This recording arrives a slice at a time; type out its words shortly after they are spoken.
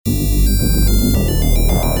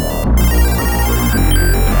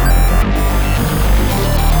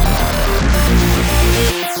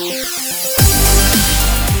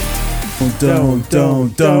you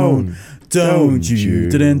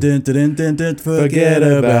forget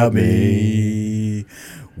about me.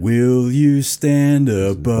 Will you stand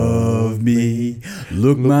above me?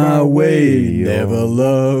 Look my way, never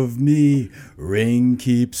love me. Rain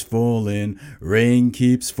keeps falling, down,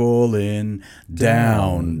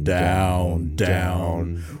 down,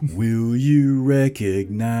 down. Will you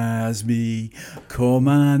recognize me? Call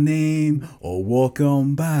my name or walk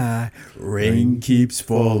on by. Rain keeps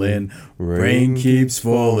falling,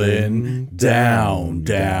 down,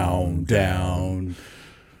 down, down.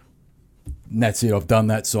 And that's it. I've done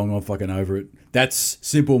that song. I'm fucking over it. That's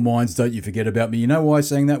Simple Minds, Don't You Forget About Me. You know why I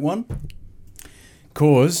sang that one?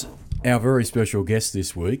 Because our very special guest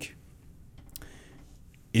this week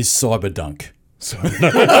is Cyberdunk.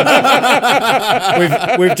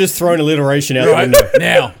 We've just thrown alliteration out the window.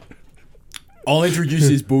 Now, I'll introduce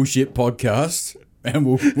this bullshit podcast and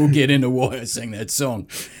we'll get into why I sang that song.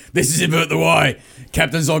 This is Invert the Y.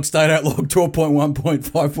 Captain Zog State Outlog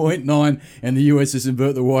 12.1.5.9 and the USS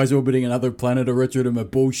Invert the Y is orbiting another planet of retrodom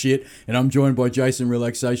of bullshit. And I'm joined by Jason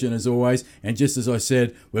Relaxation as always. And just as I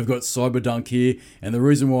said, we've got Cyberdunk here. And the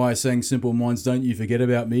reason why I sang Simple Minds Don't You Forget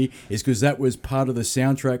About Me is because that was part of the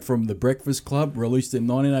soundtrack from The Breakfast Club, released in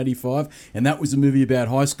 1985. And that was a movie about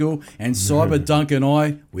high school. And Cyberdunk and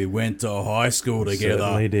I, we went to high school together.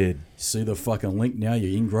 Certainly did. See the fucking link now,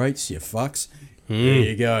 you ingrates, you fucks. There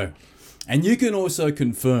you go. And you can also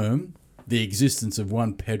confirm the existence of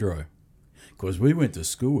one Pedro. Because we went to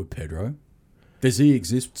school with Pedro. Does he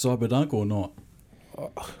exist, Cyberdunk, or not?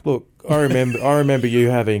 Look, I remember you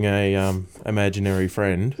having a imaginary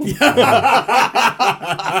friend for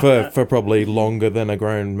probably longer than a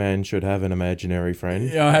grown man should have an imaginary friend.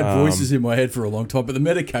 Yeah, I had voices in my head for a long time, but the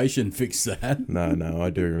medication fixed that. No, I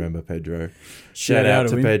do remember Pedro. Shout out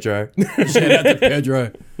to Pedro. Shout out to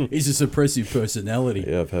Pedro. He's a suppressive personality.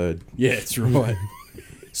 Yeah, I've heard. Yeah, that's right.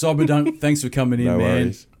 Cyberdunk, thanks for coming in, no man.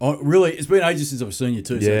 Worries. Oh, really, it's been ages since I've seen you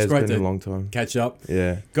too, so Yeah, it's great been to a long time. catch up.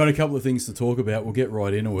 Yeah. Got a couple of things to talk about. We'll get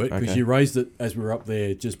right into it because Okay. you raised it as we were up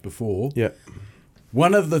there just before. Yeah.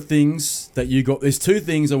 One of the things that you got, there's two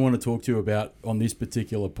things I want to talk to you about on this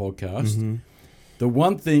particular podcast. Mm-hmm. The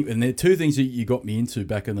one thing, and there are two things that you got me into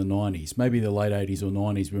back in the 90s, maybe the late 80s or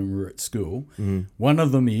 90s when we were at school. Mm-hmm. One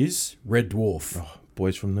of them is Red Dwarf. Oh,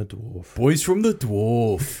 Boys from the Dwarf. Boys from the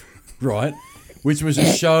Dwarf, right? Which was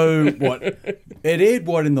a show, it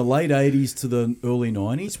aired, in the late 80s to the early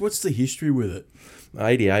 90s? What's the history with it?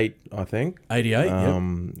 88, I think. 88, yep.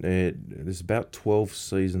 There's about 12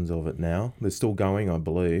 seasons of it now. They're still going, I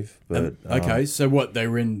believe. But Okay, so what, they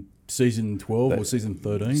were in season 12 or season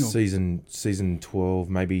 13? Or? Season 12,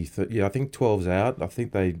 maybe. I think 12's out. I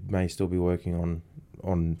think they may still be working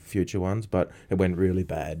on future ones, but it went really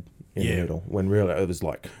bad in the middle. When really it was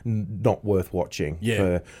like not worth watching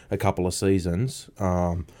for a couple of seasons,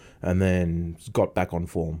 and then got back on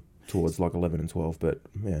form towards like 11 and 12. But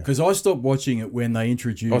yeah, because I stopped watching it when they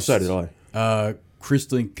introduced. Oh, so did I.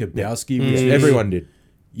 Kristen Kabowski. Yeah. Everyone did.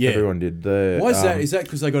 Yeah, everyone did. Why is that? Is that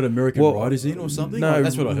because they got American writers in or something? No,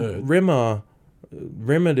 that's what I heard. Rimmer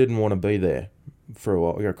didn't want to be there for a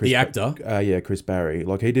while. The actor. Chris Barry.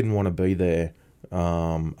 Like he didn't want to be there.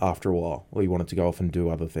 After a while, he wanted to go off and do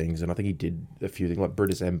other things, and I think he did a few things like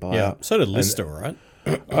British Empire. Yeah, so did Lister, right?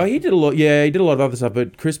 He did a lot. Yeah, he did a lot of other stuff,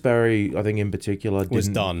 but Chris Barry, I think in particular, was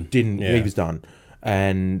done. He was done,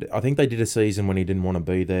 and I think they did a season when he didn't want to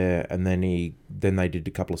be there, and then they did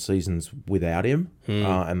a couple of seasons without him,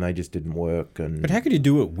 and they just didn't work. And but how could you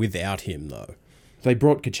do it without him though? They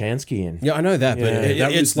brought Kachansky in. Yeah, I know that, but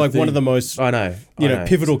it's like one of the most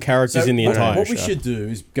pivotal characters in the entire show. What we should do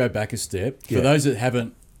is go back a step. For those that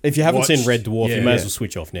haven't If you haven't seen Red Dwarf, you may as well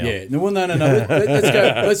switch off now. Yeah. No.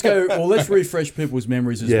 Let's go. Well, let's refresh people's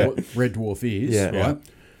memories as what Red Dwarf is. Right. Yeah.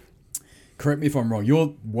 Correct me if I'm wrong.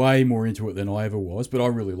 You're way more into it than I ever was, but I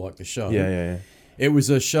really like the show. Yeah. It was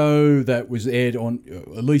a show that was aired on,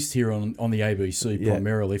 at least here on the ABC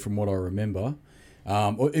primarily, from what I remember.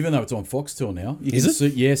 Even though it's on Foxtel now. Is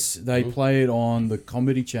it? Yes, they play it on the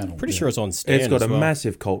Comedy Channel. Pretty sure it's on Stan. It's got a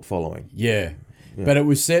massive cult following. Yeah. But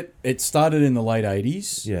it started in the late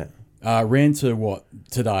 80s. Yeah. Ran to what,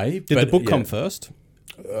 today. Did the book come first?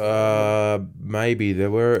 Maybe.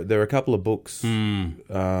 There were a couple of books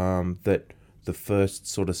that the first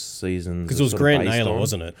sort of seasons. Because it was Grant Naylor,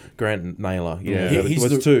 wasn't it? Grant Naylor, yeah. It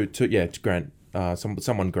was two, it's Grant,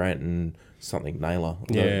 someone Grant and something Naylor.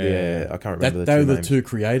 Yeah, I can't remember they were the names. two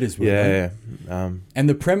creators, weren't they? And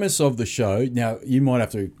the premise of the show, now you might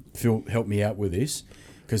have to help me out with this,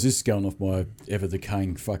 because this is going off my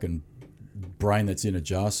ever-decaying fucking brain that's in a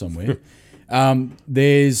jar somewhere.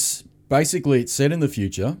 There's basically it's set in the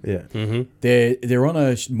future. Yeah. They're on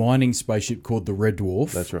a mining spaceship called the Red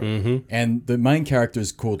Dwarf. That's right. And the main character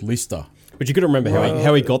is called Lister. But you got to remember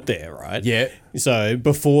how he got there, right? Yeah. So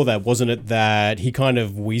before that, wasn't it that he kind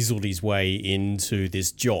of weaseled his way into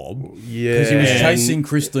this job? Yeah. Because he was chasing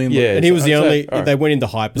Christine. Yeah. And he was the So- only. alright. They went into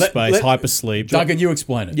hyperspace, hypersleep. Duncan, you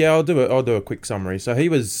explain it. Yeah, I'll do a quick summary. So he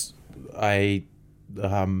was a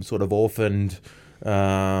sort of orphaned,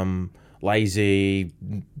 lazy,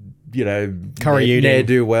 Curry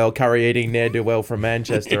eating. ne'er-do-well from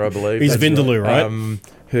Manchester, I believe. He's Vindaloo, right?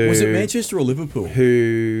 Was it Manchester or Liverpool?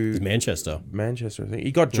 Who It's Manchester. Manchester, I think.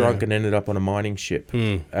 He got drunk and ended up on a mining ship.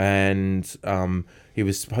 And he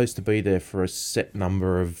was supposed to be there for a set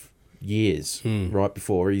number of years, right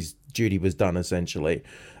before his duty was done, essentially.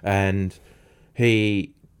 And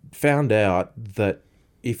he found out that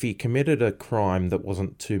if he committed a crime that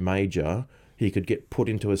wasn't too major, he could get put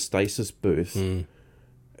into a stasis booth,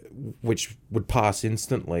 which would pass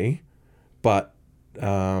instantly, but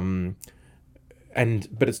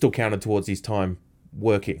it still counted towards his time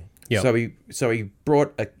working. Yep. So he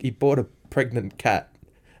bought a pregnant cat,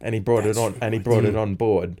 and he brought it on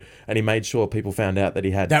board, and he made sure people found out that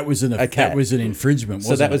he had That was an infringement.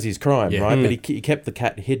 so that was his crime, Yeah. right? But he kept the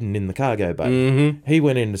cat hidden in the cargo bay. He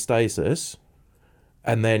went into stasis,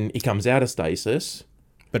 and then he comes out of stasis.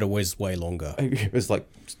 But it was way longer. It was like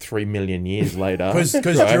 3 million years later. Because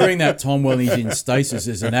during that time while he's in stasis,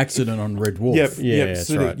 there's an accident on Red Dwarf. That's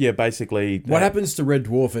right. Yeah, basically. What happens to Red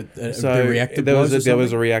Dwarf at So the reactor? there was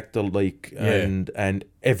blows a reactor leak, and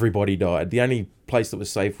everybody died. The only place that was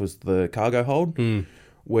safe was the cargo hold,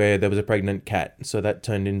 where there was a pregnant cat. So that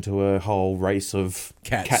turned into a whole race of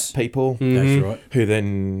Cats. cat people. That's right. Who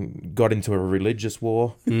then got into a religious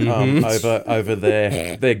war over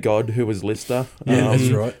their god, who was Lister. Yeah, that's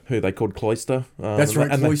right. Who they called Cloister. That's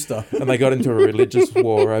right, Cloister. And they got into a religious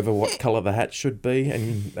war over what colour the hat should be,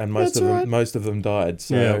 and most of them died.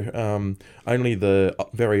 So only the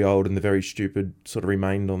very old and the very stupid sort of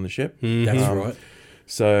remained on the ship. That's right.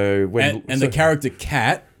 So the character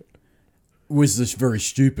Cat was this very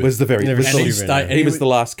stupid. he was the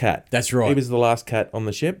last cat. That's right. He was the last cat on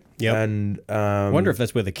the ship. Yep. And I wonder if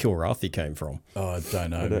that's where the Kilrathi came from. Oh, I don't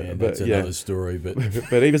know, man. but, That's another story. But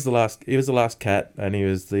but he was the last cat, and he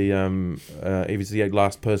was the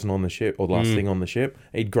last person on the ship, or the last thing on the ship.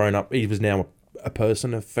 He'd grown up. He was now a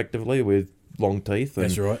person, effectively, with long teeth. And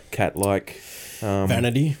That's right. Cat-like.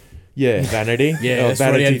 Vanity. Yeah, vanity. Yeah, that's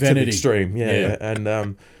right, he had to the vanity. extreme. Yeah. Yeah.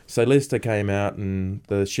 And so Lister came out, and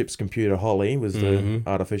the ship's computer, Holly, was the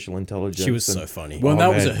artificial intelligence. She was so funny. well, that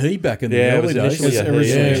was a he back in the it early was days.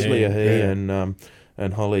 initially a he, Yeah.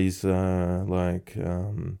 and Holly's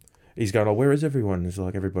he's going, oh, where is everyone? It's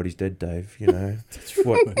like, everybody's dead, Dave. You know,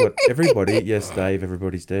 what? Everybody? Yes, Dave.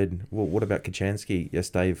 Everybody's dead. Well, what about Kachansky? Yes,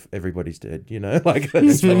 Dave. Everybody's dead. You know, like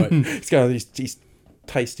that's right. He's going. He's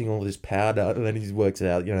tasting all this powder, and then he works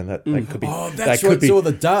out, that could be. Oh, that's right. It's all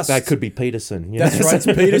the dust. That could be Peterson. That's right. It's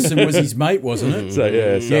Peterson was his mate, wasn't it?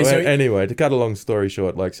 So so anyway, to cut a long story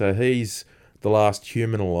short, so he's the last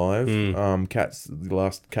human alive. Cat's the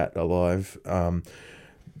last cat alive.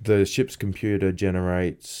 The ship's computer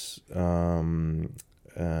generates a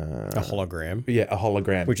hologram. Yeah, a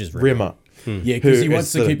hologram, Which is Rimmer. Yeah, because he Who wants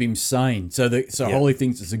is to the- keep him sane. So Holly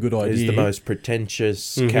thinks it's a good idea. Is the most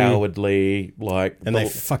pretentious, cowardly, And they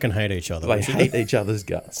fucking hate each other. they hate each other's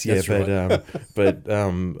guts. Yeah, That's but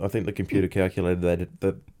I think the computer calculated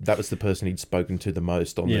that was the person he'd spoken to the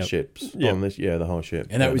most on the ships. Yep. On the whole ship.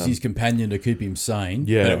 And that was his companion to keep him sane.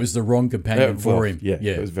 Yeah. But it was the wrong companion for him. Yeah,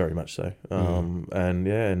 it was very much so.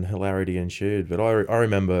 And hilarity ensued. But I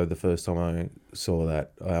remember the first time I saw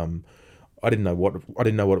that. I didn't know what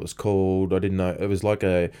it was called. I didn't know it was like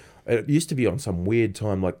it used to be on some weird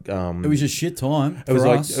time, like It was a shit time. it was for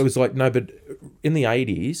like us. it was like no, but in the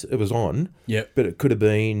 80s it was on. Yep. But it could have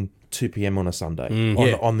been 2 p.m. on a Sunday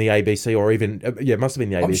Yeah. on the ABC, or even it must have been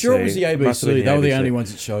the ABC. I'm sure it was the Must have been ABC. They were the ABC. only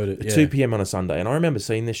ones that showed it. Yeah. 2 p.m. on a Sunday, and I remember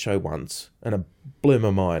seeing this show once, and it blew my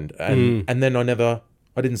mind. And then I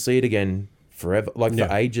didn't see it again forever, like for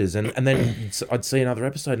ages. And then I'd see another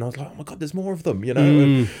episode, and I was like, oh my god, there's more of them,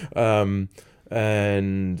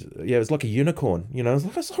 And yeah, it was like a unicorn. I was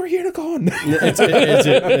like, I saw a unicorn. It's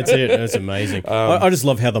it. It's amazing. I just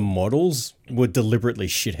love how the models were deliberately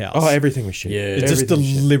shithouse. Oh, everything was shit. Yeah. It's just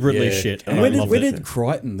deliberately Yeah. shit. And And where did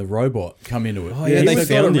Crichton, the robot, come into it? yeah, they was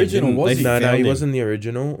found not him, original, didn't was they? he? No, found he him. wasn't the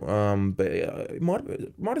original. But it might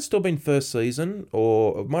have still been first season,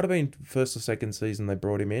 or it might have been first or second season they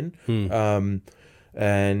brought him in.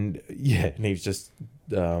 And he was just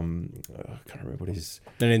I can't remember what his.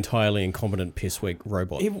 An entirely incompetent pissweak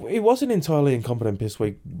robot. He was an entirely incompetent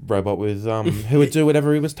pissweak robot with who would do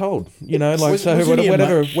whatever he was told. You know, like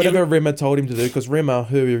whatever Rimmer told him to do. Because Rimmer,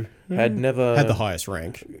 who had never had the highest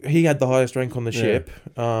rank, he had the highest rank on the ship.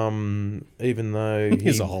 Even though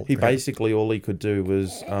he basically all he could do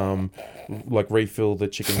was like refill the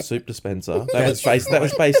chicken soup dispenser. That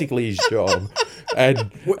was basically his job.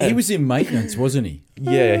 And he was in maintenance, wasn't he?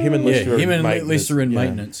 Yeah, him and Lister. Lister in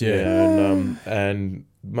maintenance. And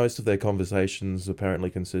most of their conversations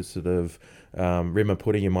apparently consisted of Rimmer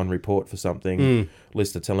putting him on report for something,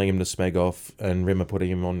 Lister telling him to smeg off, and Rimmer putting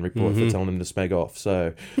him on report for telling him to smeg off.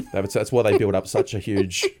 So that's why they built up such a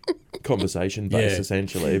huge conversation base,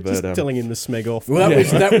 essentially. But just telling him to smeg off. Well,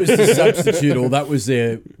 that was the substitute, or that was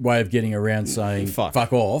their way of getting around saying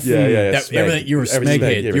 "fuck off." Yeah. Everything, you're a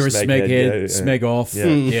smeghead. You're a smeghead. Smeg off. Yeah,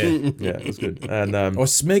 it was good. And or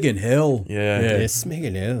smeg in hell. Yeah, smeg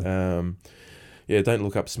in hell. Yeah, don't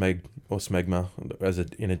look up smeg or smegma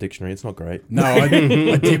in a dictionary. It's not great. No, I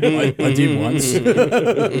did once.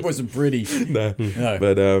 It wasn't pretty. No.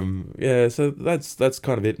 But so that's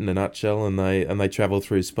kind of it in a nutshell. And they travel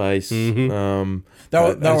through space.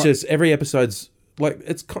 It's just every episode's like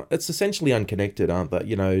it's essentially unconnected, aren't they?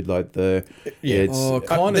 You know, like there's a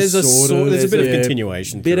bit of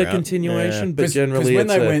continuation. But generally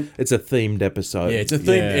it's a themed episode. Yeah, it's a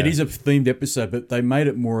theme. It is a themed episode, but they made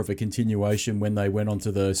it more of a continuation when they went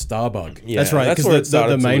onto the Starbug. Yeah, that's right. Because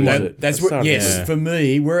the main one. That's what. Yes, for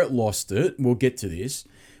me, where it lost it. We'll get to this.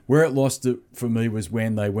 Where it lost it for me was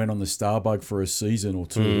when they went on the Starbug for a season or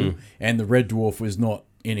two, and the Red Dwarf was not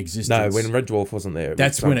in existence. No, when Red Dwarf wasn't there.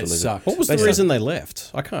 That's when it sucked. What was the reason they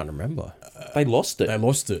left? I can't remember. They lost it.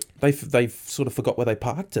 They sort of forgot where they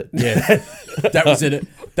parked it. Yeah, that was it.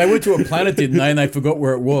 They went to a planet, didn't they? And they forgot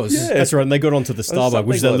where it was. Yeah. That's right. And they got onto the Starbug,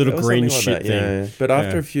 which is that little green shit thing. Yeah. But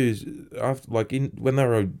after a few, when they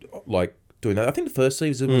were like doing that, I think the first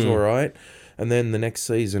season was all right, and then the next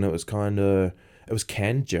season it was kind of. It was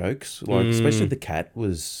canned jokes, like especially the cat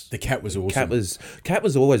was awesome. Cat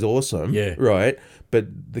was always awesome, right?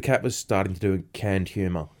 But the cat was starting to do canned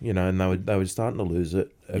humor, you know, and they were starting to lose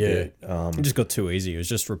it a bit. It just got too easy. It was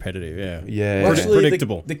just repetitive. Yeah. Well, actually,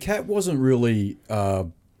 predictable. The cat wasn't really.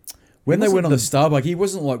 When they went on the Starbug, he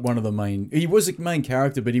wasn't like one of the main. He was a main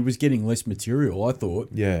character, but he was getting less material. I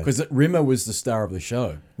thought, because Rimmer was the star of the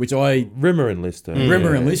show, Rimmer and Lister,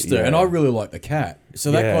 and I really like the cat.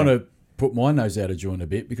 So that kind of put my nose out of joint a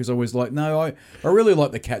bit because I was like, no, I really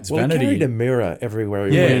like the cat's vanity. He carried a mirror everywhere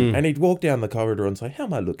he went, and he'd walk down the corridor and say, "How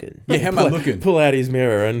am I looking?" Yeah, how am I looking? Pull out his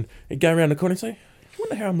mirror and he'd go around the corner and say, "I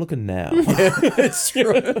wonder how I'm looking now." Yeah, it's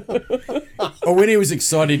true. Or when he was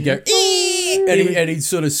excited, he'd go, and he'd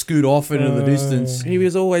sort of scoot off into the distance. He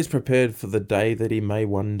was always prepared for the day that he may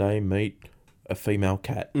one day meet a female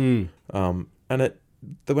cat, and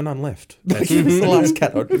there were none left. Like, he was the last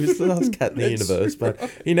cat. He was the last cat in the universe, but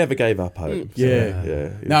he never gave up hope.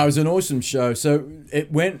 So, No, it was an awesome show. So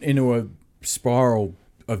it went into a spiral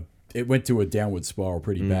of. It went to a downward spiral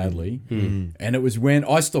pretty badly, and it was when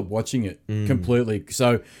I stopped watching it completely.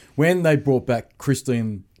 So when they brought back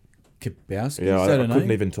Christine Kabowski, I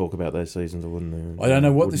couldn't even talk about those seasons. I don't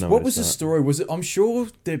know what was the story. Was it? I'm sure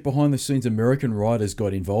that behind the scenes American writers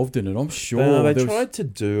got involved in it. I'm sure they tried to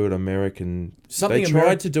do an American. They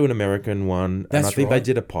tried to do an American one, and I think they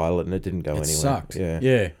did a pilot, and it didn't go anywhere. Sucked.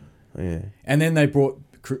 Yeah. And then they brought,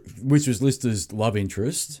 which was Lister's love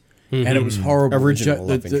interest. And it was horrible. The original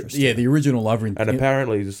love interest. And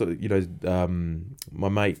apparently, my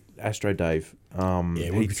mate Astro Dave.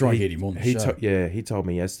 we could try and get him on the show. He told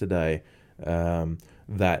me yesterday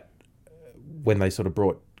that when they sort of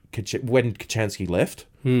brought when Kochanski left,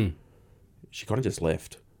 she kind of just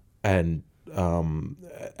left, and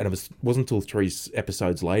it wasn't until 3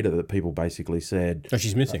 episodes later that people basically said, "Oh,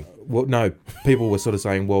 she's missing." Well, no, people were sort of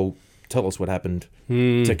saying, "Well, tell us what happened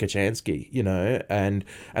to Kochanski," you know, and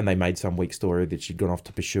they made some weak story that she'd gone off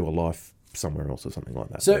to pursue a life somewhere else or something like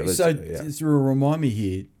that. So to remind me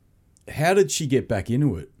here, how did she get back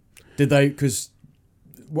into it? Did they? Because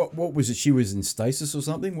what was it? She was in stasis or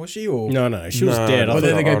something, was she? Or no, she was dead. Or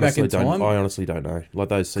did they go back in time? I honestly don't know. Like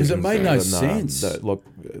those seasons, because it made no sense.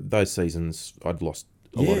 Those seasons, I'd lost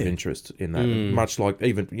a lot of interest in that. Much like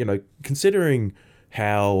even considering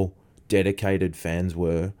how dedicated fans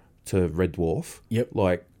were to Red Dwarf. Yep.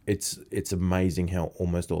 Like it's amazing how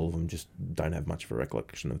almost all of them just don't have much of a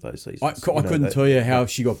recollection of those seasons. I couldn't tell you how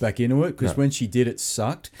she got back into it because when she did, it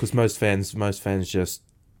sucked. Because most fans just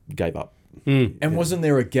gave up. And wasn't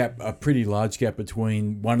there a pretty large gap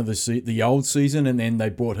between one of the old season and then they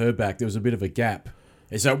brought her back? There was a bit of a gap,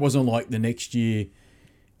 so it wasn't like the next year.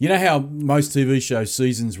 You know how most TV show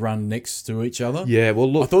seasons run next to each other? Yeah,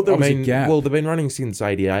 well, look, I thought there was a gap. Well, they've been running since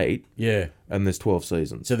 '88. Yeah, and there's 12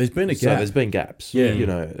 seasons. So there's been a So gap. there's been gaps. Yeah. You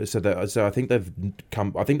know, so I think they've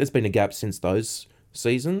come. I think there's been a gap since those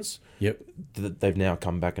seasons. Yep. They've now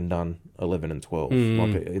come back and done 11 and 12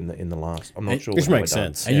 like in the last. I'm not sure. Which how makes they're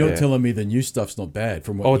done. sense. And you're telling me the new stuff's not bad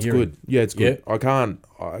from what Oh, you're it's hearing. good. Yeah, it's good. Yeah.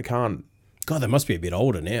 I can't. God, they must be a bit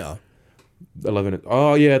older now. 11.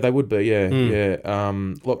 Oh yeah, they would be. Yeah, yeah.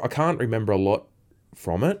 Look, I can't remember a lot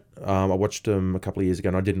from it. I watched them a couple of years ago,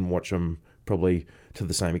 and I didn't watch them probably to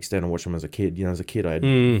the same extent I watched them as a kid. You know, as a kid, I had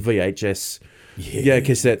VHS,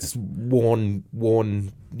 cassettes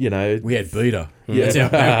worn. You know, We had Beta. Yeah.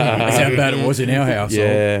 That's how bad it was in our household.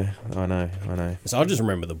 yeah, I know. So I just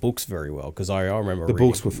remember the books very well because I remember The reading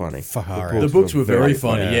books were funny. Far The out. books were very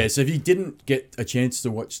funny, funny. yeah. So if you didn't get a chance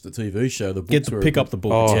to watch the TV show, the books Get to were pick up the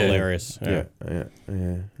book. It's Oh. hilarious. Yeah.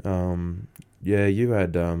 Yeah. You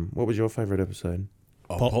had what was your favorite episode?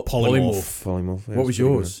 Polymorph. Polymorph. Yeah, What was pretty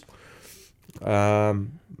yours? good.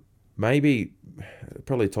 Maybe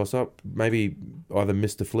probably toss up. Maybe either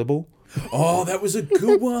Mr. Flibble. Oh, that was a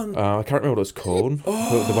good one. I can't remember what it was called.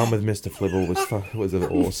 The one with Mr. Flibble was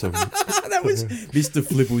awesome. That was Mr.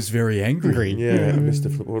 Flip was very angry. Yeah, Mr.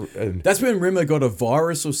 Flibble. And That's when Rimmer got a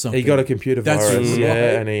virus or something. he got a computer That's virus. right.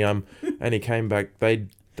 Yeah, and he came back. They'd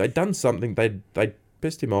done something. They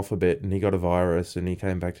pissed him off a bit, and he got a virus, and he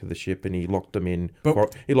came back to the ship, and he locked him in.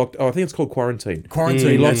 But- I think it's called quarantine.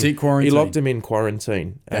 Quarantine, that's it, quarantine. He locked him in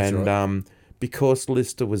quarantine, That's and right. Because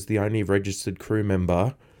Lister was the only registered crew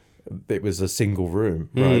member, it was a single room,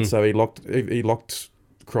 right? So he locked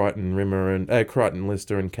Crichton, Rimmer, and Crichton,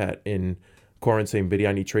 Lister, and Cat in quarantine, but he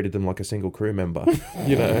only treated them like a single crew member.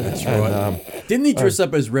 You know, that's right. Didn't he dress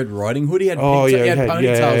up as Red Riding Hood? He had, Oh he yeah, had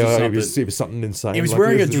ponytails or something. It was something insane. He was Like,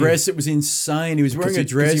 wearing a dress. It was insane. He was wearing a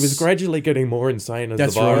dress. He was gradually getting more insane as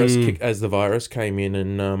That's as the virus came in,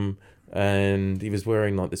 and he was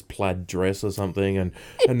wearing like this plaid dress or something, and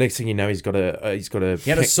next thing you know, he's got a He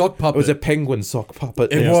had a sock puppet. It was a penguin sock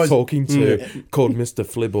puppet. It that he was was. talking to called Mr.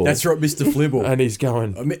 Flibble. That's right, Mr. Flibble. And he's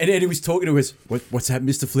going, And he was talking to us. What's that,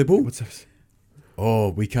 Mr. Flibble? "What's this?" Oh,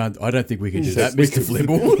 we can't. I don't think we can do says, that, Mr.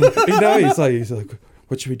 Flibble. You know, he's like,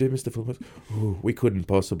 "What should we do, Mr. Flibble?" "Ooh, we couldn't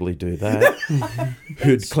possibly do that.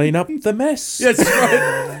 Who'd clean up the mess?" That's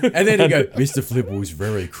right. And then he goes, Mr. Flibble was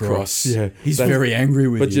very cross. Yeah, He's that's- very angry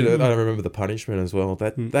with But you. you know, I remember the punishment as well.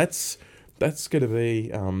 That's going to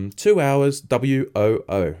be 2 hours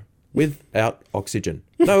WOO without oxygen.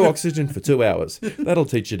 No oxygen for 2 hours. That'll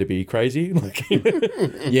teach you to be crazy. Like,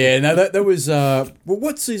 Yeah, no, that was. Well,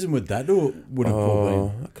 what season would that would have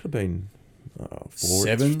been? that could have been 4.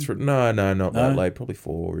 7? No, not No? that late. Probably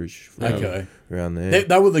 4-ish. Okay. Around there.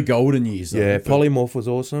 They were the golden years, though. Yeah, But Polymorph was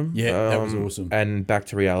awesome. Yeah, that was awesome. And Back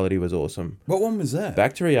to Reality was awesome. What one was that?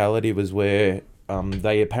 Back to Reality was where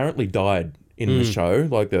they apparently died in the show.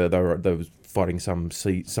 Like they was fighting some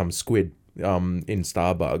squid in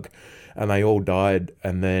Starbug, and they all died,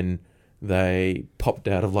 and then they popped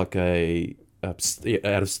out of like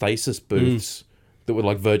out of stasis booths that were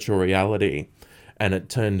like virtual reality, and it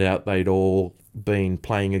turned out they'd all been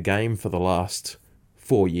playing a game for the last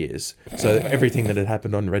 4 years. So everything that had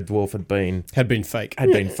happened on Red Dwarf had been fake.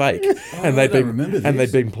 and I don't remember this.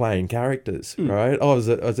 they'd been playing characters, right? Oh,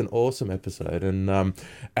 it was an awesome episode, and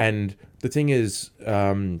the thing is,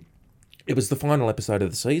 it was the final episode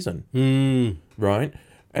of the season, right?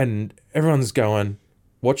 And everyone's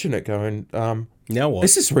watching it, going, Now what?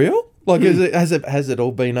 "Is this real? Like, has it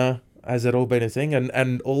all been a thing?"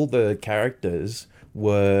 And all the characters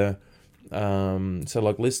were. So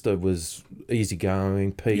like Lister was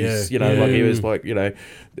easygoing, peace, Yeah. like he was like,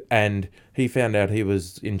 and he found out he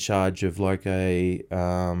was in charge of like the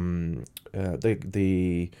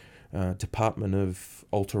Department of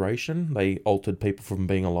Alteration. They altered people from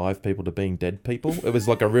being alive people to being dead people. It was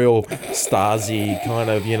like a real Stasi kind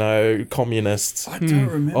of, communist. I don't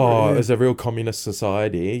remember. Oh, it was a real communist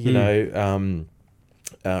society,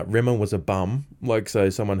 Rimmer was a bum, like, so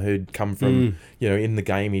someone who'd come from, in the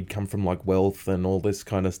game, he'd come from like wealth and all this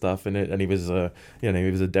kind of stuff in it, and he was a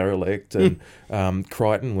derelict, and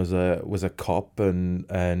Crichton was a cop,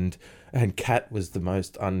 and Cat was the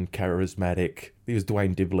most uncharismatic. He was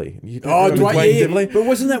Dwayne Dibley. Oh, Dwayne Dwayne Dibley. But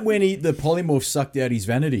wasn't that when the polymorph sucked out his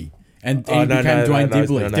vanity? And he became Dwayne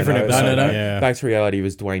Dibley. Different episode. No. Yeah. Back to Reality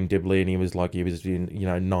was Dwayne Dibley, and he was in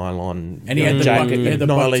nylon. And he had the jacket, buck- he had the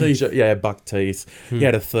buck nylon teeth. buck teeth. He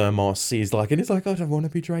had a thermos. He's like, I don't want to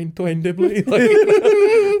be Dwayne Dibley.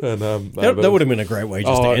 And, That would have been a great way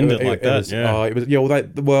just to end it like that.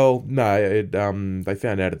 They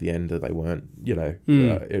found out at the end that they weren't.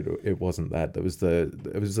 It wasn't that. It was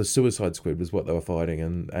the Suicide Squid was what they were fighting,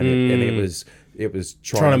 and it was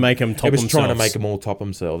trying to make them top themselves. Trying to make them all top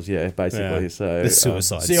themselves. Yeah, basically. Yeah. So The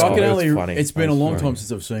Suicide See, Squad. I can only. funny. It's been It a was long funny. time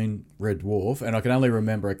since I've seen Red Dwarf, and I can only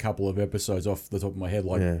remember a couple of episodes off the top of my head,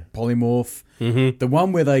 like Polymorph, the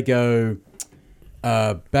one where they go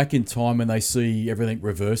back in time and they see everything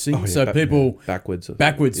reversing. People backwards, the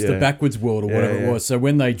backwards world or whatever it was. So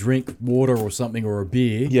when they drink water or something or a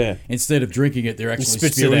beer, instead of drinking it, they're actually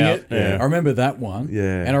spits it spewing out. it. Yeah. I remember that one.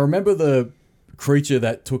 Yeah. And I remember the creature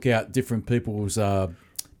that took out different people's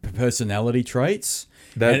personality traits.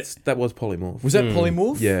 That was Polymorph. Was that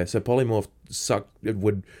Polymorph? Yeah, so Polymorph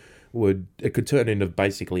it could turn into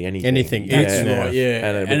basically anything. That's right,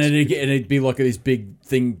 yeah. And it'd be like this big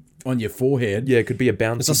thing on your forehead. Yeah, it could be a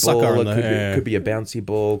bouncy It's a sucker ball. in there, Could be a bouncy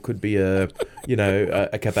ball. Could be a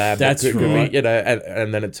kebab. That's could right. Be,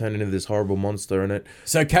 and then it turned into this horrible monster, and it.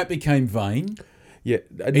 So Cat became vain. Yeah,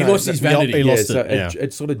 He lost his vanity. He lost so it.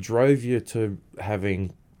 it sort of drove you to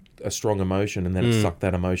having a strong emotion, and then it sucked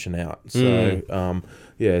that emotion out. So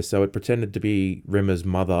so it pretended to be Rimmer's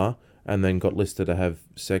mother, and then got Lister to have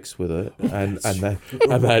sex with it, and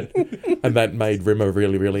that made Rimmer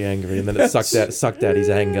really, really angry, and then it sucked out his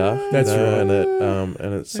anger. That's right.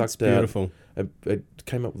 And it sucked beautiful. out. It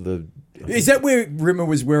came up with the. Is that where Rimmer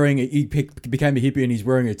was wearing? He became a hippie and he's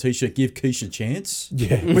wearing a t-shirt. Give Keisha a chance.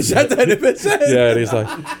 Yeah, Was that episode? yeah, and he's like,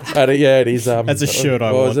 and he's That's a shirt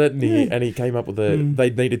I what want. was it? And he came up with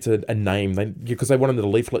they needed a name because they wanted a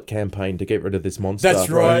leaflet campaign to get rid of this monster. That's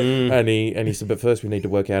right. And he said, but first we need to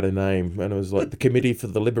work out a name, and it was like the Committee for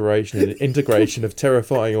the Liberation and Integration of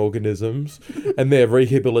Terrifying Organisms and their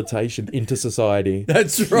Rehabilitation into Society.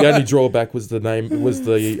 That's right. The only drawback was the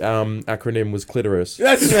acronym was clitoris.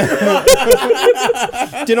 That's right.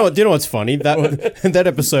 Do you know what's funny? That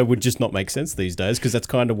episode would just not make sense these days because that's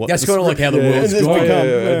kind of what. That's kind of like how the world's it's going.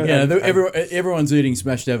 become. Everyone's eating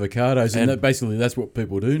smashed avocados, and basically that's what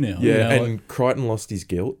people do now. Yeah, and Crichton lost his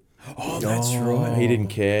guilt. Oh, that's right. He didn't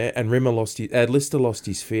care, and Rimmer Lister lost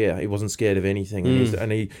his fear. He wasn't scared of anything,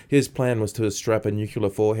 and his plan was to strap a nuclear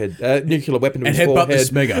weapon to his headbutt forehead the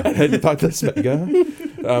Smegger. and headbutt the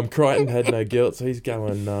Smegger. Crichton had no guilt, so he's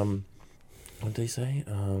going. What did he say?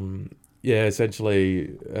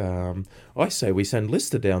 Essentially, I say we send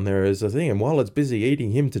Lister down there as a thing, and while it's busy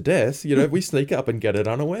eating him to death, we sneak up and get it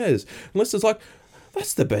unawares. And Lister's like,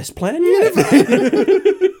 that's the best plan yet.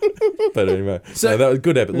 But anyway, so that was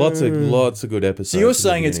good. Lots of good episodes. So you're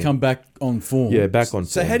saying it's come back on form? Yeah, back on.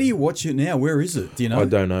 So form. how do you watch it now? Where is it? Do you know? I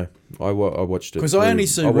don't know. I watched it 'Cause I only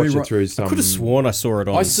see watched it through some. I could have sworn I saw it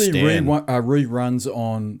on. I see Stan. reruns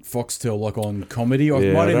on Foxtel, like on comedy. Yeah,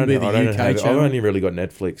 It might even be the I don't UK have it. channel. I've only really got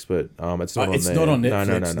Netflix, but it's not on it's there. not on No.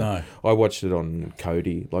 Netflix, no. I watched it on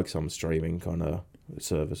Kodi, like some streaming kind of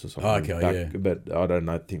service or something. Okay, yeah. But I don't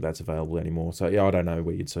think that's available anymore. So yeah, I don't know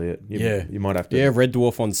where you'd see it. You might have to. Yeah, Red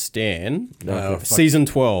Dwarf on Stan. Okay. Season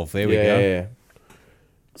 12. There we go. Yeah.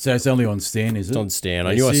 So it's only on Stan, is it? It's on Stan.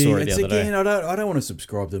 I knew I saw it the other day. I don't want to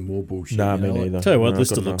subscribe to more bullshit. Nah, you me know, like- neither. Tell you what, No,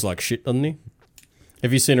 Lister I've got looks enough. like shit, doesn't he?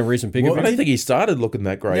 Have you seen a recent pic Well, of I him? don't think he started looking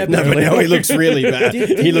that great. No, but now he looks really bad.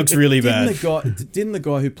 He looks really bad. Didn't the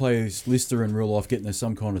guy who plays Lister in real life get into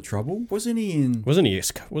some kind of trouble? Wasn't he in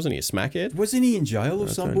smackhead? Wasn't he in jail or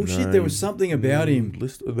some don't bullshit? know. There was something about him.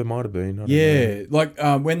 There might have been. I don't know. Yeah, like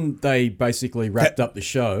when they basically wrapped up the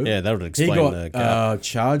show. Yeah, that would He explain the got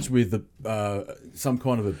charged with some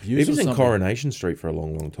kind of abuse. He was or in something. Coronation Street for a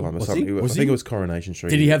long, long time. Was I he? think it was Coronation Street.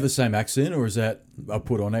 Did he have the same accent, or is that a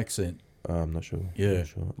put-on accent? I'm not sure. Yeah. I'm not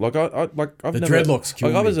sure. Like I've The never, dreadlocks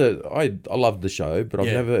killed I loved the show, but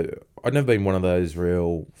I've never been one of those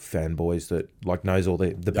real fanboys that like knows all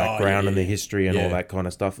the background and the history and all that kind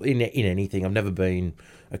of stuff in anything. I've never been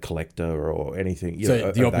a collector or anything. You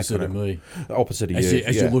know, The opposite of me. Opposite of As you.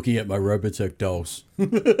 you're looking at my Robotech dolls. I've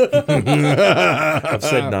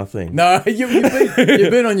said nothing. No, you've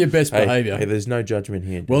been on your best behaviour. Hey, there's no judgment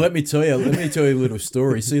here. Well, let me tell you a little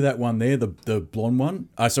story. See that one there, the blonde one?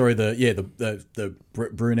 The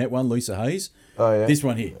brunette one, Lisa Hayes. Oh yeah. This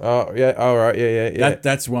one here. Oh yeah. All right. Yeah.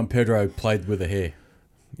 That's one Pedro played with her hair.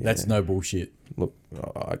 That's no bullshit. Look,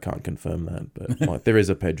 I can't confirm that, but like, there is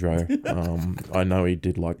a Pedro. I know he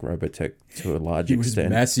did like Robotech to a large He was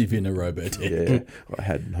extent. massive in a Robotech. Yeah, I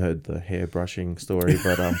hadn't heard the hair brushing story,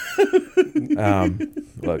 but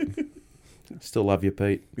look, Still love you,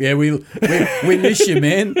 Pete. Yeah, we miss you,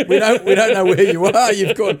 man. We don't know where you are.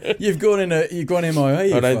 You've gone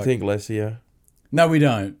MIA. I don't think less of you. No, we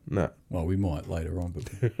don't. No. Well, we might later on, but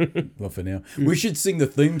not for now. We should sing the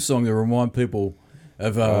theme song to remind people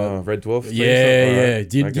of Red Dwarf. Yeah.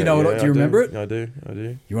 Do you know what? Do you remember it? I do.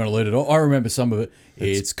 You want to lead it off? I remember some of it.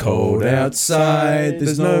 It's cold outside.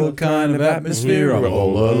 There's no kind of atmosphere. I'm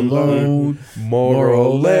all alone, more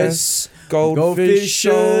or less.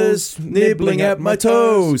 Goldfishes nibbling at my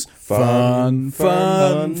toes. Fun,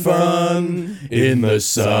 fun, fun. In the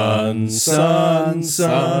sun, sun,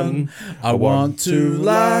 sun. I want to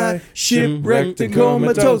lie shipwrecked and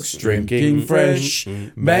comatose, drinking fresh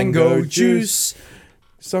mango juice.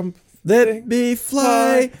 Let me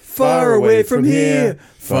fly far away from here.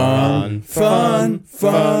 Fun, fun,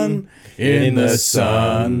 fun. In the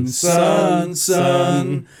sun, sun,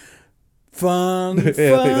 sun. Fun,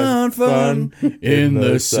 fun, fun. In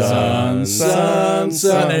the sun, sun,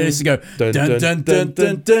 sun. And it used to go dun dun dun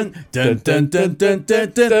dun dun dun dun dun dun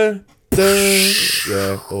dun dun.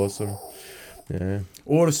 Yeah, awesome. Yeah.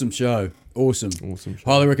 Awesome show. Awesome show.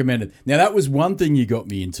 Highly recommended. Now that was one thing you got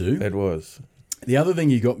me into. It was. The other thing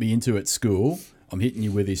you got me into at school, I'm hitting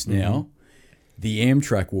you with this now, the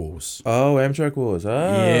Amtrak Wars. Oh, Amtrak Wars. Oh,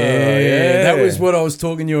 yeah. That was what I was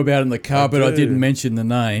talking to you about in the car, but I didn't mention the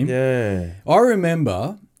name. Yeah. I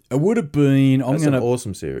remember it would have been, an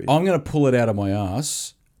awesome series. I'm going to pull it out of my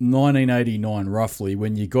ass, 1989 roughly,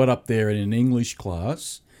 when you got up there in an English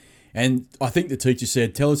class, and I think the teacher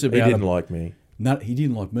said, tell us about He didn't like me. No, he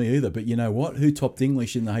didn't like me either, but you know what? Who topped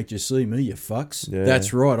English in the HSC? Me, you fucks. Yeah.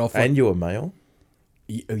 That's right. And you were male?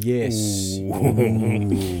 Yes.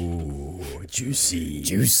 Ooh,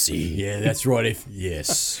 juicy. Yeah, that's right.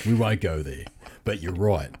 Yes, we won't go there. But you're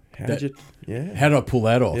right. How did I pull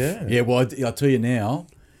that off? Yeah. Well, I'll tell you now.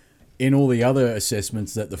 In all the other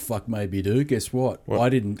assessments that the fuck made me do, guess what? I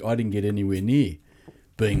didn't get anywhere near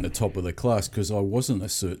being the top of the class because I wasn't a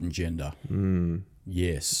certain gender.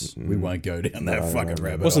 Yes, we won't go down that fucking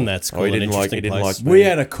rabbit. Wasn't that school an interesting place? We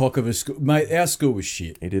had a cock of a school, mate. Our school was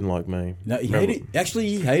shit. He didn't like me. No, he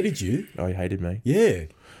hated you. Oh, he hated me. Yeah.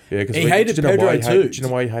 Yeah, because he hated Pedro too. Do you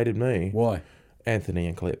know why he hated me? Why? Anthony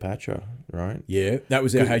and Cleopatra, right? Yeah, that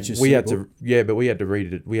was our HSC. We had to, but we had to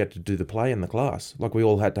read it. We had to do the play in the class. Like we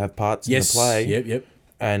all had to have parts in the play. Yep.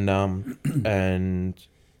 And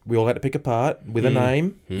we all had to pick a part with a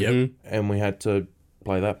name. Yep. And we had to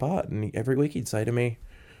play that part. And every week he'd say to me,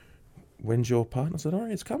 "When's your part?" And I said, "Oh,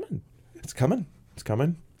 it's coming. It's coming. It's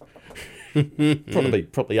coming."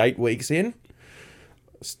 probably 8 weeks in,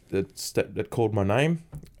 it called my name.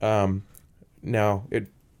 Now it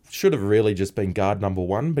should have really just been guard number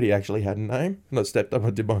 1, but he actually had a name. And I stepped up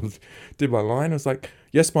and did my line. I was like,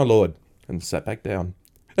 "Yes, my lord," and sat back down.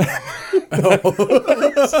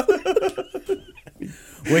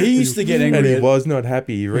 Well, he used to get angry. And he was not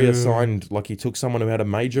happy. He reassigned, like he took someone who had a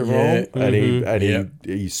major role, and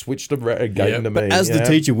he switched him and gave him to me. As the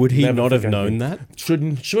teacher, would he not have known that?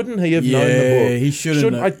 Shouldn't he have known the book? He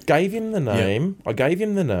should have. I gave him the name. I gave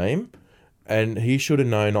him the name, and he should have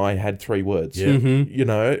known I had 3 words. Yeah. You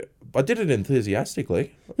know, I did it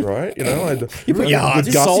enthusiastically, right? You know, you put your heart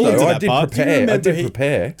and soul into that part. I did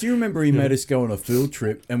prepare. Do you remember he made us go on a field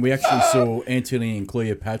trip, and we actually saw Antony and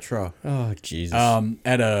Cleopatra? Oh, Jesus!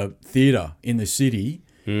 At a theatre in the city,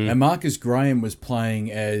 and Marcus Graham was playing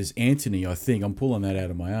as Antony. I think I'm pulling that out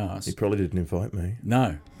of my ass. He probably didn't invite me.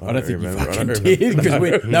 No, I don't think you fucking did.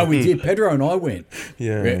 Because we did. Pedro and I went.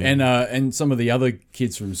 Yeah, and some of the other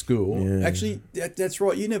kids from school. Yeah. Actually, that's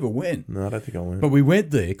right. You never went. No, I don't think I went. But we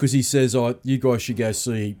went there because he says, "Oh, you guys should go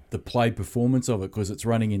see the play performance of it because it's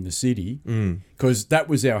running in the city." Because that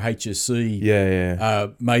was our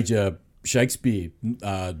HSC. Major Shakespeare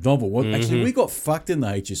novel. Actually, we got fucked in the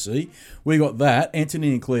HSC. We got that,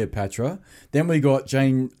 Antony and Cleopatra. Then we got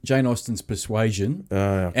Jane Austen's Persuasion.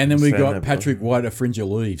 And then we got Patrick White, A Fringe of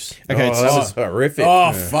Leaves. Okay, that was horrific.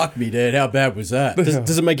 Oh, fuck me, Dad. How bad was that?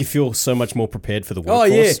 Does it make you feel so much more prepared for the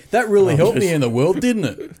workforce? Oh, yeah. That really helped me in the world, didn't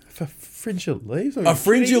it? Fringe of Leaves? A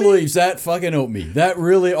Fringe of Leaves, that fucking helped me. That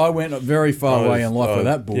really, I went very far away in life with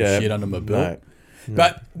that bullshit under my belt. No.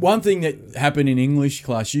 But one thing that happened in English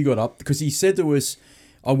class, you got up, because he said to us,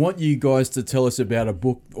 "I want you guys to tell us about a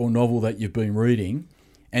book or novel that you've been reading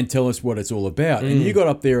and tell us what it's all about." And you got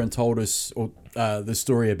up there and told us the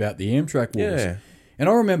story about the Amtrak Wars. Yeah. And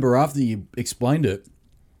I remember after you explained it,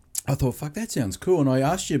 I thought, fuck, that sounds cool. And I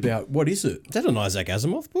asked you about, what is it? Is that an Isaac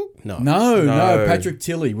Asimov book? No. Patrick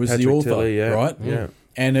Tilley was the author, right? Yeah.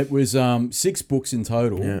 And it was 6 books in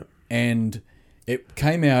total. And it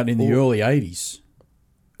came out in the early 80s.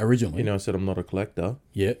 Originally. You know, I said I'm not a collector.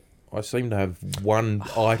 Yeah. I seem to have one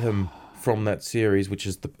item from that series, which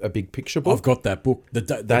is a big picture book. I've got that book.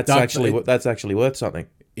 That's actually worth something.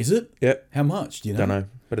 Is it? Yeah. How much? Do you know? Don't know,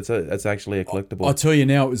 but it's actually a collectible. I'll tell you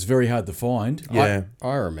now, it was very hard to find. Yeah.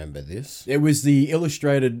 I remember this. It was the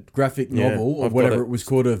illustrated graphic novel or I've got whatever it. it was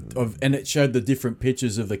called, and it showed the different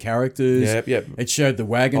pictures of the characters. Yep. It showed the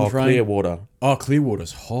wagon train. Clearwater. Oh,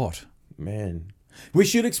 Clearwater's hot. Man. We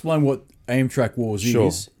should explain what Amtrak Wars Sure.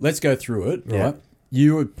 is. Let's go through it, Yeah. right?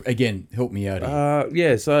 You, again, help me out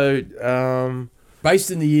here. So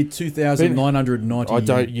Based in the year 2990. I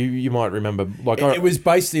don't. You might remember. Like It was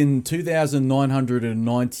based in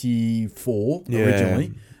 2994 Yeah.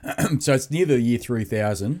 originally. So it's near the year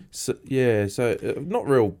 3000. So not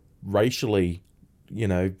real racially,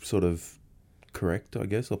 sort of correct, I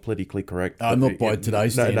guess, or politically correct. Not by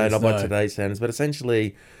today's No, standards, not by no. today's standards. But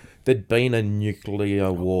essentially, there'd been a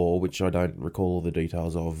nuclear war, which I don't recall all the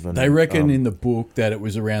details of. And, They reckon in the book that it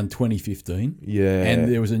was around 2015. Yeah.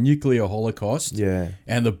 And there was a nuclear holocaust. Yeah.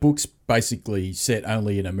 And the book's basically set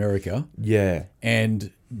only in America. Yeah.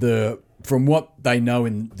 And from what they know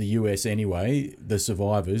in the US anyway, the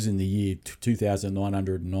survivors in the year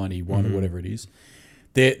 2991 or whatever it is,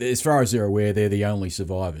 as far as they're aware, they're the only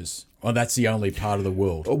survivors. Well, that's the only part of the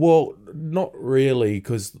world. Well, not really,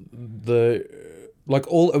 because it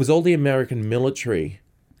was all the American military.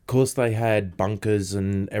 Of course, they had bunkers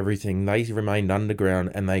and everything. They remained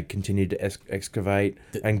underground and they continued to excavate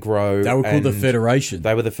and grow. They were called the and Federation.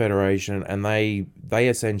 They were the Federation, and they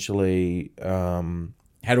essentially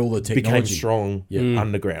Had all the became technology. strong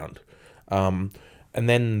underground. And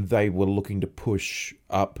then they were looking to push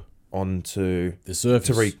up onto The surface.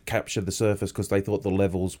 to recapture the surface because they thought the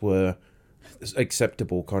levels were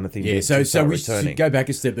acceptable kind of thing. Yeah, to so start we returning. should go back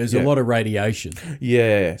a step. There's a Yeah. lot of radiation.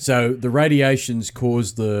 Yeah. So the radiations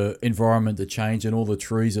cause the environment to change, and all the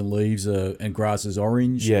trees and leaves and grass is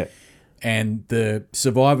orange. Yeah. And the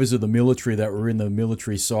survivors of the military that were in the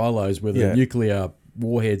military silos where the Yeah. nuclear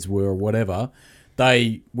warheads were or whatever,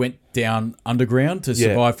 they went down underground to Yeah.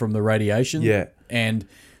 survive from the radiation. Yeah. And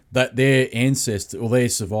that their ancestors, or their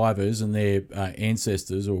survivors and their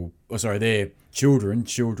ancestors, their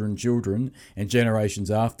children, and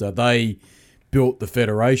generations after, they built the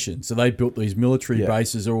Federation. So they built these military Yeah.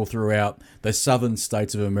 bases all throughout the southern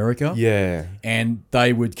states of America. Yeah. And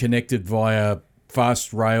they would connect it via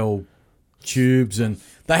fast rail tubes, and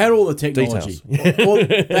they had all the technology. Well,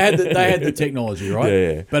 they had the technology, right?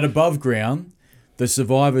 Yeah. But above ground, the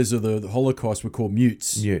survivors of the Holocaust were called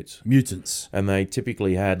mutants. And they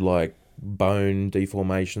typically had like bone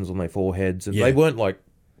deformations on their foreheads, and Yeah. they weren't like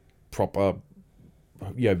proper,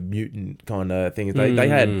 mutant kind of things. They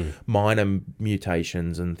had minor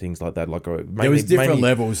mutations and things like that. Like There was different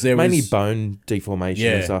levels. There mainly was bone deformation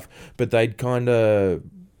Yeah. and stuff. But they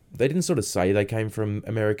didn't sort of say they came from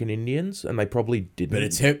American Indians, and they probably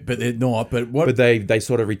didn't. but they're not. But what? But they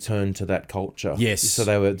sort of returned to that culture. Yes.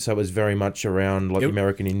 So it was very much around like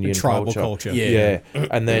American Indian Tribal culture. Yeah.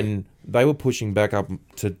 And then they were pushing back up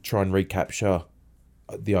to try and recapture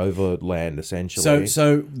the overland essentially.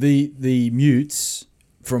 So the mutes,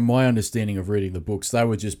 from my understanding of reading the books, they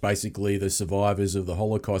were just basically the survivors of the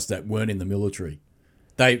Holocaust that weren't in the military.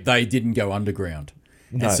 They didn't go underground.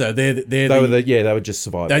 No. And so they were just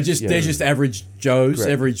survivors. they're just average Joes,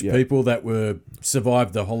 Correct. average Yeah. people that were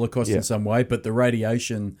survived the Holocaust Yeah. in some way, but the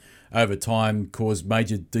radiation over time caused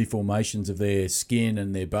major deformations of their skin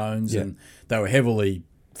and their bones, Yeah. and they were heavily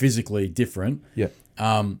physically different. Yeah.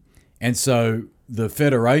 And so the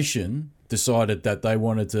Federation decided that they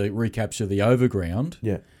wanted to recapture the overground,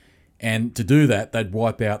 Yeah. and to do that, they'd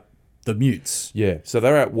wipe out the mutes. Yeah. So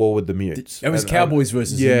they're at war with the mutes. It was And, cowboys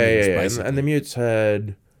versus Indians, And, basically. the mutes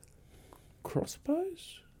had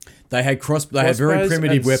crossbows? They had very Crossbows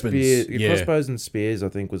primitive and weapons. spears. Yeah. Crossbows and spears, I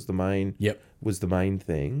think, was the main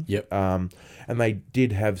thing. Yep. And they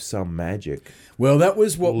did have some magic. Well, that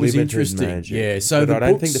was what was Limited interesting. magic. Yeah. So but the I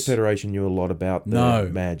don't think books- the Federation knew a lot about the No.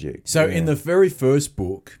 magic. So Yeah. in the very first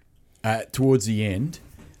book, towards the end,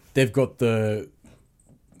 they've got the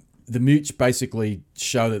mutes basically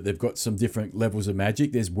show that they've got some different levels of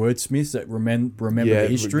magic. There's wordsmiths that remember the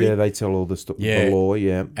history. Yeah, they tell all the Yeah. the lore.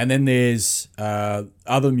 Yeah. And then there's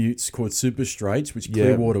other mutes called super straights, which Yeah.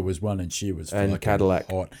 Clearwater was one, and she was And fucking Cadillac.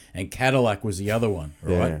 hot. And Cadillac was the other one,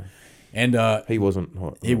 right? Yeah. And He wasn't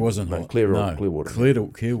hot. he wasn't hot. Clearwater.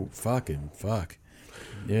 Fuck.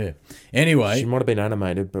 Yeah. Anyway, She might have been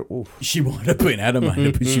animated, but oof. she might have been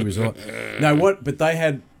animated, but she was hot. No, what? But they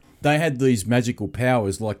had these magical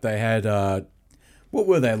powers, like they had what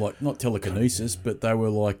were they like? Not telekinesis, but they were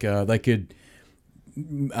like they could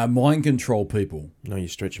mind control people. No, you're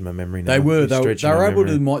stretching my memory now. They were able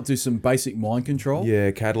to to do some basic mind control.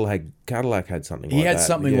 Yeah, Cadillac had something. He had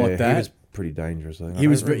something like that. He was pretty dangerous. He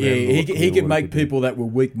was, he could make people that were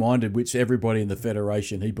weak-minded, which everybody in the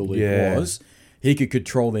Federation he believed was. He could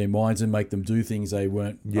control their minds and make them do things they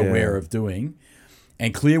weren't aware of doing.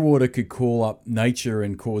 And Clearwater could call up nature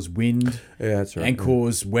and cause wind, that's right, and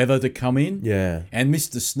cause weather to come in. Yeah, and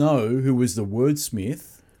Mr. Snow, who was the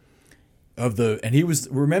wordsmith and he was,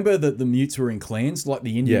 remember that the Mutes were in clans like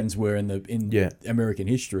the Indians were in American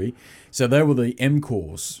history, so they were the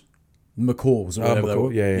MCAWs. McCaws or whatever they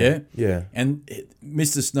were. Yeah. And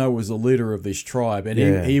Mr. Snow was the leader of this tribe,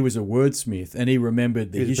 and he was a wordsmith, and he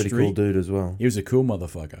remembered the history. He was a pretty cool dude as well. He was a cool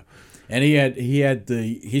motherfucker. And he had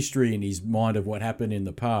the history in his mind of what happened in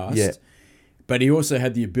the past. Yeah. But he also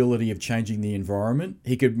had the ability of changing the environment.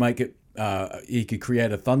 He could make it he could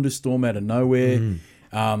create a thunderstorm out of nowhere.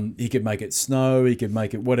 He could make it snow, he could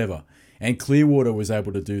make it whatever. And Clearwater was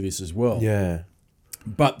able to do this as well. Yeah.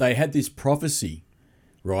 But they had this prophecy.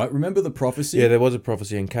 Right, remember the prophecy? Yeah, there was a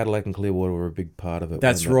prophecy, and Cadillac and Clearwater were a big part of it.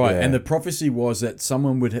 That's right, and the prophecy was that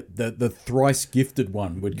someone would, the thrice gifted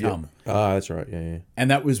one would come. Ah, that's right. Yeah.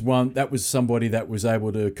 And that was somebody that was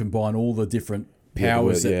able to combine all the different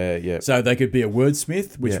powers. So they could be a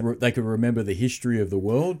wordsmith, which they could remember the history of the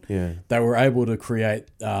world. Yeah. They were able to create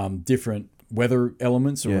different weather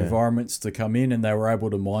elements or environments to come in, and they were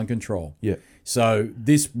able to mind control. Yeah. So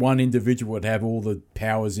this one individual would have all the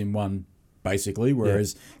powers in one. Basically,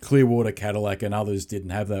 whereas Clearwater, Cadillac, and others didn't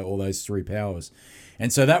have all those three powers.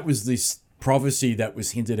 And so that was this prophecy that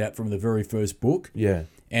was hinted at from the very first book. Yeah.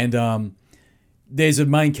 And there's a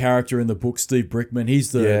main character in the book, Steve Brickman.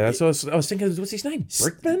 He's the... Yeah, that's what I was thinking. What's his name?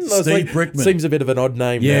 Brickman? Steve Brickman. Seems a bit of an odd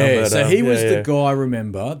name now. Yeah, But, so he was the guy,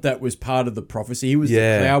 remember, that was part of the prophecy. He was the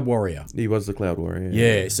Cloud Warrior. He was the Cloud Warrior.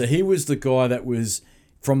 Yeah, so he was the guy that was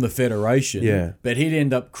from the Federation. Yeah. But he'd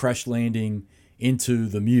end up crash landing into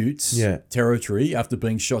the Mutes territory after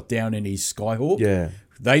being shot down in his Skyhawk. Yeah.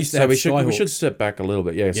 They used to have Skyhawks. We should step back a little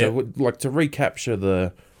bit. Yeah. So, like, to recapture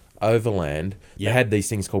the Overland, they had these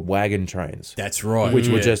things called wagon trains. That's right. Which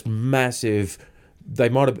were just massive. They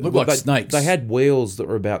might have looked like snakes. They had wheels that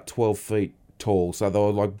were about 12 feet tall. So they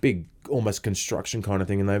were like big, almost construction kind of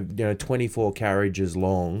thing. And they, 24 carriages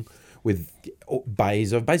long with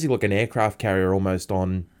bays of basically like an aircraft carrier almost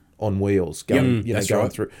on wheels going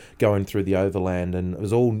through the Overland, and it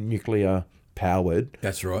was all nuclear powered.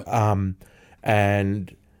 That's right.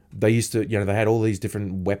 And they used to, they had all these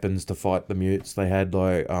different weapons to fight the Mutes. They had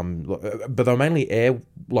but they were mainly air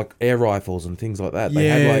rifles and things like that. They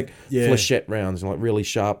had flechette rounds and like really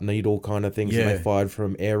sharp needle kind of things, and they fired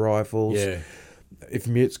from air rifles. Yeah. If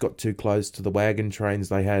Mutes got too close to the wagon trains,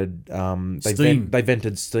 they had they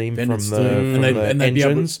vented steam from the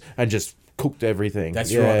engines and just cooked everything.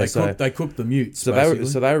 That's right. They cooked the Mutes. So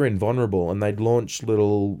they were invulnerable, and they'd launch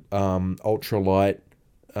little ultralight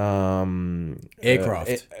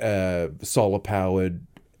aircraft, solar powered,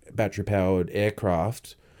 battery powered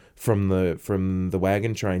aircraft from the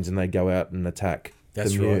wagon trains, and they'd go out and attack the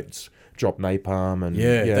Mutes. Drop napalm and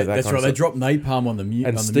that's right. They dropped napalm on the Mute.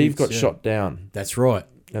 And Steve got shot down. That's right.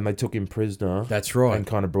 And they took him prisoner. That's right. And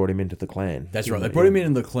kind of brought him into the clan. That's right. They brought him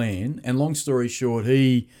into the clan, and long story short,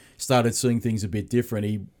 he started seeing things a bit different.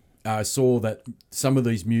 He saw that some of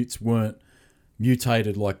these Mutes weren't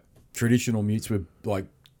mutated like traditional Mutes, with like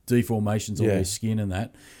deformations on their skin and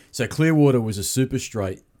that. So Clearwater was a super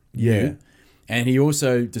straight Mute, and he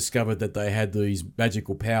also discovered that they had these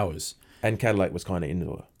magical powers. And Cadillac was kind of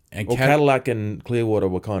into it. And Cadillac and Clearwater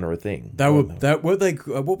were kind of a thing.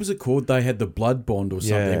 What was it called? They had the blood bond or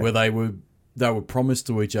something where they were promised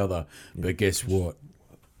to each other. But guess what?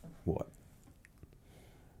 What?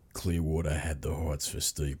 Clearwater had the hearts for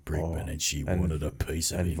Steve Brickman, and she wanted a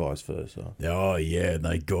piece of him. And vice versa. Oh, yeah, and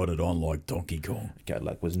they got it on like Donkey Kong.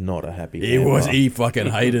 Cadillac was not a happy He fucking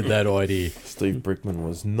hated that idea. Steve Brickman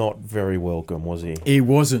was not very welcome, was he? He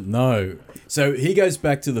wasn't, no. So he goes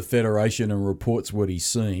back to the Federation and reports what he's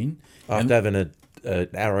seen. After having an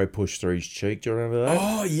arrow pushed through his cheek, do you remember that?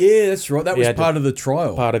 Oh, yeah, that's right. That was part of the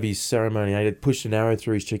trial. Part of his ceremony. He had pushed an arrow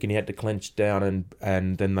through his cheek, and he had to clench down,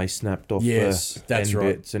 and then they snapped off the end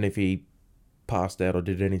bits. And if he passed out or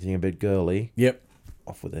did anything a bit girly,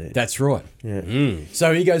 off with it. That's right. Yeah.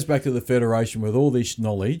 So he goes back to the Federation with all this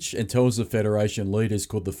knowledge and tells the Federation leaders,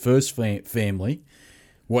 called the First Family,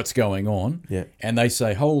 what's going on. Yeah. And they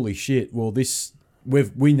say, holy shit, well,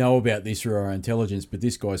 we know about this through our intelligence, but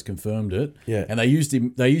this guy's confirmed it. Yeah. And they use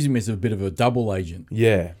him as a bit of a double agent.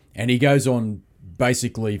 Yeah. And he goes on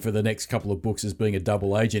basically for the next couple of books as being a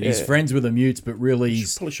double agent. He's friends with the Mutes, but really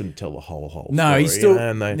he's... Probably shouldn't tell the whole No, story. he's still...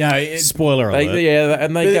 And Spoiler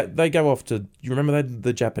alert. they go off to... You remember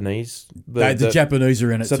the Japanese? The Japanese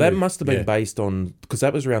are in it so too. that must have been based on... Because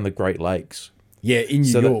that was around the Great Lakes. Yeah, in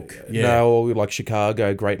New York. No, like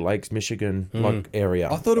Chicago, Great Lakes, Michigan, like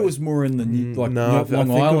area. I thought it was more in the Long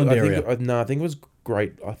Island area. I think it was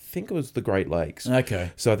I think it was the Great Lakes.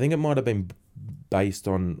 Okay. So I think it might have been based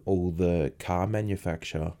on all the car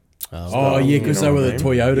manufacture. Oh, yeah, because they were the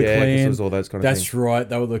Toyota clan. Yeah, it was all those kind of That's things. right.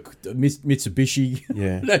 They were the Mitsubishi.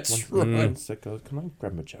 Yeah. That's right. One sec, can I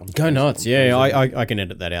grab my jump? Go nuts. Yeah, I can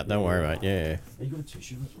edit that out. Don't worry, mate. Yeah. You got a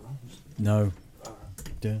tissue as well? No.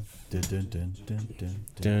 You You're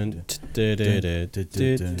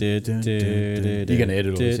going to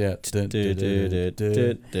edit all this out.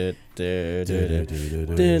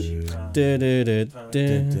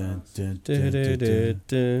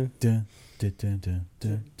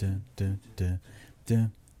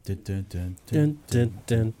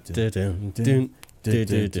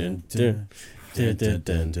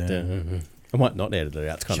 I might not edit it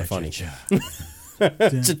out. It's kind of funny. The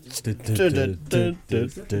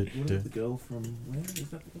girl from where is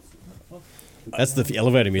that? That's the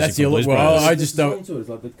elevator music. That's the I just don't. It's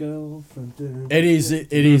like the girl from. It is.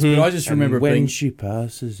 But I just remember when being. she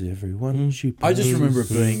passes, everyone she passes. I just remember it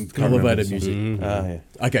being elevator music. Yeah.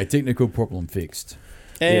 Okay, technical problem fixed.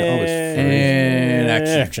 And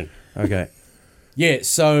action. Okay. Yeah,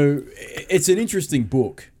 so it's an interesting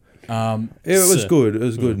book. It was good. It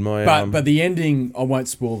was good. But the ending, I won't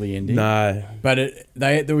spoil the ending. No. But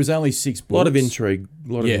there was only 6 books. A lot of intrigue.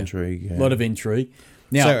 A lot of intrigue.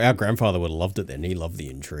 Now, so our grandfather would have loved it then. He loved the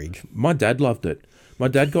intrigue. My dad loved it. My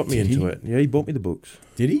dad got me into it. Yeah, he bought me the books.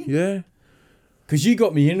 Did he? Yeah. Because you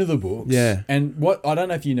got me into the books. Yeah. And I don't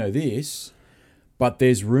know if you know this, but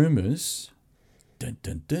there's rumours that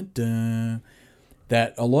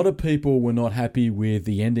a lot of people were not happy with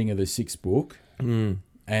the ending of the 6th book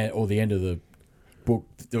or the end of the book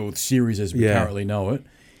or series as we currently know it.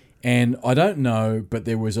 And I don't know, but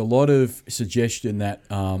there was a lot of suggestion that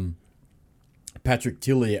Patrick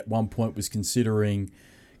Tilley at one point was considering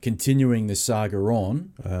continuing the saga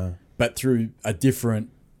on, but through a different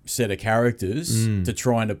set of characters to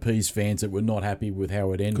try and appease fans that were not happy with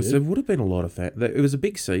how it ended. Because there would have been a lot of fans. It was a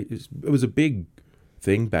big seat. It was a big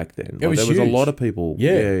thing back then. It was there huge. was a lot of people.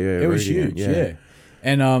 It was huge. Yeah.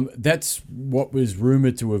 And that's what was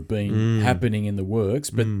rumoured to have been happening in the works,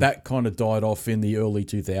 but that kind of died off in the early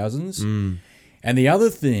 2000s. And the other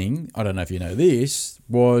thing, I don't know if you know this,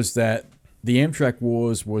 was that the Amtrak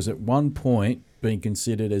Wars was at one point being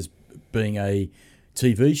considered as being a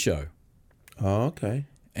TV show. Oh, okay.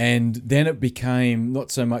 And then it became not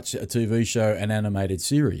so much a TV show, an animated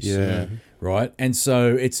series. Yeah. Right? And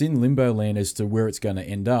so it's in limbo land as to where it's going to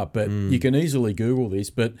end up. But you can easily Google this,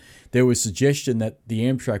 but there was suggestion that the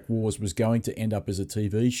Amtrak Wars was going to end up as a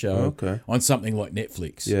TV show on something like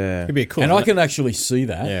Netflix. Yeah. It'd be cool. And I can actually see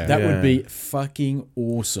that. Yeah. That would be fucking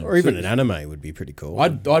awesome. Or even an anime would be pretty cool.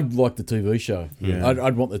 I'd like the TV show. Yeah.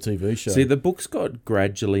 I'd want the TV show. See, the books got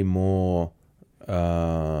gradually more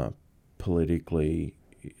politically...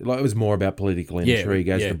 Like it was more about political intrigue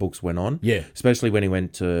as the books went on. Yeah. Especially when he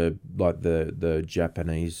went to like the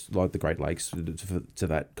Japanese, like the Great Lakes, to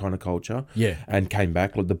that kind of culture. Yeah. And came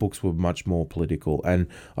back. Like the books were much more political. And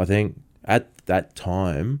I think at that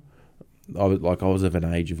time, I was of an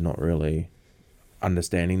age of not really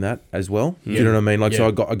understanding that as well. Do you know what I mean? Like so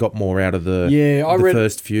I got more out of the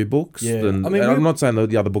first few books. Yeah. Than, I'm not saying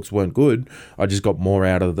that the other books weren't good. I just got more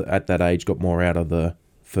out of at that age, got more out of the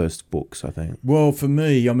first books, I think. Well, for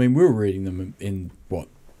me, I mean, we were reading them in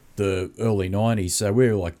the early 90s, so we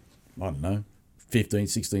were like, I don't know, 15,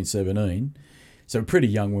 16, 17. So pretty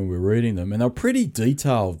young when we were reading them, and they were pretty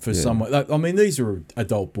detailed for someone. I mean, these are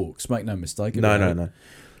adult books, make no mistake about it. No.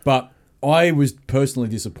 But I was personally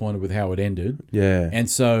disappointed with how it ended. Yeah. And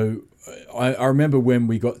so I remember when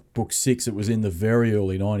we got book 6, it was in the very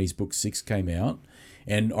early 90s, book 6 came out.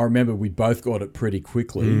 And I remember we both got it pretty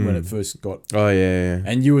quickly when it first got... Oh, yeah.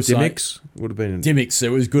 And you were Dimmicks would have been... Dimmicks. It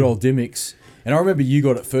was good old Dimmicks. And I remember you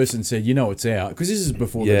got it first and said, it's out. Because this is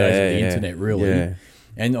before the days of the internet, really. Yeah.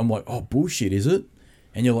 And I'm like, oh, bullshit, is it?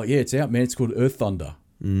 And you're like, yeah, it's out, man. It's called Earth Thunder.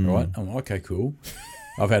 Right? I'm like, okay, cool.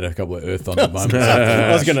 I've had a couple of Earth Thunder moments.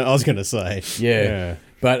 I was gonna say. Yeah.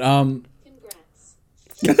 But...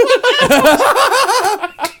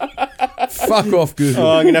 Fuck off, Google.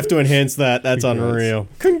 Oh, I'm going to have to enhance that. That's unreal.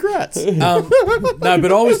 Congrats. No,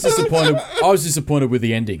 but I was disappointed. I was disappointed with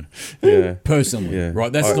the ending. Yeah. Personally. Yeah.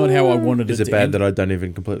 Right? That's not how I wanted it to end. Is it bad that I don't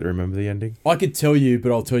even completely remember the ending? I could tell you,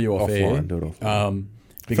 but I'll tell you off air. Do it offline.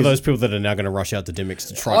 For those people that are now going to rush out to Dimmicks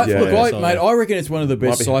to try to Look, find it. mate, I reckon it's one of the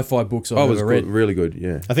best sci-fi books I've ever read. Really good,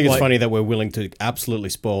 yeah. I think it's funny that we're willing to absolutely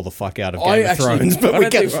spoil the fuck out of Game of Thrones, but we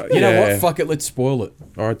can't. You know what? Fuck it, let's spoil it.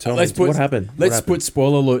 All right, tell me what happened. Let's put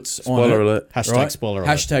spoiler alerts on it. Spoiler alert. Hashtag spoiler alert.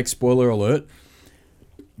 Hashtag spoiler alert.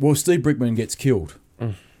 Well, Steve Brickman gets killed.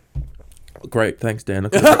 Great, thanks, Dan.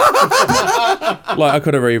 I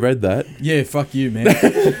could have reread that. Yeah, fuck you, man.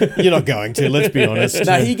 You're not going to. Let's be honest.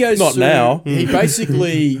 No, he goes. Not now. He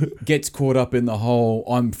basically gets caught up in the whole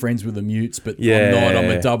 "I'm friends with the mutes, but I'm not. I'm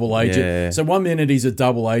a double agent." Yeah. So one minute he's a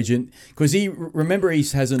double agent because he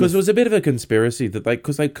hasn't. Because it was a bit of a conspiracy that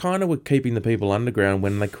because they kind of were keeping the people underground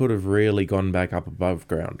when they could have really gone back up above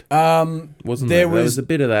ground. Wasn't there? There was a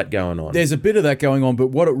bit of that going on. There's a bit of that going on, but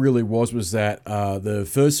what it really was that the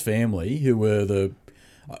first family, who were the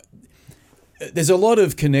there's a lot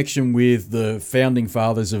of connection with the founding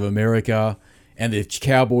fathers of America and the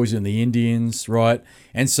cowboys and the Indians, right?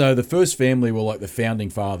 And so the first family were like the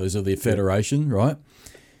founding fathers of the Federation, right?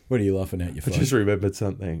 What are you laughing at, your phone? I just remembered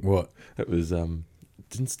something. What? It was,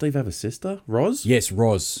 didn't Steve have a sister? Roz? Yes,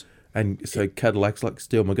 Roz. And so Cadillac's like,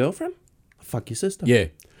 steal my girlfriend? Fuck your sister.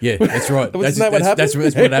 Yeah, that's right. That's what happened? That's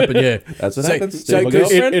what happened, yeah. That's what happens. So,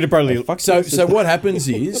 It'd probably... So what happens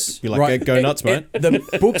is... You're like, go nuts, mate. The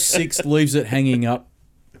book 6 leaves it hanging up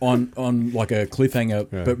on like a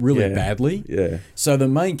cliffhanger, but really badly. Yeah. So the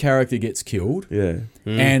main character gets killed. Yeah.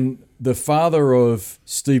 And the father of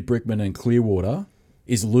Steve Brickman and Clearwater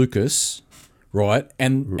is Lucas, right?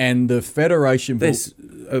 And the Federation... They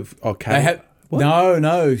have...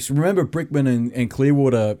 No. Remember, Brickman and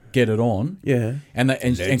Clearwater get it on. Yeah. And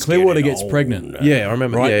Clearwater gets pregnant. Yeah, I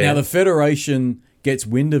remember. Right? Yeah, now the Federation gets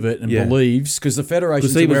wind of it and believes, because the Federation...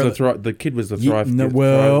 Because the kid was the Thrive...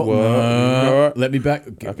 No. Let me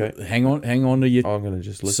back... Okay. Hang on to your I'm gonna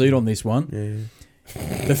just listen. seat on this one. Yeah.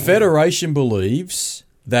 The Federation believes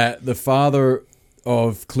that the father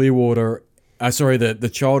of Clearwater...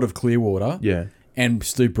 the child of Clearwater and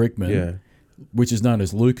Steve Brickman, which is known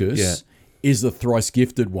as Lucas... is the thrice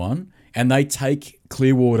gifted one, and they take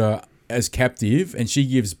Clearwater as captive, and she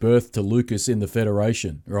gives birth to Lucas in the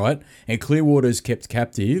Federation, right? And Clearwater is kept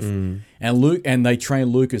captive, and they train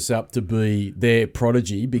Lucas up to be their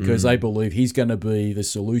prodigy because they believe he's going to be the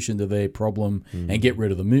solution to their problem and get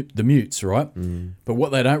rid of the mutes, right? But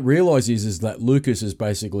what they don't realize is that Lucas is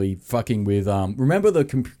basically fucking with remember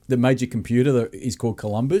the major computer that is called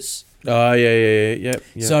Columbus? Oh, yeah.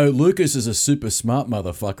 So Lucas is a super smart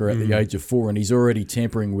motherfucker at the age of 4, and he's already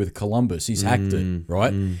tampering with Columbus. He's hacked it,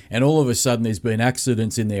 right? And all of a sudden there's been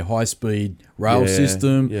accidents in their high-speed rail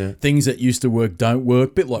system. Yeah. Things that used to work don't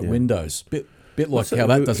work, bit like Windows. Bit like how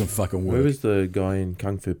that doesn't fucking work. Who was the guy in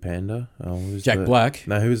Kung Fu Panda? Jack Black.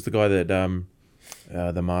 No, who was the guy that...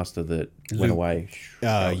 the master that went away?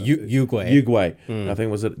 Yugway. I think,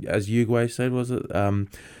 was it, as Yugway said, was it...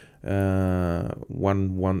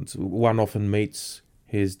 one often meets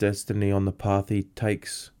his destiny on the path he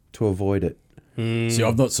takes to avoid it. See,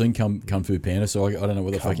 I've not seen Kung Fu Panda, so I don't know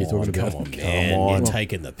what the fuck you're talking about. Come on. You're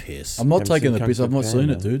taking the piss. I'm not taking the piss. I've not seen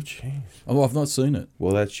it, dude. I've not seen it.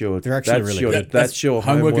 Well, that's your... They're actually really good. That's your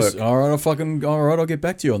homework. All right, I'll get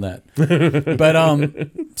back to you on that. But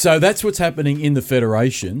so that's what's happening in the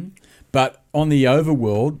Federation. But on the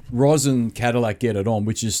overworld, Roz and Cadillac get it on,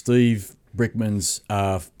 which is Steve Brickman's...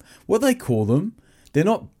 what do they call them? They're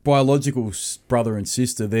not biological brother and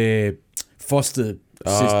sister. They're foster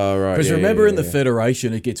sister. Right. Because remember in the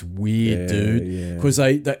Federation, it gets weird, dude. Because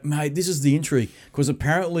mate, this is the intrigue. Because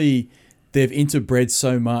apparently they've interbred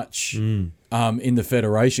so much in the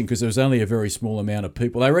Federation because there was only a very small amount of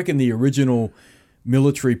people. They reckon the original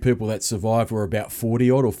military people that survived were about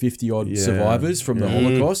 40-odd or 50-odd survivors from the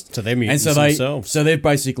Holocaust. So they're mutants themselves. So they've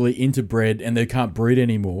basically interbred and they can't breed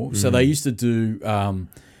anymore. So they used to do...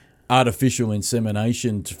 artificial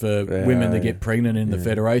insemination for women to get pregnant in the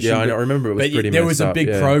Federation. Yeah, I remember it was pretty there was a up, big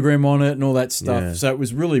program on it and all that stuff. Yeah. So it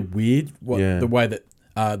was really weird the way that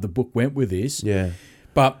the book went with this. Yeah.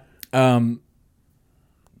 But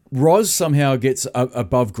Roz somehow gets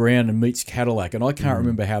above ground and meets Cadillac, and I can't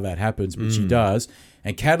remember how that happens, but she does.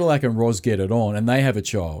 And Cadillac and Roz get it on, and they have a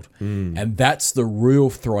child. And that's the real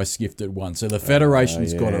thrice gifted one. So the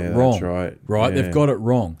Federation's got it wrong. That's right. Yeah. They've got it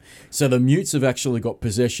wrong. So the mutes have actually got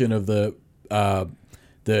possession of the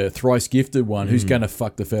thrice gifted one who's going to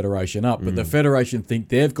fuck the Federation up. But the Federation think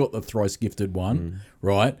they've got the thrice gifted one,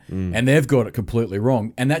 right? And they've got it completely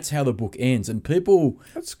wrong. And that's how the book ends. And people...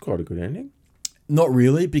 That's quite a good ending. Not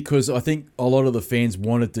really, because I think a lot of the fans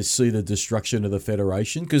wanted to see the destruction of the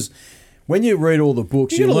Federation, because when you read all the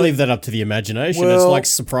books, You're going to leave that up to the imagination. It's like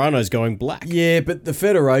Sopranos going black. Yeah, but the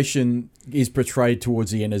Federation is portrayed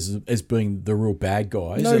towards the end as being the real bad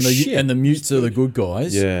guys. No shit. And the mutes are the good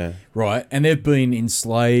guys. Yeah. Right? And they've been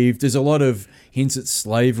enslaved. There's a lot of hints at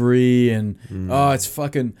slavery and, it's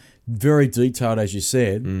fucking very detailed, as you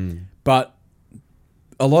said. But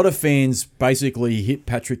a lot of fans basically hit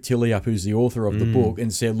Patrick Tilley up, who's the author of the book,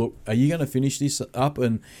 and said, look, are you going to finish this up?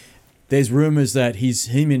 And there's rumours that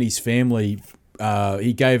him and his family,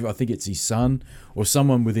 he gave, I think it's his son or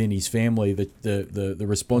someone within his family, the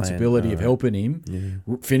responsibility of helping him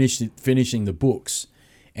finishing the books.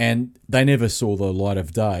 And they never saw the light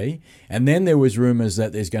of day. And then there was rumours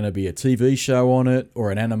that there's going to be a TV show on it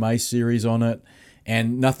or an anime series on it.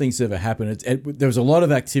 And nothing's ever happened. There was a lot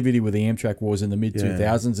of activity with the Amtrak Wars in the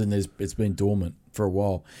mid-2000s, and it's been dormant for a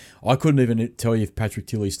while. I couldn't even tell you if Patrick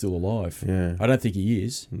Tilley's still alive. Yeah. I don't think he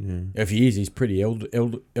is. Yeah. If he is, he's pretty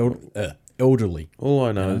elderly. All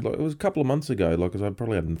I know is it was a couple of months ago, because I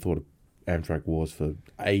probably hadn't thought of Amtrak Wars for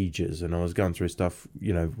ages, and I was going through stuff,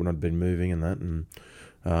 when I'd been moving and that, and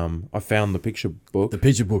I found the picture book. The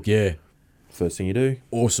picture book, yeah. First thing you do.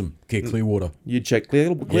 Awesome. Get Clearwater. You check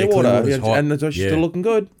Clearwater. And she's still looking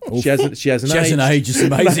good. She hasn't aged. It's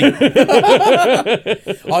amazing.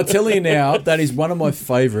 I'll tell you now, that is one of my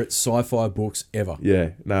favourite sci-fi books ever. Yeah.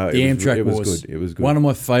 No, The Amtrak Wars. Was good. It was good. One of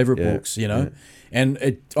my favourite books, Yeah. And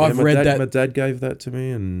I've read that. My dad gave that to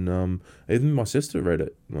me, and even my sister read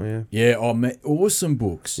it. Oh, yeah. Yeah, awesome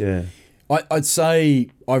books. Yeah. I'd say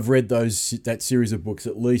I've read that series of books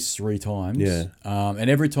at least 3 times. Yeah. And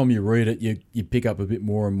every time you read it, you pick up a bit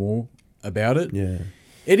more and more about it. Yeah.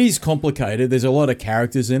 It is complicated. There's a lot of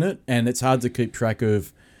characters in it, and it's hard to keep track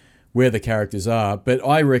of where the characters are. But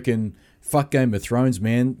I reckon, fuck Game of Thrones,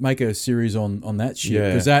 man. Make a series on that shit.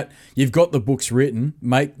 Yeah. Because you've got the books written.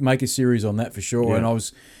 Make a series on that for sure. Yeah. And I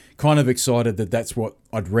was kind of excited that's what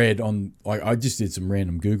I'd read on. I just did some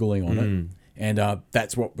random Googling on it. And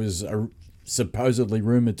that's what was supposedly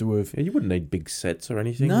rumoured to have. Yeah, you wouldn't need big sets or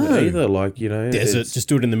anything either. Desert. Just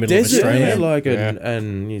do it in the middle of Australia.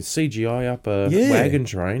 And you CGI up a wagon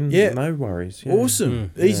train. Yeah. No worries. Yeah.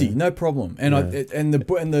 Awesome. Easy. No problem. And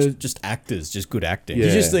the just actors, just good acting. You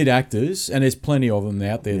just need actors, and there's plenty of them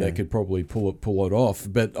out there that could probably pull it off.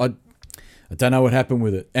 But I don't know what happened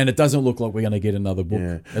with it, and it doesn't look like we're going to get another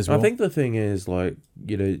book as well. I think the thing is,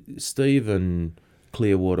 Steve and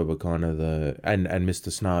Clearwater were kind of and Mr.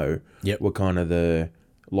 Snow were kind of the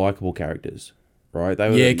likable characters, right? They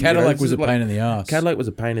were, Cadillac was a pain in the ass. Cadillac was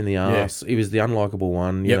a pain in the ass. He was the unlikable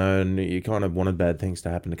one, you know, and you kind of wanted bad things to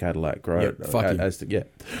happen to Cadillac, right? Fuck him.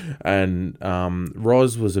 And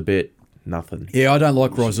Roz was a bit nothing. Yeah, I don't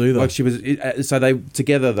like Roz either. Like she was, so they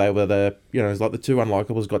were the, it's like the two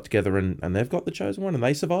unlikables got together and they've got the chosen one and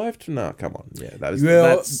they survived. No, come on,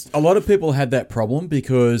 that's a lot of people had that problem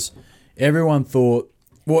because everyone thought.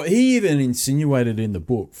 Well, he even insinuated in the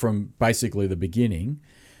book from basically the beginning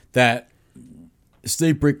that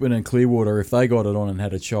Steve Brickman and Clearwater, if they got it on and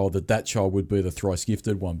had a child, that child would be the thrice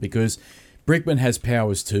gifted one because Brickman has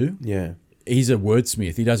powers too. Yeah. He's a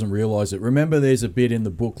wordsmith. He doesn't realise it. Remember, there's a bit in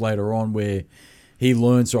the book later on where he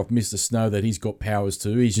learns off Mr. Snow that he's got powers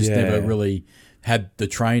too. He's just never really had the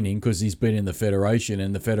training because he's been in the Federation,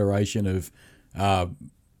 and the Federation have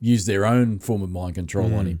used their own form of mind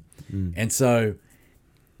control on him. And so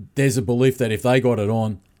there's a belief that if they got it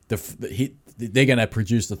on, they're going to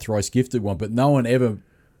produce the thrice gifted one. But no one ever,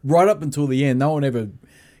 right up until the end,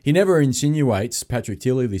 he never insinuates, Patrick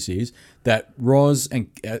Tilley this is, that Roz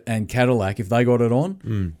and Cadillac, if they got it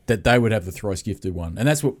on, that they would have the thrice gifted one. And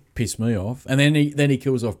that's what pissed me off. And then he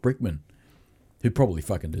kills off Brickman, who probably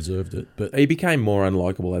fucking deserved it. But he became more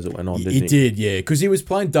unlikable as it went on, didn't he? He did, yeah, because he was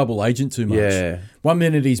playing double agent too much. Yeah. One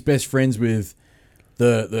minute he's best friends with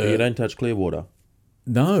the You don't touch Clearwater.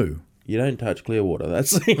 No. You don't touch Clearwater.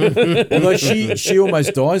 That's although she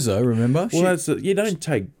almost dies though. Remember? Well, you don't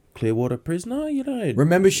take Clearwater prisoner. You don't.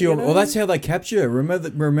 Remember well, that's how they capture her.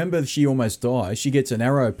 Remember she almost dies. She gets an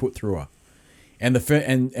arrow put through her, and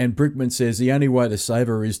and Brickman says the only way to save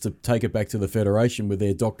her is to take it back to the Federation with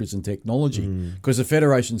their doctors and technology because the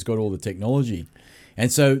Federation's got all the technology,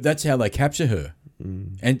 and so that's how they capture her,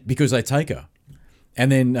 and because they take her. And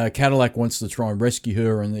then Cadillac wants to try and rescue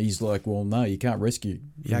her, and he's like, "Well, no, you can't rescue.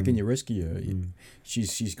 How can you rescue her?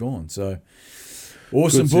 She's gone." So,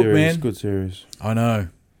 awesome book, man. Good series. I know.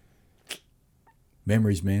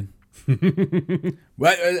 Memories, man.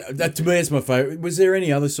 Well, that to me, it's my favorite. Was there any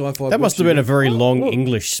other sci-fi? That must have been a very long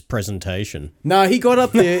English presentation. No, he got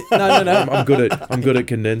up there. No. I'm good at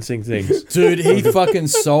condensing things, dude. He fucking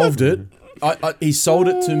solved it. He sold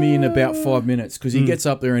it to me in about 5 minutes because he gets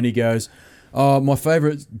up there and he goes, My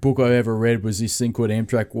favourite book I ever read was this thing called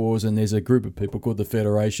Amtrak Wars, and there's a group of people called the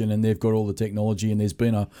Federation, and they've got all the technology, and there's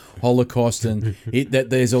been a Holocaust, and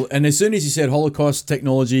and as soon as you said Holocaust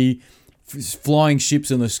technology, flying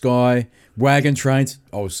ships in the sky, wagon trains,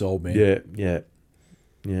 I was sold, man. Yeah.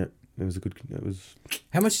 It was a good. It was.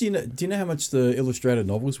 How much do you know? Do you know how much the illustrated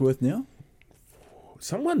novel's worth now?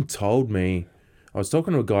 Someone told me. I was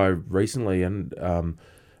talking to a guy recently, and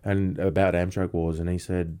about Amtrak Wars, and he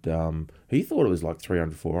said he thought it was like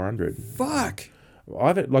 300, 400. Fuck.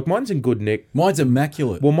 Mine's in good nick. Mine's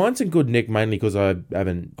immaculate. Well, mine's in good nick mainly because I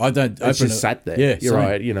don't. It's just sat there. Yeah, you're same.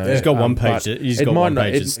 right. You know, He's got one page. He's got one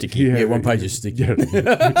page that's sticky. Yeah, one page is sticky.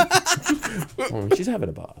 Oh, she's having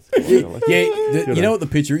a bath. You know what the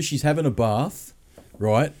picture is? She's having a bath,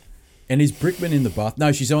 right? And is Brickman in the bath?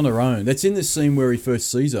 No, she's on her own. That's in the scene where he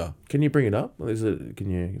first sees her. Can you bring it up? Is it?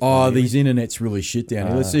 Can you? These internet's really shit down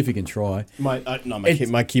here. Let's see if he can try.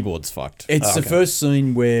 My keyboard's fucked. It's the first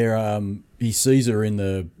scene where he sees her in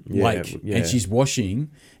the lake and she's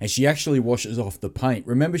washing, and she actually washes off the paint.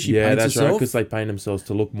 Remember, she paints herself? Right, because they paint themselves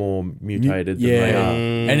to look more mutated than they are.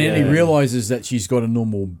 And then he realizes that she's got a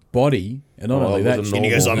normal body, and not only that, it was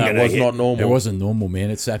not normal. It wasn't normal, man.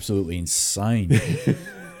 It's absolutely insane.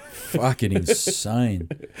 Fucking insane.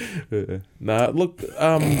 Look,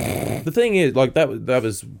 the thing is, like that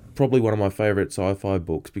was probably one of my favorite sci-fi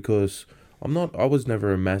books because I was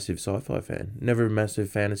never a massive sci-fi fan, never a massive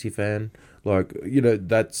fantasy fan. Like, you know,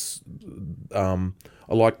 that's I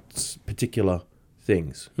liked particular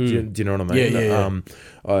things. Do you know what I mean? Yeah.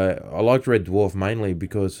 I liked Red Dwarf mainly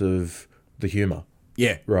because of the humor.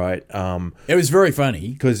 Yeah. Right. It was very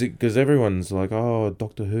funny. Because everyone's like, oh,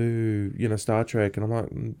 Doctor Who, you know, Star Trek. And I'm like,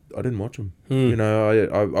 I didn't watch them. You know,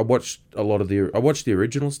 I watched I watched the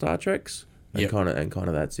original Star Treks. And kind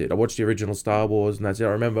of that's it. I watched the original Star Wars and that's it. I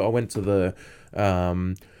remember I went to the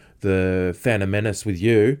Phantom Menace with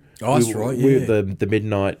you. Oh, that's right, yeah. The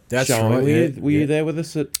midnight showing. Right, Were you there with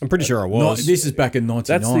us? I'm pretty sure I was. This is back in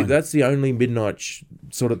 99. That's the only midnight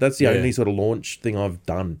only sort of launch thing I've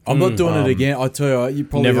done. I'm not doing it again. I tell you, you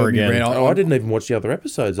probably never again. I didn't even watch the other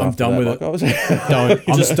episodes. I'm done with it.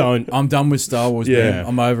 Don't. I'm done with Star Wars. Yeah, man.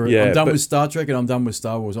 I'm over it. Yeah, I'm done with Star Trek, and I'm done with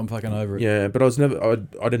Star Wars. I'm fucking over it. Yeah, but I was never.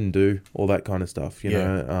 I didn't do all that kind of stuff. You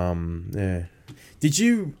know. Yeah. Did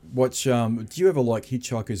you watch? Do you ever like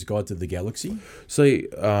Hitchhiker's Guide to the Galaxy? See,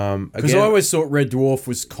 because I always thought Red Dwarf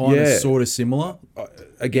was kind of sort of similar.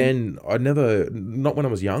 I never. Not when I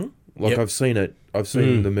was young. Like I've seen it. I've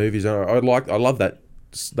seen the movies. And I love that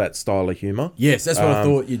style of humor. Yes, that's what I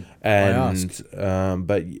thought you'd. And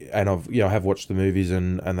I have watched the movies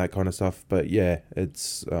and that kind of stuff. But yeah,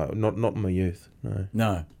 it's not in my youth.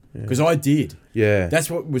 No. Because I did. Yeah.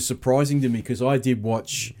 That's what was surprising to me, because I did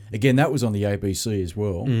watch, again, that was on the ABC as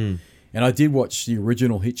well. And I did watch the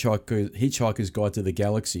original Hitchhiker's Guide to the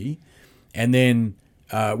Galaxy. And then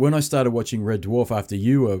when I started watching Red Dwarf after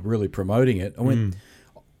you were really promoting it, I went,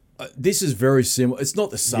 this is very similar. It's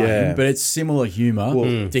not the same, but it's similar humour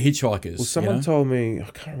to Hitchhikers. Well, someone told me, I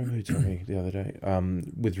can't remember who told me the other day,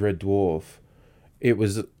 with Red Dwarf, it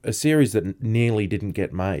was a series that nearly didn't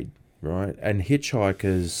get made. Right, and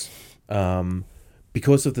Hitchhikers,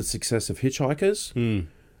 because of the success of Hitchhikers,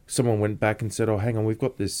 someone went back and said, "Oh, hang on, we've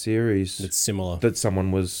got this series that's similar that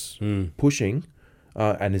someone was pushing,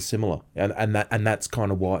 and is similar, and that's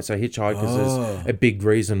kind of why." So Hitchhikers is a big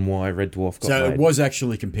reason why Red Dwarf got made. So it was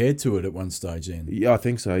actually compared to it at one stage, then. Yeah, I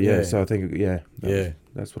think so. Yeah, so I think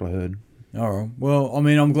that's what I heard. All right. Well, I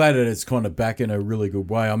mean, I'm glad that it's kind of back in a really good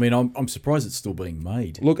way. I mean, I'm surprised it's still being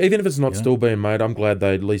made. Look, even if it's not still being made, I'm glad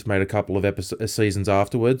they at least made a couple of seasons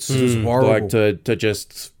afterwards. It's horrible. Like to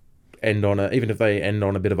just end on even if they end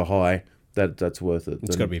on a bit of a high, that's worth it.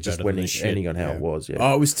 It's got to be just better when than it's ending on how it was. Yeah.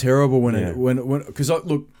 Oh, it was terrible when because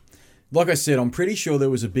look, like I said, I'm pretty sure there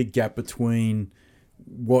was a big gap between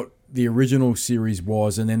what the original series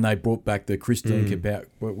was, and then they brought back the Christine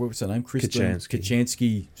what was her name? Christine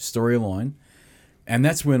Kachansky storyline. And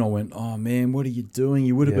that's when I went, oh man, what are you doing?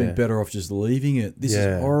 You would have been better off just leaving it. This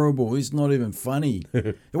is horrible. It's not even funny.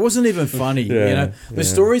 It wasn't even funny. You know, the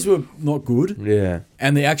stories were not good. Yeah.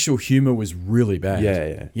 And the actual humor was really bad.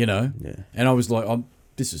 Yeah. You know? Yeah. And I was like,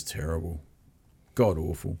 this is terrible. God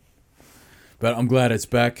awful. But I'm glad it's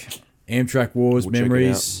back. Amtrak Wars,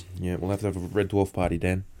 memories. Yeah, we'll have to have a Red Dwarf party,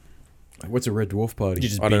 Dan. What's a Red Dwarf party?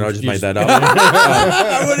 I don't know. I just made that up.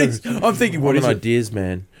 I'm thinking, what is an it? ideas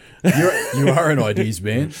man. You are an ideas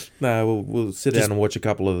man. No, we'll sit down and watch a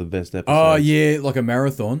couple of the best episodes. Oh yeah, like a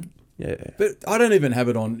marathon. Yeah, but I don't even have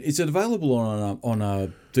it on. Is it available on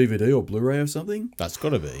a DVD or Blu-ray or something? That's got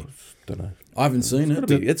to be. Don't know. I haven't seen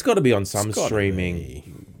it. It's got to be on some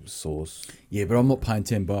streaming source. Yeah, but I'm not paying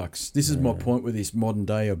 $10. This is my point with this modern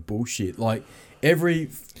day of bullshit. Like every,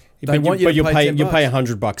 they want you to pay $10. You pay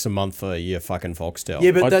 $100 a month for your fucking Foxtel.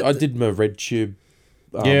 Yeah, but I did my RedTube.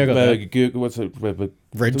 Yeah, I got that. Google, what's it?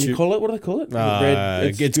 RedTube. What do they call it?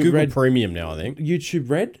 It's Google Premium now, I think. YouTube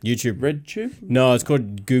Red? YouTube. RedTube? No, it's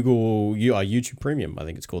called Google YouTube Premium, I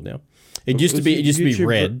think it's called now. It used to be YouTube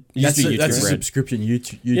Red. It used to be That's YouTube a Red. subscription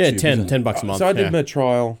YouTube. Yeah, $10 a month. So I did my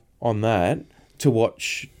trial on that to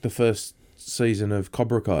watch the first season of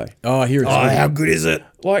Cobra Kai. Oh, here it's how good is it?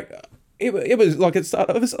 Like it was like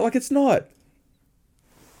it's not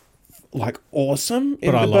like awesome,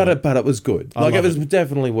 But I love it. but it was good. I Like it love was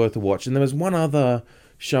definitely worth a watch. And there was one other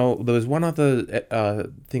show. There was one other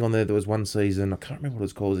thing on there. There was one season. I can't remember what it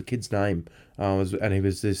was called. It was a kid's name. And he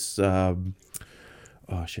was this.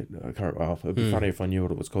 Oh shit! I can't. Oh, it'd be funny if I knew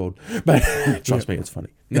what it was called. But trust me, it's funny.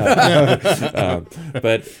 No.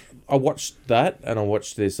 But I watched that, and I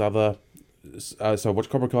watched this other. So I watched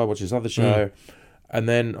Cobra Kai. I watched this other show. And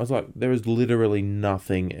then I was like, there is literally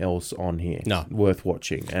nothing else on here worth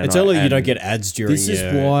watching. And It's only you don't get ads during This is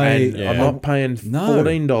why I'm not paying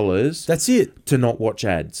 $14 That's it. to not watch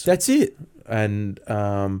ads. That's it. And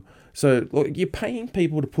so look, you're paying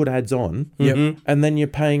people to put ads on, Yep. and then you're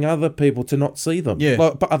paying other people to not see them. Yeah.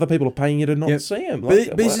 But other people are paying you to not see them. Like,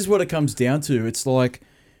 But this is what it comes down to. It's like,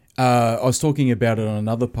 I was talking about it on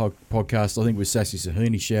another podcast, I think with Sassy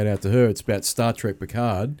Sahini, shout out to her. It's about Star Trek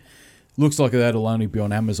Picard. Looks like that'll only be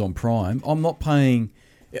on Amazon Prime. I'm not paying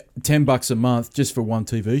 $10 a month just for one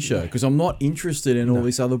TV show because I'm not interested in all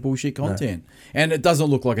this other bullshit content. And it doesn't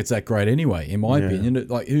look like it's that great anyway, in my opinion.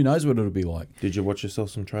 Like, who knows what it'll be like? Did you watch yourself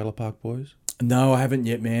some Trailer Park Boys? No, I haven't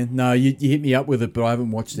yet, man. No, you hit me up with it, but I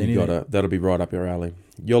haven't watched anything. That'll be right up your alley.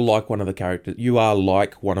 You're like one of the characters. You are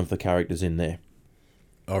like one of the characters in there.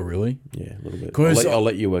 Oh, really? Yeah, a little bit. 'Cause I'll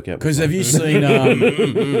let you work out. Because have you seen... I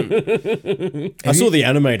saw the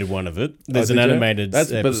animated one of it. There's an animated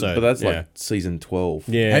episode. But that's like season 12.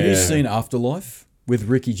 Yeah. have you seen Afterlife with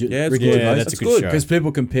Ricky Gervais? that's a good show. Because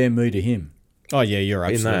people compare me to him. Oh, yeah, you're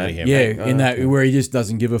absolutely him. Yeah, in that where he just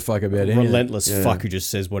doesn't give a fuck about anything. Relentless fuck who just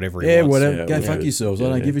says whatever he Yeah, wants. whatever. Yeah, Go whatever. fuck yourselves. I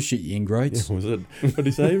don't give a shit, you ingrates. Was it? What did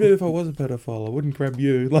he say? Even if I was a pedophile, I wouldn't grab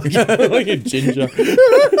you like a ginger.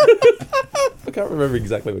 I can't remember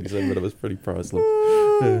exactly what he said, but it was pretty priceless.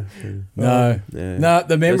 No. Yeah. No,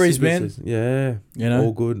 the memories, man. Yeah. You know?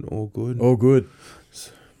 All good. All good. All good.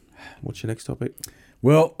 What's your next topic?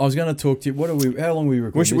 Well, I was going to talk to you. How long are we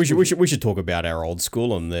recording? We should talk about our old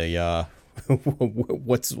school and the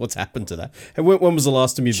what's happened to that. Hey, when was the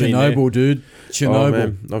last time you've been there? Chernobyl, dude.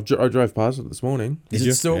 Chernobyl. Oh, man. I drove past it this morning. Is Did it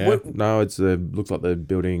you? still? Yeah. What, No, it's looks like they're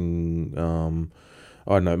building.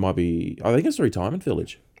 I don't know. It might be. I think it's a retirement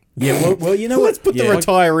village. yeah. Well, you know what? Let's put the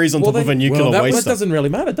retirees on top of a nuclear well, that waste. That doesn't really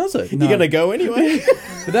matter, does it? You're gonna go anyway.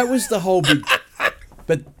 But that was the whole big.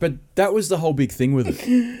 But that was the whole big thing with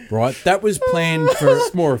it, right? That was planned for.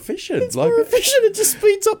 It's more efficient. It's More efficient. It just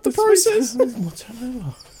speeds up the process. What's happening?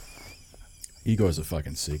 You guys are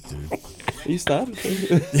fucking sick, dude. You started.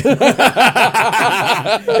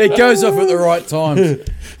 It goes off at the right times.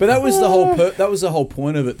 But that was the whole. That was the whole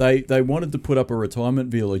point of it. They wanted to put up a retirement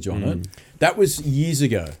village on it. That was years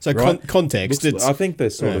ago. So right? context. It's I think they're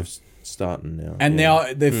sort of starting now. And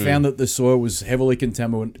now they've found that the soil was heavily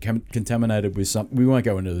contaminated with something. We won't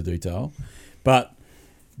go into the detail. But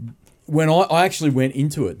when I actually went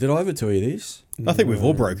into it, did I ever tell you this? I think we've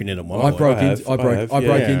all broken in at one I point. broke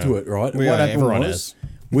Yeah. into it, right? We What are, happened everyone was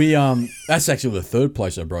we that's actually the third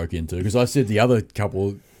place I broke into because I said the other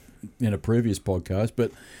couple in a previous podcast,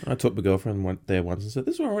 but I took my girlfriend went there once and said,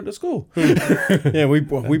 "This is where I went to school." Yeah, we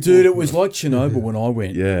dude, it was like Chernobyl when I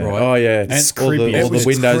went. Yeah. Right? Oh yeah. And creepy. All It was the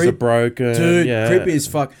windows creep- are broken. Dude, yeah. creepy as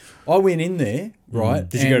fuck. I went in there, right?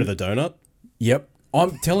 Did you go to and- the donut? Yep.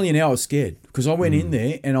 I'm telling you now, I was scared because I went in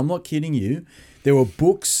there and I'm not kidding you. There were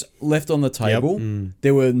books left on the table.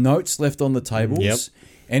 There were notes left on the tables. Yep.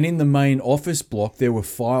 And in the main office block, there were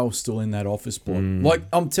files still in that office block. Like,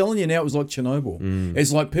 I'm telling you now, it was like Chernobyl.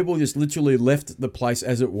 It's like people just literally left the place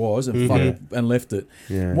as it was and and left it.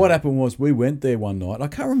 Yeah. What happened was we went there one night. I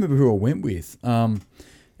can't remember who I went with. And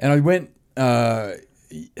I went,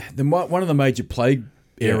 one of the major play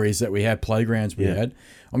areas that we had, playgrounds we had,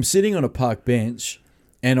 I'm sitting on a park bench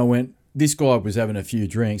and I went, this guy was having a few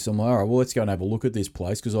drinks. I'm like, all right, well, let's go and have a look at this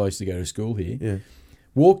place because I used to go to school here. Yeah.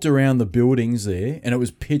 Walked around the buildings there, and it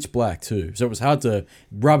was pitch black too. So it was hard to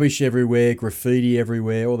rubbish everywhere, graffiti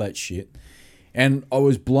everywhere, all that shit. And I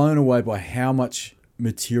was blown away by how much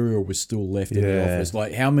material was still left in the office.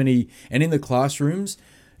 Like how many, and in the classrooms,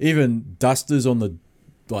 even dusters on the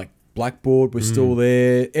blackboard were still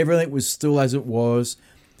there. Everything was still as it was.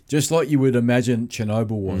 just like you would imagine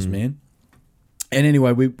Chernobyl was, man. And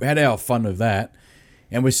anyway, we had our fun of that,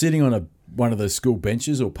 and we're sitting on one of the school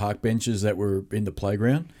benches or park benches that were in the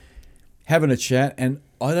playground, having a chat, and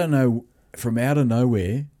I don't know, from out of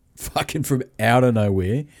nowhere,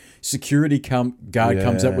 security guard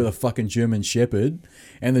comes up with a fucking German Shepherd,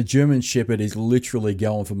 and the German Shepherd is literally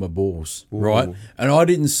going for my balls, right? And I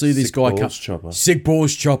didn't see this guy come. Sick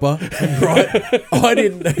balls chopper, right? I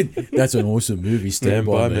didn't. That's an awesome movie. Stand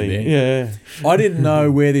by me, man. Yeah. I didn't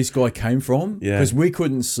know where this guy came from Yeah. because we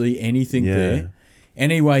couldn't see anything there.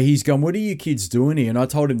 Anyway, he's gone, "What are you kids doing here?" And I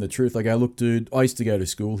told him the truth. I go, "Look, dude, I used to go to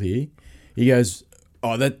school here." He goes,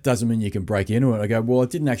 "Oh, that doesn't mean you can break into it." I go, "Well, I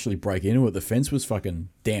didn't actually break into it. The fence was fucking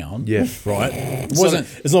down." Yeah. Right? It wasn't.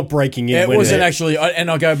 It's not breaking in. It when wasn't actually. And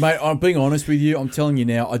I go, "Mate, I'm being honest with you. I'm telling you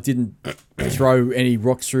now, I didn't throw any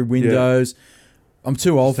rocks through windows. I'm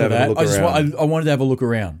too old for having a that. look I wanted to have a look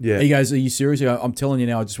around." Yeah. He goes, "Are you serious?" I go, "I'm telling you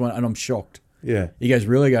now. I just went," and I'm shocked. Yeah. He goes,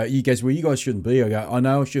 "Really?" He goes, "Well, you guys shouldn't be." I go, "I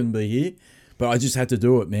know I shouldn't be here, but I just had to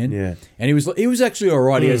do it, man." Yeah. And he was actually all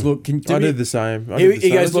right. He goes, "Look, can I do me-" did the same.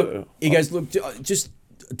 He goes, "Look, just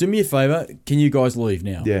do me a favor. Can you guys leave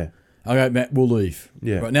now?" Yeah. I go, "Matt, we'll leave.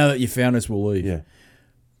 Yeah. Right now that you found us, we'll leave." Yeah.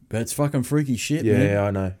 But it's fucking freaky shit,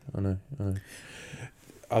 Yeah, man. I know.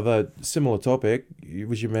 Other similar topic,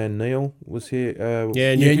 was your man Neil was here?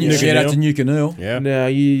 Yeah, Shout out to Nuke and Neil. Yeah. Now,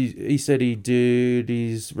 he said he did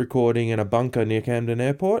his recording in a bunker near Camden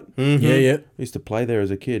Airport. Mm-hmm. Yeah. We used to play there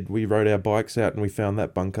as a kid. We rode our bikes out and we found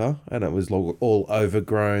that bunker, and it was like all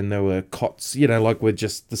overgrown. There were cots, like with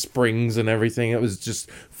just the springs and everything. It was just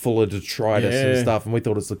full of detritus and stuff, and we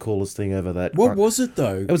thought it's the coolest thing ever. What was it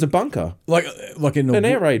though? It was a bunker, Like in an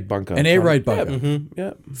air raid bunker. An air raid bunker.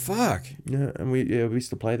 Yeah, Mm-hmm. Fuck. yeah, and we used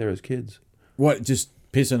to play there as kids. What? Just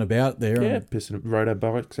pissing about there? Yeah, and- rode our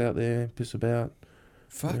bikes out there, piss about.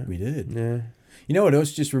 Fuck, we did. Yeah. You know what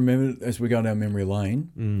else? Just remember as we go down memory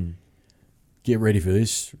lane. Get ready for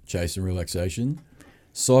this, chase and relaxation.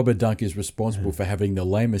 Cyberdunk is responsible for having the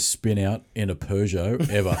lamest spin out in a Peugeot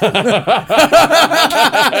ever.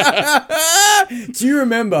 Do you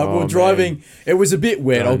remember we're driving? Man. It was a bit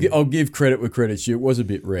wet. I'll give credit where credit's due. It was a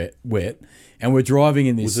bit wet, and we're driving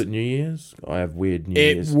in this. Was it New Year's? I have weird New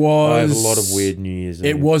It Year's. was. I have a lot of weird New Year's.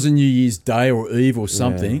 It was a New Year's Day or Eve or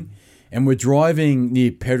something, and we're driving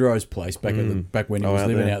near Pedro's place back when he was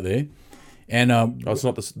living out there. And it's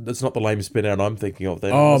not the lame spin out I'm thinking of.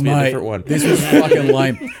 Then oh it must be a mate, different one. this was fucking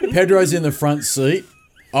lame. Pedro's in the front seat.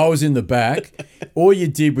 I was in the back. All you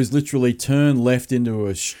did was literally turn left into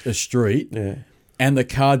a street, and the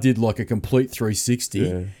car did like a complete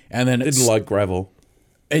 360, and then Didn't like gravel.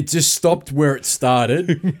 It just stopped where it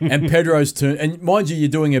started, and Pedro's turn. And mind you, you're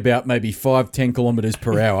doing about maybe 5-10 kilometers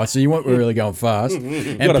per hour, so you weren't really going fast.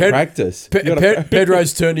 You got to practice.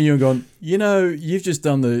 Pedro's turned to you and gone, you've just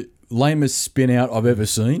done the lamest spin out I've ever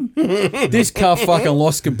seen. This car fucking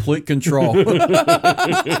lost complete control. The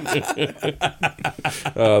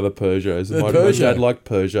Peugeots. My dad liked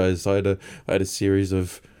Peugeots. I had a series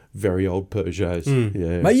of very old Peugeots.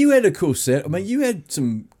 Yeah. Mate, you had a cool set. I mean, you had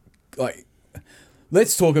some, like...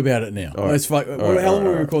 Let's talk about it now. How long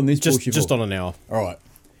were we recording this bullshit Just for? on an hour. All right.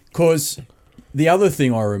 Because the other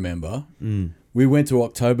thing I remember, we went to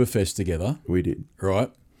Oktoberfest together. We did. Right?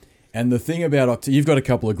 And the thing about you've got a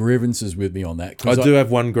couple of grievances with me on that. I do have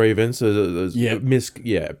one grievance. I got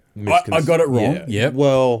it wrong. Yeah.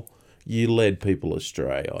 Well, you led people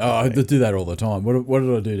astray. I do that all the time. What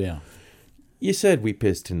did I do now? You said we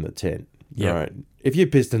pissed in the tent. Yeah. Right. If you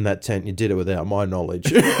pissed in that tent, you did it without my knowledge.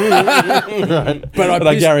 Right. But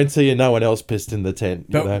I guarantee you, no one else pissed in the tent.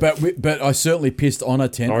 But I certainly pissed on a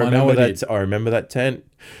tent. I remember that. I remember that tent,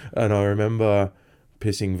 and I remember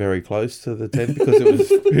pissing very close to the tent because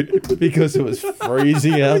it was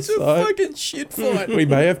freezing outside. It's a fucking shit fight. We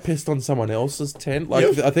may have pissed on someone else's tent.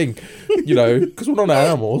 I think, because we're not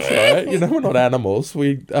animals, right? We're not animals.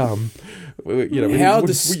 How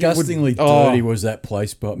disgustingly dirty was that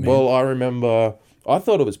place, but man? Well, I remember. I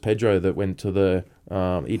thought it was Pedro that went to the.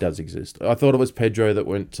 He does exist. I thought it was Pedro that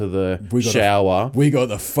went to the shower. We got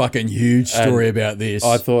the fucking huge story about this.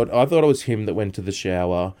 I thought it was him that went to the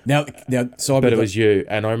shower. Now, but it was you.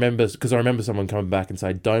 And I remember someone coming back and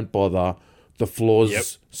saying, "Don't bother. The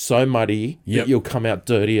floor's so muddy that you'll come out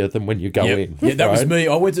dirtier than when you go in." Yeah, that was me.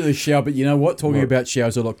 I went to the shower, but you know what? Talking about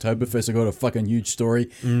showers at Oktoberfest, I got a fucking huge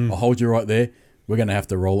story. I'll hold you right there. We're gonna have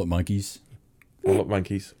to roll it, monkeys. Roll it,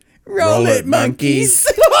 monkeys. Roll it, monkeys.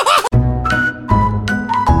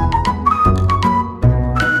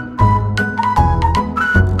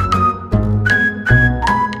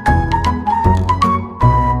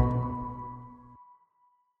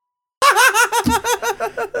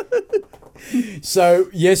 So,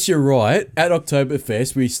 yes, you're right. At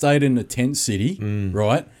Oktoberfest, we stayed in a tent city,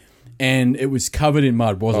 right? And it was covered in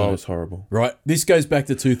mud, wasn't Oh, it it? was horrible. Right. This goes back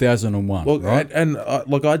to 2001, Well, right? and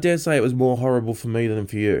like I dare say it was more horrible for me than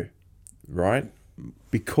for you, right?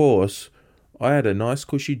 Because I had a nice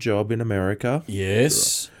cushy job in America,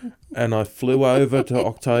 Yes. and I flew over to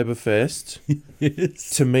Oktoberfest Yes.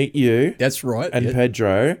 to meet you That's right. and yep.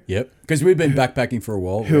 Pedro, Yep. Because we've been backpacking for a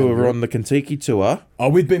while. who around were here. on the Kentucky tour. Oh,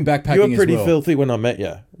 we've been backpacking You were pretty as well. filthy when I met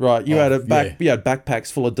you, right? You Oh, had yeah. you had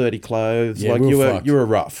backpacks full of dirty clothes, Yeah, like we were fucked. you were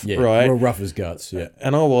rough, Yeah, right? we were rough as guts, yeah.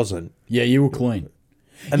 And I wasn't. Yeah, you were clean.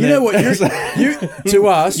 And you then- know what? You to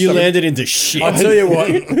us, You landed into shit. I'll tell you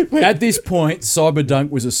what, at this point,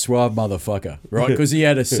 Cyberdunk was a suave motherfucker, right? Because he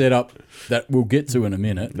had a setup that we'll get to in a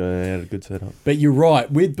minute. No, I had a good setup. But you're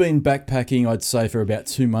right. We'd been backpacking, I'd say, for about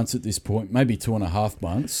 2 months at this point, maybe 2.5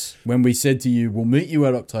 months, when we said to you, we'll meet you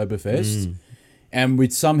at Oktoberfest. And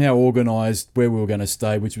we'd somehow organised where we were going to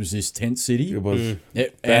stay, which was this tent city. It was Yeah,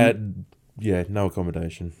 and bad. Yeah, no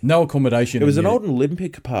accommodation. no accommodation. It was in an it. old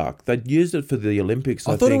Olympic park. They'd used it for the Olympics.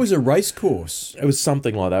 I thought it think. was a race course. It was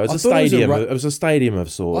something like that. It was I a thought it was a stadium. ra- It was a stadium of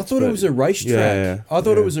sorts. I thought it but- was a racetrack. Yeah, I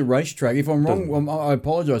thought yeah. it was a racetrack. If I'm wrong, I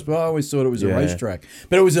apologise, but I always thought it was a Yeah. racetrack.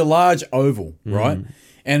 But it was a large oval, right?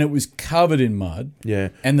 And it was covered in mud. Yeah,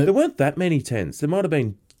 And there weren't that many tents. There might have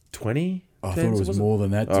been 20. I tents, thought it was more than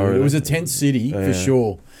that, dude. Oh, really? It was a tent city for Yeah.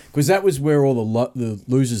 sure. Because that was where all the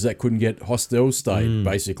losers that couldn't get hostels stayed,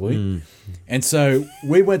 basically. And so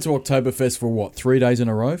we went to Oktoberfest for what, 3 days in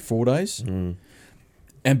a row? 4 days? And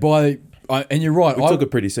and you're right. We took it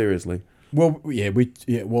pretty seriously. Well,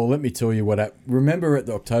 well, let me tell you what. Remember at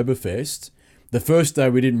the Oktoberfest, the first day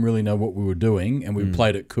we didn't really know what we were doing, and we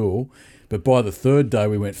played it cool. But by the third day,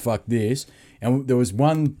 we went fuck this. And there was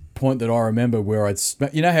one point that I remember where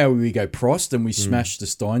you know how we go Prost and we smash the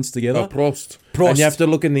steins together. Oh, Prost. Prost. And you have to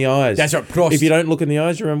look in the eyes. That's right, Prost. If you don't look in the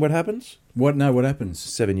eyes, you remember what happens? What? No, what happens?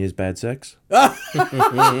 7 years bad sex.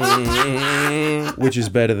 Which is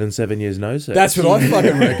better than 7 years no sex. That's what I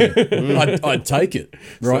fucking reckon. I'd take it,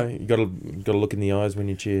 right? So you gotta look in the eyes when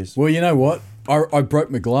you cheers. Well, you know what? I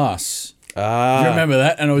broke my glass. Ah, Do you remember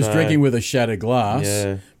that? And I was no. drinking with a shattered glass.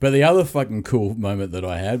 Yeah. But the other fucking cool moment that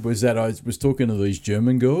I had was that I was talking to these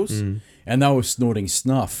German girls and they were snorting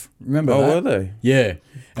snuff. Remember Oh, that? were they? Yeah.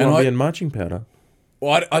 And Colombian marching powder.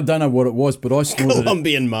 I don't know what it was, but I snorted it.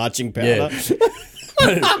 Colombian marching powder.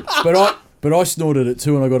 Yeah. But I snorted it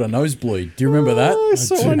too and I got a nosebleed. Do you remember that?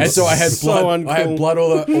 so And so I had so blood. I had uncool. blood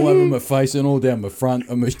all over my face and all down my front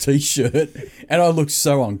of my t-shirt, and I looked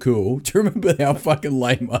so uncool. Do you remember how fucking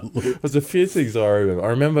lame I looked? There's a few things I remember. I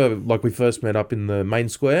remember like we first met up in the main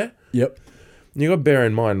square. Yep. You got to bear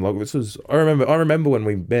in mind, like this was. I remember when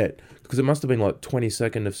we met because it must have been like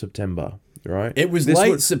 22nd of September, right? It was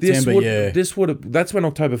late September, yeah. This would have. That's when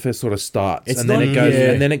Oktoberfest sort of starts, It's and then not- it goes,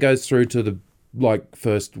 yeah. and then it goes through to the like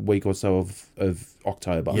first week or so of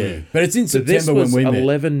October. Yeah. But it's in So this September was when we met.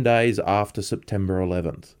 11 days after September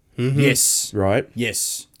 11th, Yes. right?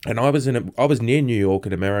 Yes. And I was near New York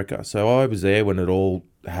in America, so I was there when it all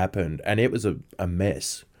happened, and it was a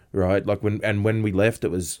mess, right? Like when we left,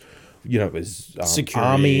 it was, it was Security,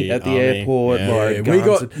 army at the army, airport. yeah. Like Yeah, we guns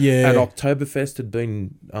got- and- yeah. And Oktoberfest had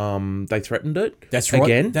been, they threatened it. That's right.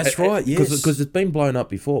 Again. That's right, yes. Because it's been blown up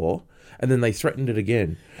before. And then they threatened it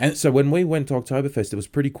again. And- so when we went to Oktoberfest, it was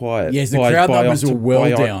pretty quiet. Yes, the crowd numbers were well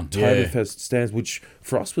by down. Oktoberfest stands, which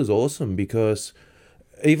for us was awesome because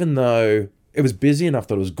even though it was busy enough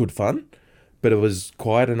that it was good fun, but it was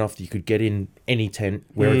quiet enough that you could get in any tent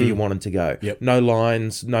wherever you wanted to go. Yep. No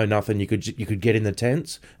lines, no nothing. You could get in the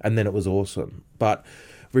tents, and then it was awesome. But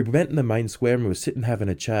we went in the main square and we were sitting having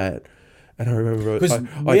a chat. And I remember Because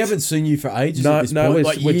we haven't seen you for ages at this point,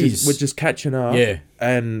 like we're years. just catching up. Yeah.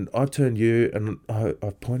 And I turned you and I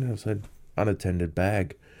pointed and said, unattended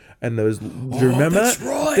bag. And there was, do you remember? that's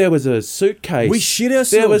right. There was a suitcase. We shit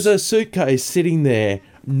ourselves. There was a suitcase sitting there,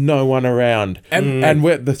 no one around. And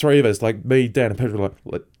we're, the three of us, like me, Dan, and Pedro, were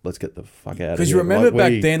like, let's get the fuck out of here. Because you remember Like,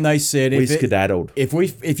 back then they said we skedaddled. if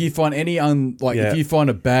you find any if you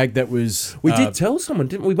find a bag that was We did tell someone,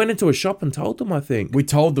 didn't we? We went into a shop and told them, I think. we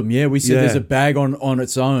told them, yeah, we said Yeah. there's a bag on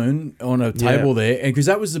its own on a table there, and because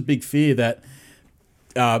that was the big fear that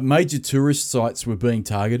major tourist sites were being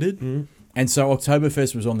targeted. And so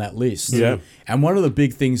Oktoberfest was on that list. Yeah. And one of the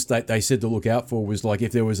big things that they said to look out for was like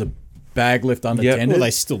if there was a bag left unattended. Well,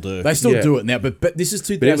 they still do. They still Yeah. do it now, but this is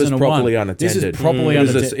But it 2001. was properly unattended. This is properly It was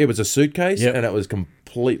unattended. it was a suitcase Yep. and it was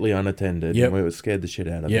completely unattended. Yep. And we were scared the shit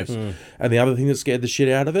out of Yep. us. And the other thing that scared the shit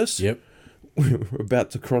out of us, Yep. we were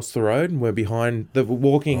about to cross the road and we're behind there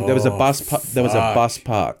was a bus fuck. bus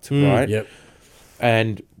parked, right? Yep.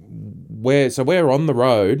 And we're on the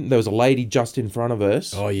road. There was a lady just in front of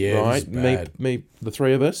us. Oh, yeah, right. this is bad. Me, the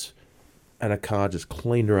three of us, and a car just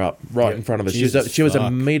cleaned her up in front of us. Jesus, She was a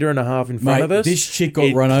fuck. meter and a half in front Mate, of us. this chick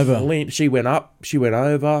got run over. She went up. She went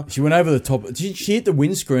over. She went over the top. She hit the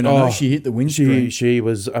windscreen. I know she hit the windscreen. She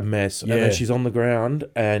was a mess. Yeah. And then she's on the ground,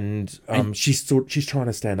 and she's trying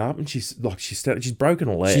to stand up, and she's broken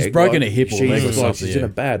a leg. She's broken a hip or leg or something. She's in a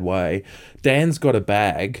bad way. Dan's got a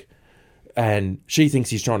bag, and she thinks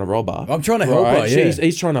he's trying to rob her. I'm trying to help her. Yeah.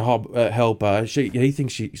 He's trying to help her. She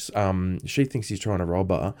thinks she thinks he's trying to rob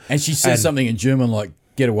her. And she says something in German like,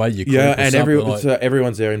 "Get away, you creep," Yeah, or and something so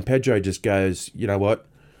everyone's there, and Pedro just goes, you know what?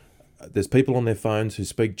 There's people on their phones who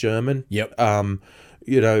speak German. Yep.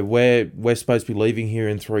 You know, we're supposed to be leaving here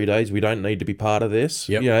in 3 days. We don't need to be part of this.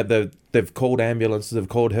 Yep. You know, they've called ambulances, they've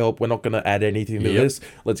called help. We're not going to add anything to this.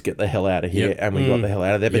 Let's get the hell out of here. Yep. And we got the hell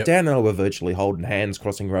out of there. But Yep. Dan and I were virtually holding hands,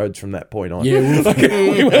 crossing roads from that point on. Yeah, we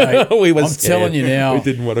were I'm scared. telling you now. We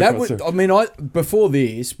didn't want to that cross would, her. I mean, before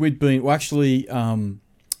this,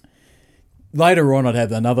 later on, I'd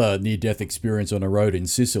have another near-death experience on a road in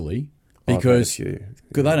Sicily because they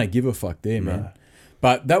don't give a fuck there, man.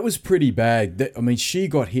 But that was pretty bad. I mean, she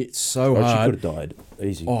got hit so She hard. could have died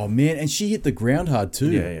easy. Oh man, and she hit the ground hard too.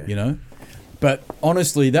 Yeah. You know, but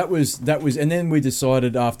honestly, that was, and then we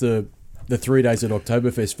decided after the 3 days at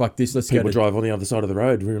Oktoberfest, fuck this, let's People go to. drive on the other side of the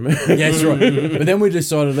road, remember? Yeah, that's right. But then we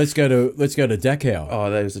decided let's go to Dachau. Oh,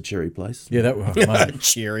 that was a cherry place. Yeah, that was mate,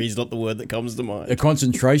 Cherry's not the word that comes to a mind.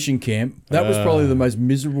 concentration camp. That was probably the most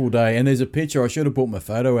miserable day. And there's a picture. I should have brought my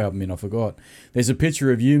photo album in. I forgot. There's a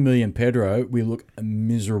picture of you, me, and Pedro. We look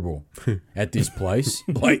miserable at this place,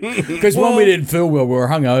 because one, we didn't feel well. We were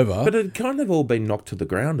hungover. But it kind of all been knocked to the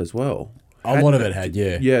ground as well. A lot of it had,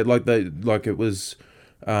 yeah. Yeah, it was.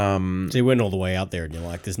 So you went all the way out there and you're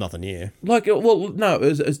like, there's nothing here.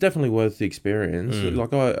 It's definitely worth the experience.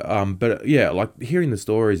 But yeah, like hearing the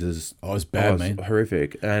stories is Oh, it's bad, man.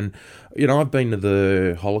 horrific. And you know, I've been to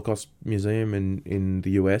the Holocaust Museum in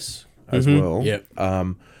the US as well. Yep.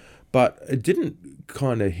 But it didn't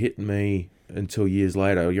kind of hit me until years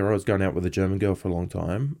later. You know, I was going out with a German girl for a long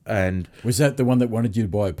time, and Was that the one that wanted you to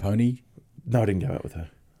buy a pony? no, I didn't go out with her.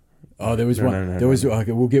 Oh, there was No, one. no, there was. no.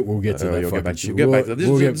 Okay, we'll get to that. You'll get fucking back. shit. We'll get back to this.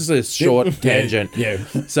 We'll This is a short tangent. Yeah.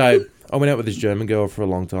 So I went out with this German girl for a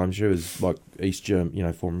long time. She was like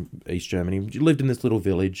from East Germany. She lived in this little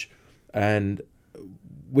village, and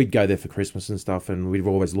we'd go there for Christmas and stuff, and we were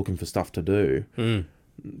always looking for stuff to do. A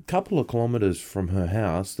couple of kilometers from her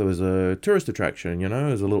house, there was a tourist attraction. You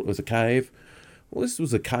know, it was a cave. Well, this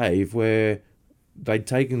was a cave where they'd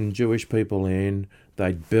taken Jewish people in.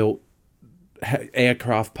 They'd built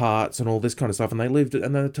aircraft parts and all this kind of stuff, and they lived,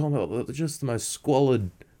 and they were telling me that just the most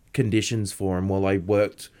squalid conditions for them while they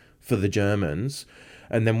worked for the Germans.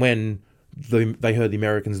 And then when they heard the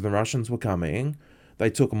Americans and the Russians were coming,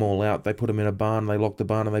 they took them all out. They put them in a barn. They locked the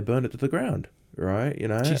barn and they burned it to the ground. Right, you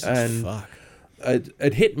know. Jesus, and fuck.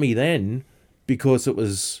 it hit me then because it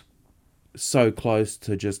was so close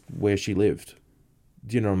to just where she lived.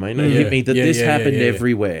 Do you know what I mean? It hit me that this happened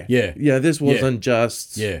everywhere. Yeah. Yeah, this wasn't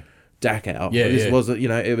just Yeah. Dachau. Yeah, This yeah. wasn't, you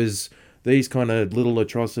know, it was, these kind of little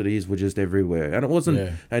atrocities were just everywhere. And it wasn't,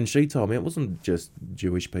 Yeah. and she told me it wasn't just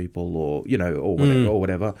Jewish people or, you know, or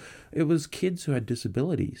whatever. It was kids who had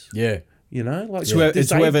disabilities. Yeah. You know? Like, It's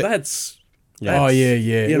whoever- that's Oh yeah.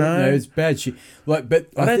 You know? No, it's bad shit. Like, but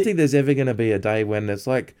I don't think there's ever going to be a day when it's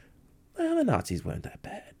like, well, the Nazis weren't that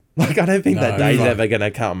bad. Like, I don't think that day's ever going to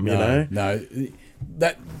come, you know? No,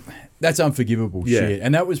 that's unforgivable Yeah. shit.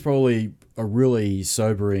 And that was probably a really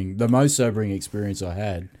the most sobering experience I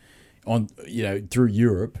had through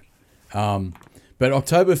Europe. But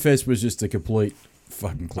Oktoberfest was just a complete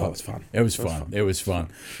fucking club. Oh, it was fun. It was fun.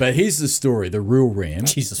 But here's the story, the real ram.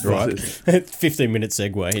 Jesus, right? right. 15-minute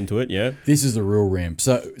segue into it, yeah. This is the real ram.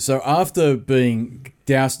 So after being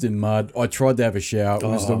doused in mud, I tried to have a shower. It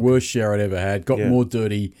was the worst shower I'd ever had. Got more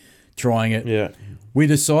dirty trying it. Yeah. We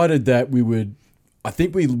decided that we were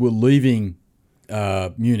leaving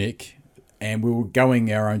Munich and we were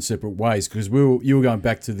going our own separate ways because you were going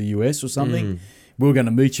back to the US or something. We were going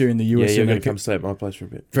to meet you in the US. Yeah, you're going to come stay at my place for a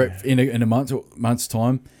bit. In a month's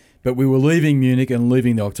time. But we were leaving Munich and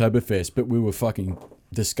leaving the Oktoberfest, but we were fucking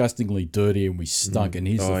disgustingly dirty and we stunk. And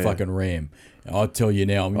here's the fucking ram. I'll tell you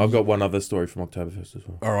now. I've got one other story from Oktoberfest as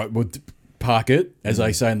well. All right, well, park it, as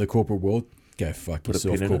they say in the corporate world. Go fuck Put a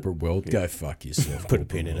yourself, pin in corporate world. Go fuck yourself. Put a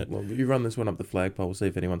pin in it. Well, you run this one up the flagpole. We'll see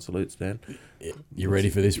if anyone salutes, Dan. You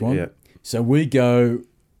ready for this one? Yeah. So we go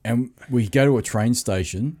to a train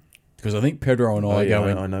station Because I think Pedro and I are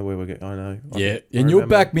going. I know where we're going. I know. Yeah, I and you'll remember.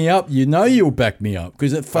 back me up. You know you'll back me up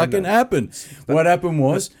because it fucking happened. What happened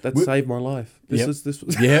was That saved my life. This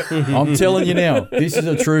was. Yeah, I'm telling you now. This is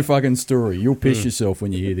a true fucking story. You'll piss yourself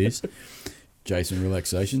when you hear this. Jason,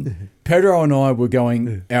 relaxation. Pedro and I were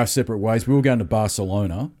going our separate ways. We were going to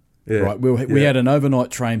Barcelona. Yeah. Right. We had an overnight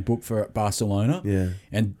train booked for Barcelona. Yeah.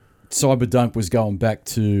 And Cyberdunk was going back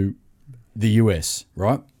to the US,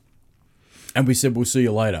 right? And we said, we'll see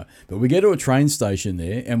you later. But we get to a train station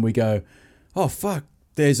there and we go, oh, fuck,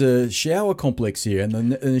 there's a shower complex here.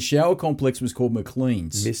 And the shower complex was called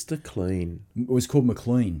McLean's. Mr. Clean. It was called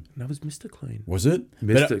McLean. That was Mr. Clean. Was it?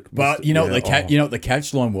 Mr. But you know what yeah, you know what the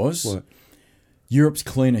catch line was? What? Europe's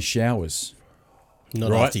cleanest showers.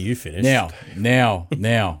 Not Right. after you finish. Now.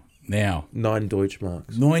 9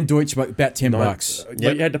 Deutschmarks. 9 Deutschmark, about $10. But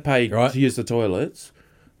you had to pay Right. to use the toilets.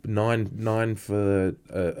 Nine for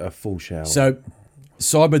a full shower. So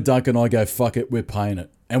Cyberdunk and I go, fuck it, we're paying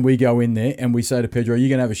it. And we go in there and we say to Pedro, are you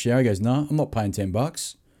going to have a shower? He goes, no, I'm not paying $10.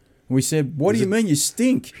 And we said, what do you mean you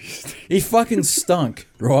stink? He fucking stunk,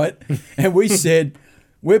 right? And we said,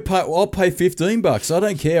 I'll pay $15. I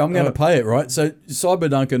don't care. I'm going to pay it, right? So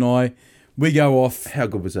Cyberdunk and I, we go off. How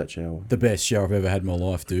good was that shower? The best shower I've ever had in my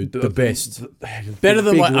life, dude. The best. Better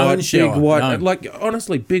than my own shower. Big white, No. like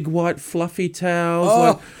honestly, big white fluffy towels.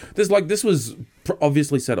 Oh. Like this was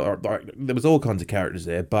obviously set up. Like, there was all kinds of characters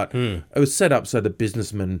there, but it was set up so the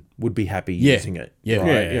businessmen would be happy Yeah. using it. Yeah. right?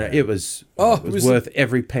 Yeah. You know, it was. Oh, it was worth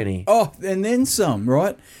every penny. Oh, and then some,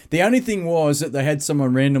 right? The only thing was that they had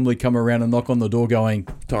someone randomly come around and knock on the door going,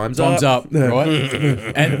 Time's up, up. right?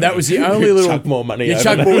 And that was the only little... Chuck more money. You over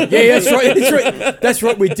chuck there. more, yeah, that's right. That's right. That's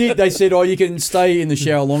what we did. They said, "Oh, you can stay in the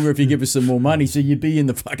shower longer if you give us some more money." So you'd be in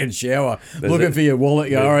the fucking shower looking it. for your wallet.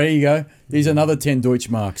 You go, all right, here you go. Here's another 10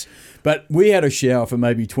 Deutschmarks. But we had a shower for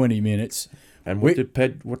maybe 20 minutes. And We-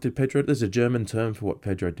 what did Pedro? There's a German term for what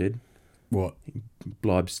Pedro did. What?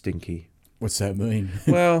 Bleib stinky. What's that mean?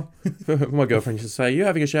 Well, my girlfriend used to say, "You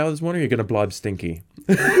having a shower this morning? You're going to bleib stinky.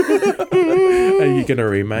 And you're going to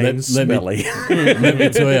remain Let me- smelly." Let me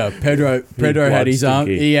tell you, Pedro had his arm.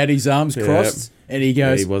 stinky. He had his arms crossed, and he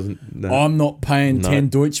Yeah, goes, he wasn't. No. I'm not paying No. 10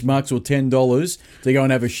 Deutschmarks or $10 to go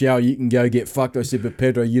and have a shower. You can go get fucked. I said, but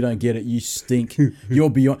Pedro, you don't get it. You stink. You're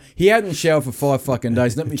beyond. He hadn't showered for 5 fucking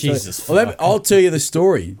days. Let me Jesus tell you. I'll tell you the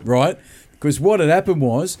story, right? Because what had happened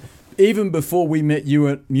was, even before we met you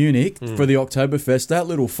at Munich for the Oktoberfest, that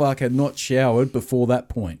little fuck had not showered before that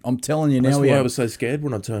point. I'm telling you now. That's why he I had- was so scared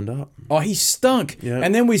when I turned up. Oh, he stunk. Yeah.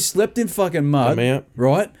 And then we slept in fucking mud, Come out.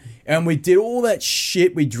 right? And we did all that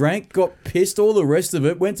shit. We drank, got pissed, all the rest of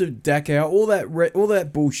it. Went to Dachau, all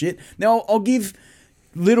that bullshit. Now, I'll give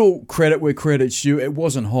little credit where credit's due. It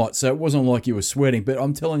wasn't hot, so it wasn't like you were sweating. But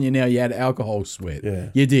I'm telling you now, you had alcohol sweat. Yeah.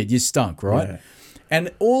 You did. You stunk, right? Yeah. And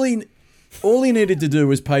all he needed to do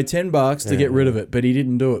was pay $10 to get rid of it, but he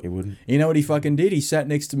didn't do it. He wouldn't. You know what he fucking did? He sat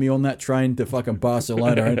next to me on that train to fucking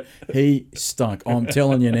Barcelona, and he stunk. I'm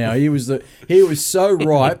telling you now, he was so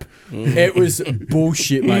ripe. It was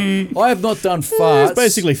bullshit, mate. I have not done farts. It's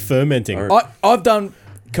basically fermenting. I've done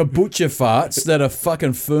kombucha farts that are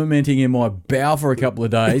fucking fermenting in my bowel for a couple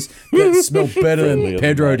of days that smell better than Friendly,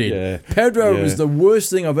 Pedro mate, did. yeah. Pedro Yeah. was the worst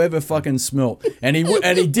thing I've ever fucking smelt, and he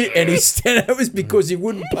said it was because he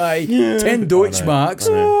wouldn't pay 10 Deutschmarks,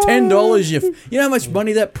 $10. You know how much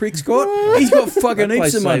money that prick's got? He's got fucking That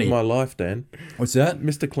place heaps of money. saved my life, Dan. What's that?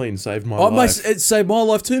 Mr. Clean saved my Oh, life. it saved my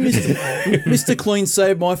life too, Mr. Mr. Clean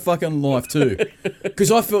saved my fucking life too, because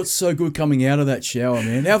I felt so good coming out of that shower,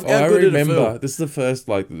 man. How I good did it remember feel? this is the first,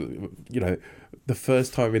 the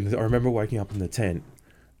first time I remember waking up in the tent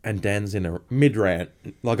and Dan's in a mid rant.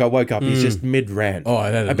 Like I woke up, he's just mid rant Oh, I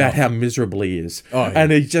had about enough. how miserable he is, Oh, yeah.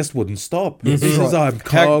 and he just wouldn't stop. He says, "I'm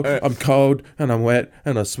cold, and I'm wet,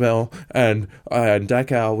 and I smell, and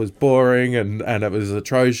Dachau was boring, and it was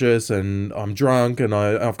atrocious, and I'm drunk, and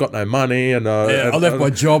I've got no money, and I left my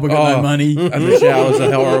job, I got no money." and the showers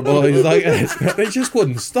are horrible." He's like, he just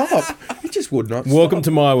wouldn't stop. He just would not. Welcome stop.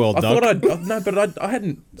 to my world, I Doug. Oh, I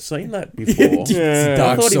hadn't seen that before. Yeah.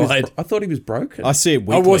 Dark side. I thought he was broken. I see it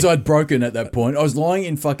weekly. I'd broken at that point. I was lying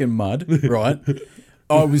in fucking mud, right?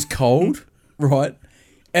 I was cold, right?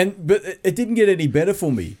 But it didn't get any better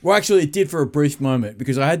for me. Well, actually, it did for a brief moment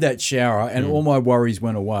because I had that shower and all my worries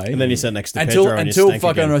went away. And then you sat next to until Pedro and you until stank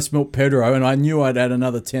fucking again. I smelt Pedro and I knew I'd had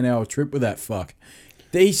another 10-hour trip with that fuck.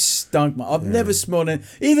 He stunk. I've never smelled it.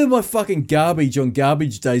 Even my fucking garbage on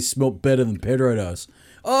garbage days smelt better than Pedro does.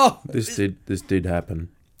 Oh, this did happen.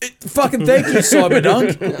 fucking thank you,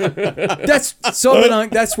 Cyberdunk. That's Cyberdunk.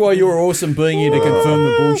 That's why you're awesome being here to confirm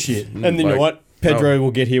the bullshit. And then you know what? Pedro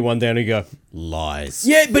will get here one day and go, lies.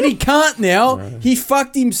 Yeah, but he can't now. He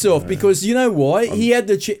fucked himself because you know why? He had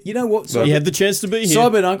the you know what? He had the chance to be here.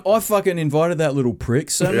 Cyberdunk, I fucking invited that little prick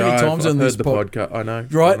so many times on this podcast. I know.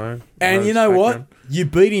 Right? I know. And you know what? You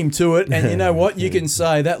beat him to it, and you know what? You can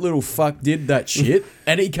say that little fuck did that shit,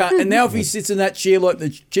 and he can't. And now if he sits in that chair like the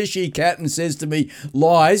Cheshire Cat and says to me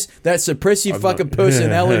lies, that suppressive fucking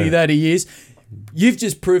personality that he is, you've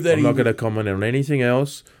just proved that I'm not going to comment on anything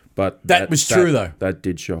else. But that was true, though. That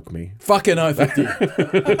did shock me. Fucking oath it did.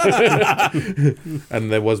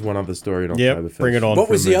 And there was one other story in October. Yep, bring it on. What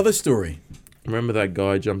was the other story? Remember that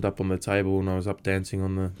guy jumped up on the table and I was up dancing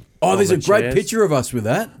on the there's a great picture of us with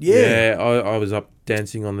that. Yeah. Yeah, I was up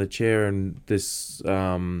dancing on the chair and this...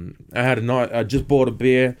 I had a night... I just bought a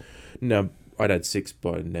beer. No, I'd had 6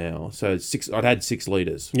 by now. So I'd had 6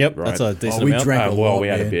 litres. Yep, right? that's a decent we amount. drank a lot, we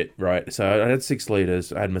had man. a bit, right? So I had 6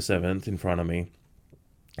 litres. I had my 7th in front of me.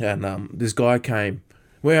 And this guy came.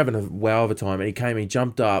 We were having a wow of a time. And he came, he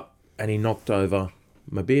jumped up, and he knocked over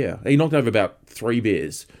my beer. He knocked over about 3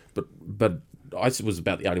 beers. But I was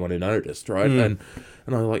about the only one who noticed, right? And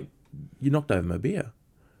I was like, you knocked over my beer.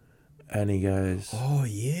 And he goes... Oh,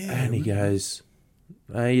 yeah. And he goes,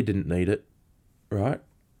 no, you didn't need it, right?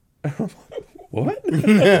 What?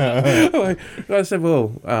 I said,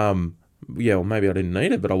 well, yeah, well, maybe I didn't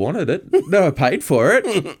need it, but I wanted it. No, I paid for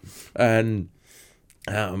it. And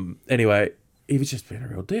anyway, he was just being a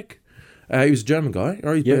real dick. He was a German guy.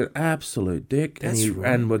 Or he's been an absolute dick. That's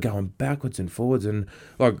right. And we're going backwards and forwards. And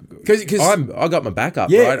like, Cause I got my back up,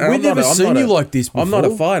 yeah, right? And we've never seen you like this before. I'm not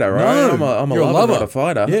a fighter, right? No, I'm a you're lover, not a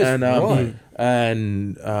fighter. Yes,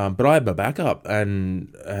 and right. But I had my back up,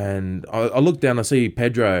 and I look down, I see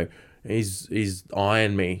Pedro. He's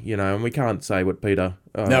eyeing me, you know, and we can't say what Peter.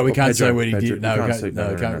 No, we can't Pedro, say what he Pedro, did. No, can't say,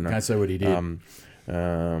 can't say what he did.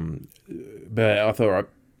 But I thought, right,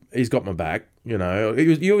 he's got my back. You know,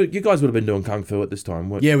 you guys would have been doing kung fu at this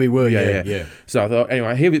time. Yeah, we were. Yeah. So I thought,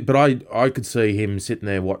 anyway, but I could see him sitting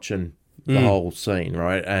there watching the whole scene,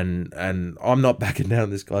 right? And I'm not backing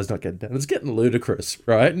down. This guy's not getting down. It's getting ludicrous,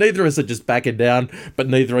 right? Neither of us are just backing down, but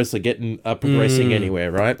neither of us are getting progressing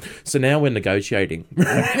anywhere, right? So now we're negotiating.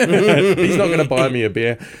 He's not going to buy me a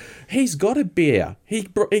beer. He's got a beer. He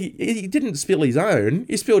didn't spill his own.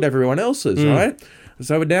 He spilled everyone else's, right?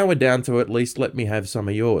 So now we're down to at least let me have some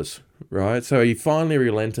of yours, right? So he finally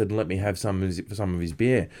relented and let me have some of his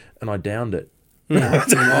beer, and I downed it.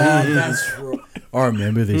 That's right. I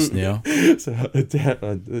remember this now. So I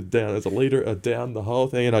down as a leader, I downed the whole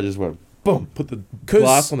thing, and I just went boom, put the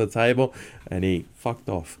glass on the table, and he fucked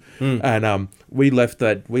off. And we left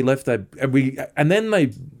that, and then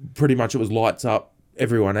they pretty much, it was lights up,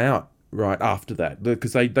 everyone out. Right after that,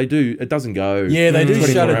 because they do, it doesn't go. Yeah, they do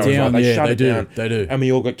shut it down. Right? They yeah, shut they it do. down. They do. And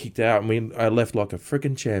we all got kicked out, and I left like a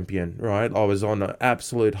freaking champion. Right, I was on an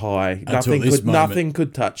absolute high. Until Nothing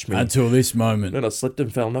could touch me until this moment. Then I slipped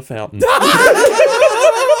and fell in a fountain.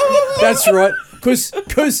 That's right.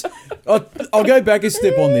 Because I'll go back a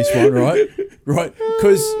step on this one, right? Right.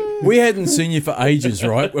 Because we hadn't seen you for ages,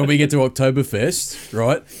 right? When we get to Oktoberfest,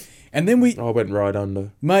 right? And then I went right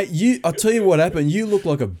under. Mate, I'll tell you what happened. You look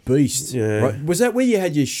like a beast. Yeah. Right? Was that where you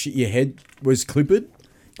had your head was clippered?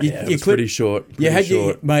 It was pretty short.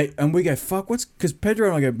 Mate, and we go, fuck, because Pedro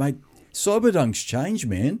and I go, mate, Cyberdunk's changed,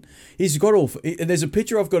 man. He's got and there's a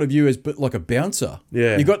picture I've got of you as like a bouncer.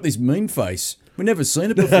 Yeah. You got this mean face. We've never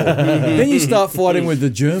seen it before. Then you start fighting with the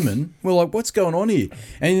German. We're like, what's going on here?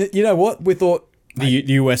 And you know what? We thought, the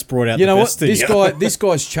US brought out you know the what? best in you. This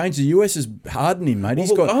guy's changed. The US has hardened him, mate.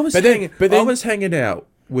 He's got. I was hanging out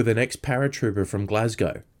with an ex-paratrooper from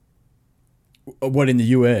Glasgow. What, in the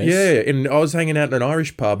US? Yeah, and I was hanging out in an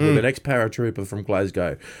Irish pub with an ex-paratrooper from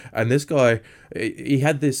Glasgow, and this guy, he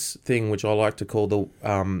had this thing which I like to call the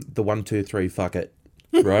 1, 2, 3 fuck it,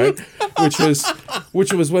 right?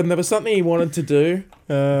 which was when there was something he wanted to do,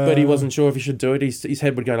 but he wasn't sure if he should do it. His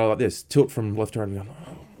head would go like this, tilt from left to right, and go,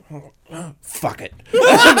 fuck it.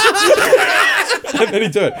 And then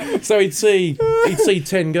he'd do it. So he'd see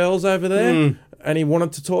 10 girls over there, and he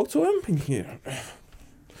wanted to talk to them. And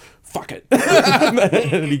fuck it.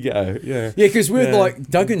 And he'd go, yeah. Yeah, because we're like,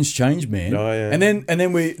 Duggan's changed, man. Oh, yeah. And then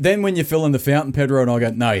when you fell in the fountain, Pedro and I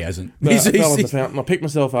go, no, he hasn't. No, I fell in the fountain. I picked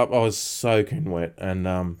myself up. I was soaking wet,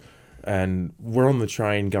 and we're on the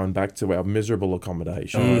train going back to our miserable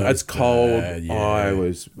accommodation. It's cold. Bad, yeah. I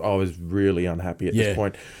was really unhappy at this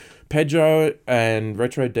point. Pedro and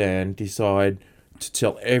Retro Dan decide to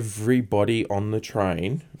tell everybody on the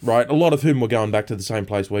train, right, a lot of whom were going back to the same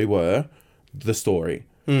place we were, the story.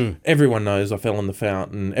 Everyone knows I fell in the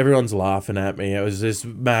fountain. Everyone's laughing at me. It was this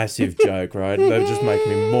massive joke, right? They were just making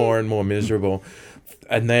me more and more miserable.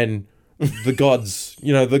 And then the gods,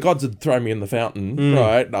 the gods had thrown me in the fountain,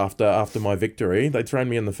 right, after my victory. They'd thrown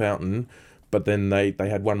me in the fountain, but then they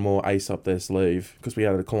had one more ace up their sleeve because we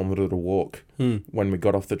had a kilometre to walk when we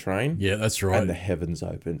got off the train. Yeah, that's right. And the heavens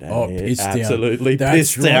opened. And pissed down. absolutely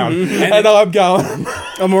That's pissed down. right. And I'm going,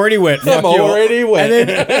 I'm already wet. I'm already wet. And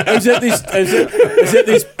then I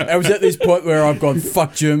was at this point where I've gone,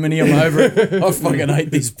 fuck Germany, I'm over it. I fucking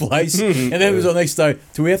hate this place. And then it was the next day,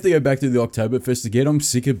 do we have to go back to the Oktoberfest again? I'm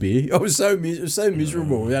sick of beer. I was so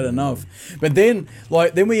miserable. We had enough. But then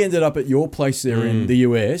we ended up at your place there in the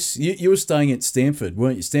US. You were staying at Stanford,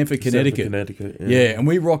 weren't you? Stanford, Connecticut. Yeah, and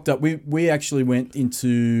we rocked up. We actually went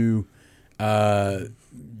into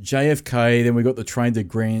JFK, then we got the train to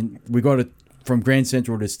from Grand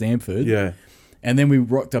Central to Stanford. Yeah. And then we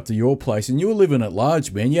rocked up to your place, and you were living at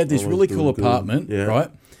large, man. You had this really cool apartment,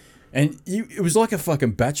 right? And it was like a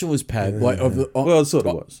fucking bachelor's pad. Well, it sort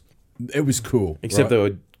of was. It was cool. Except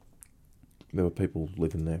there were people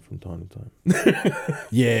living there from time to time.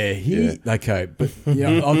 Yeah, okay, but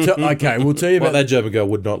okay, we'll tell you about that German girl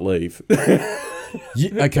would not leave.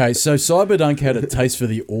 Okay, so Cyberdunk had a taste for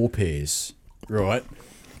the au pairs, right?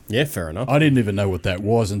 Yeah, fair enough. I didn't even know what that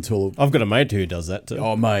was until I've got a mate who does that too.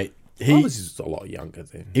 Oh, mate, He was just a lot younger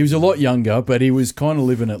then. He was a lot younger, but he was kind of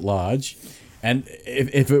living at large, and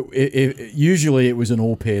if usually it was an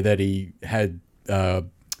au pair that he had a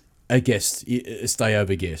guest, a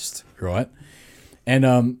stayover guest, right?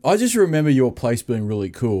 And I just remember your place being really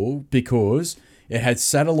cool because it had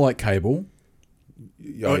satellite cable.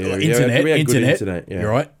 Internet, we had good internet, yeah.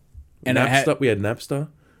 Right? And we had Napster.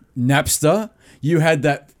 Napster. You had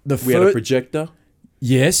that. We had a projector.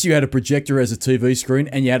 Yes, you had a projector as a TV screen,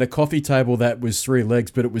 and you had a coffee table that was 3 legs,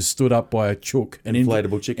 but it was stood up by a chook, an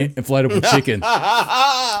inflatable chicken. Inflatable chicken.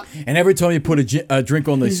 And every time you put a drink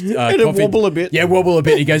on this coffee, it'd wobble a bit. Yeah, wobble a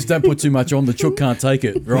bit. He goes, "Don't put too much on. The chook can't take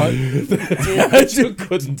it." Right? The chook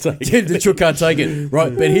couldn't take it. The chook can't take it.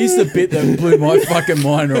 Right? But here's the bit that blew my fucking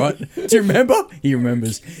mind. Right? Do you remember? He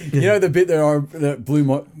remembers. You know the bit that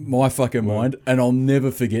blew my fucking mind, and I'll never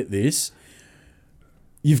forget this.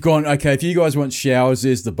 You've gone, okay, if you guys want showers,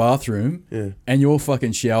 there's the bathroom, and your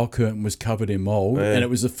fucking shower curtain was covered in mold, and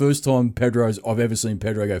it was the first time I've ever seen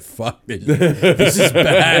Pedro go, fuck, this is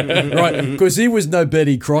bad, right? Because he was no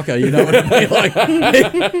Betty Crocker, you know what I mean? Like,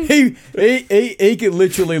 he could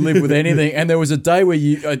literally live with anything, and there was a day where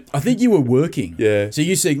I think you were working. Yeah. So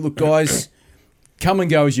you said, look, guys, come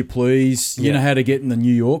and go as you please. You know how to get into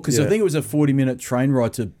New York? Because I think it was a 40-minute train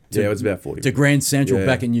ride to it was about 40 to Grand Central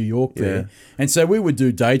back in New York there. Yeah. And so we would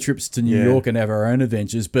do day trips to New York and have our own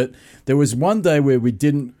adventures. But there was one day where we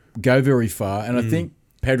didn't go very far, and I think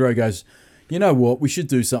Pedro goes, you know what, we should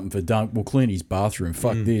do something for Dunk. We'll clean his bathroom.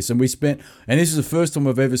 Fuck this. And this is the first time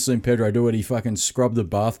I've ever seen Pedro do it. He fucking scrubbed the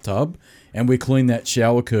bathtub, and we cleaned that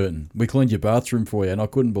shower curtain. We cleaned your bathroom for you, and I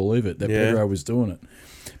couldn't believe it that Pedro was doing it.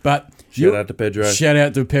 But Shout out to Pedro,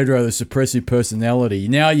 the suppressive personality.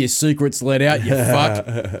 Now your secret's let out, you fuck.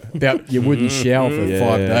 About you wouldn't shower for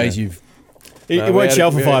 5 days. He won't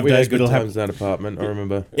shower for 5 days, but it'll happen in that apartment. I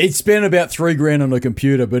remember he'd spend about $3,000 on a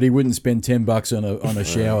computer, but he wouldn't spend $10 on a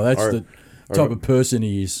shower. That's the type of person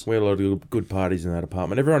he is. We had a lot of good parties in that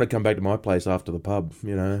apartment. Everyone would come back to my place after the pub,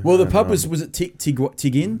 you know. Well, the pub was it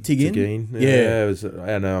Tigin? Tigin, yeah. It was,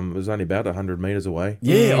 and it was only about 100 metres away.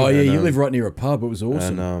 Yeah, you live right near a pub. It was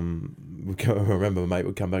awesome. And I remember a mate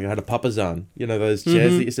would come back and had a papazan, you know, those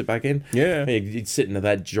chairs that you sit back in. Yeah. He'd sit into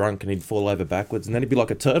that drunk and he'd fall over backwards, and then he'd be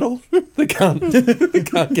like a turtle. They can't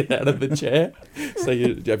get out of the chair. So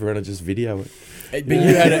everyone would just video it. But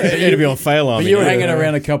you had it'd be on fail arm. But you were hanging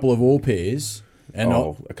around a couple of au pairs. And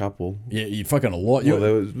a couple. Yeah, you fucking a lot. Well,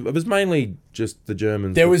 it was mainly just the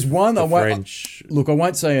Germans. There was one. French. Look, I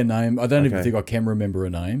won't say her name. I don't even think I can remember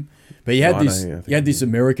her name. But you had this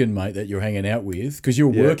American mate that you're hanging out with because you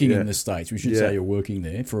were working in the States. We should say you're working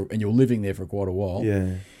there and you're living there for quite a while.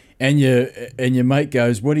 Yeah. And your mate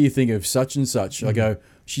goes, "What do you think of such and such?" I go,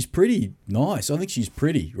 "She's pretty nice. I think she's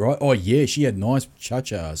pretty, right?" "Oh yeah, she had nice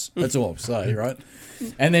cha-chas." That's all I'll say, right?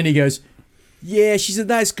 And then he goes, "Yeah, she's a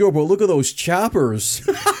nice girl, but look at those choppers."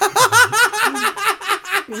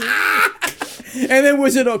 And then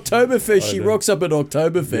was at Oktoberfest. She rocks up at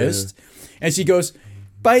Oktoberfest, and she goes,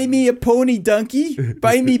 "Buy me a pony, donkey.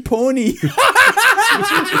 Buy me pony."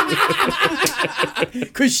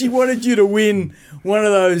 Because she wanted you to win one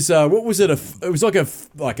of those. What was it? It was like a fun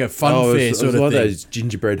fair sort of thing. It was like those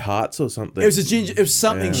gingerbread hearts or something. It was it was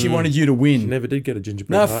something she wanted you to win. She never did get a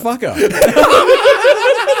gingerbread heart. No, fuck her.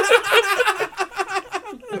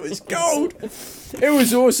 It was gold. It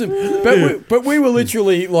was awesome. But we were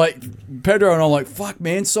literally like Pedro and I'm like, fuck,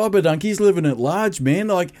 man, Cyberdunk, he's living at large, man.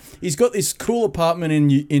 Like, he's got this cool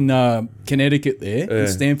apartment in Connecticut there, in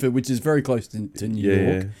Stamford, which is very close to New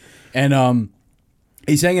York. And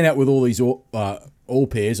he's hanging out with all these all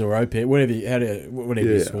pairs or au pair, whatever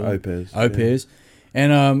you call them. Au pairs.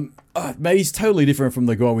 And mate, he's totally different from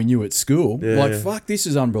the guy we knew at school. Like, fuck, this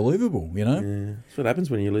is unbelievable, you know? Yeah. That's what happens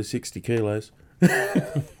when you lose 60 kilos.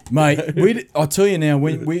 Mate, I'll tell you now,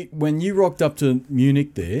 when you rocked up to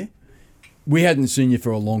Munich there, we hadn't seen you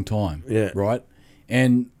for a long time, right?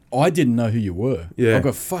 And I didn't know who you were. I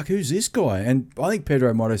go, fuck, who's this guy? And I think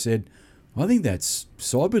Pedro might have said, I think that's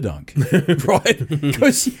Cyberdunk, right?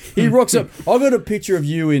 Because he rocks up. I got a picture of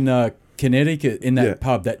you in Connecticut, in that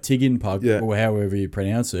pub, that Tiggin pub, or however you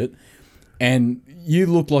pronounce it, and you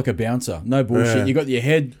look like a bouncer. No bullshit. You got your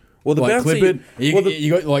head clippered. You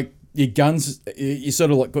got like your guns. You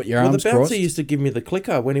sort of like got your arms crossed. Well, the bouncer used to give me the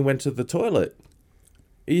clicker when he went to the toilet.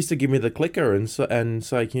 He used to give me the clicker and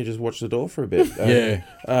say, "Can you just watch the door for a bit?"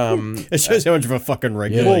 It shows how much of a fucking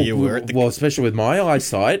regular you were. Well, especially with my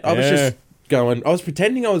eyesight, I was just going. I was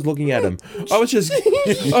pretending I was looking at him.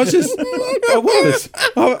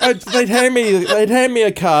 They'd hand me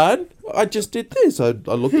a card. I just did this. I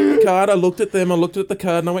looked at the card. I looked at them. I looked at the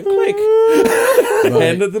card, and I went click.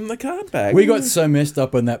 Handed them the card back. We got so messed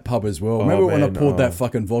up in that pub as well. Remember when I poured that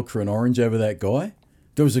fucking vodka and orange over that guy?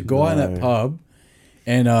 There was a guy in that pub.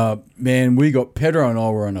 And, man, we got... Pedro and I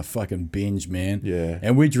were on a fucking binge, man. Yeah.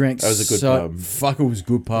 And we drank that was a good pub. Fuck, it was a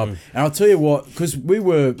good pub. And I'll tell you what, because we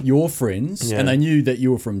were your friends, and they knew that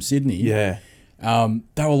you were from Sydney. Yeah.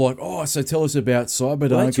 They were like, oh, so tell us about Cyberdunk.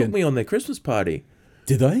 Well, they took me on their Christmas party.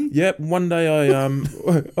 Did they? Yep. One day I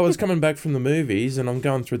was coming back from the movies, and I'm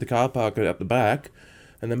going through the car park out the back,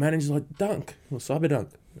 and the manager's like, Dunk, or Cyberdunk.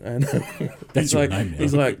 And that's your name now.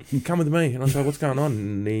 He's like, come with me. And I was like, what's going on?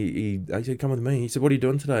 And he said, come with me. He said, what are you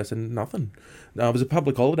doing today? I said, nothing. It was a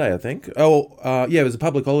public holiday, I think. It was a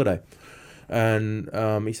public holiday. And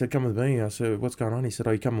he said, come with me. I said, what's going on? He said,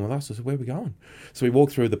 you coming with us? I said, where are we going? So we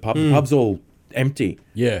walked through the pub. The pub's all empty.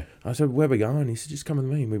 Yeah. I said, where are we going? He said, just come with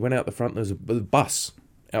me. And we went out the front. There's a bus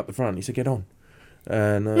out the front. He said, get on.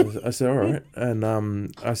 And I said, all right.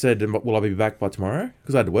 And I said, will I be back by tomorrow?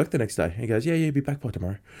 Because I had to work the next day. He goes, yeah, you'll be back by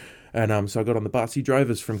tomorrow. And so I got on the bus. He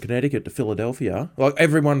drove us from Connecticut to Philadelphia. Like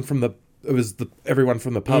everyone from the pub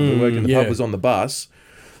who worked in the pub was on the bus.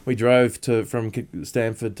 We drove from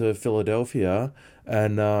Stamford to Philadelphia,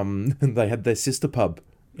 and they had their sister pub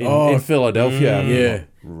in Philadelphia.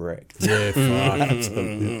 Wrecked. Yeah, fuck.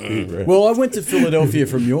 Absolutely wrecked. Well, I went to Philadelphia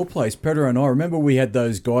from your place, Pedro and I. Remember we had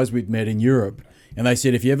those guys we'd met in Europe, and they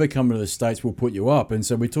said, if you ever come to the States, we'll put you up. And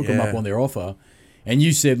so we took them up on their offer. And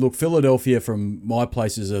you said, look, Philadelphia from my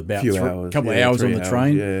place is about a couple of hours on the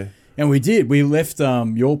train. Yeah. And we did. We left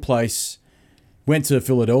your place, went to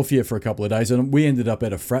Philadelphia for a couple of days, and we ended up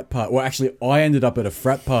at a frat party. Well, actually, I ended up at a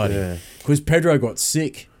frat party because Pedro got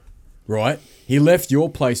sick, right? He left your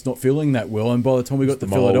place not feeling that well, and by the time we got to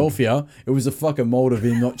Philadelphia, it was a fucking mold of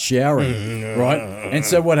him not showering, right? And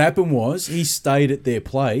so what happened was he stayed at their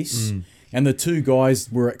place, and the two guys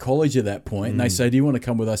were at college at that point, and they said, do you want to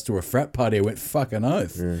come with us to a frat party? I went, fucking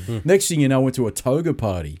oath. Next thing you know, I went to a toga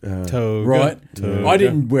party. Right? Toga. I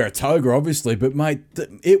didn't wear a toga, obviously, but, mate,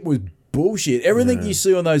 it was bullshit. Everything you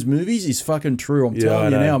see on those movies is fucking true. I'm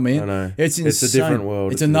telling you now, man. I know. It's insane. It's a different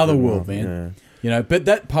world. It's another world, man. Yeah. You know, but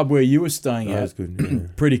that pub where you were staying at was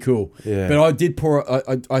good. Pretty cool. Yeah. But I did pour.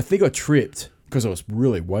 I think I tripped because I was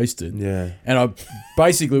really wasted. Yeah. And I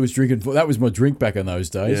basically was drinking. That was my drink back in those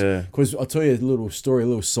days. Yeah. Because I'll tell you a little story, a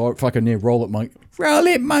little side. Fucking roll it,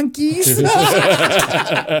 monkeys.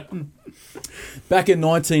 Back in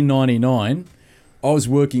 1999, I was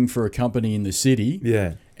working for a company in the city.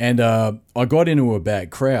 Yeah. And I got into a bad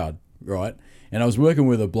crowd, right? And I was working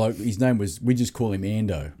with a bloke. His name was, we just call him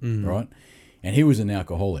Ando, right? And he was an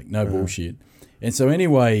alcoholic, no bullshit. And so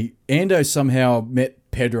anyway, Ando somehow met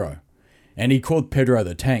Pedro, and he called Pedro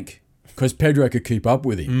the Tank because Pedro could keep up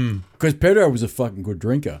with him. Because Pedro was a fucking good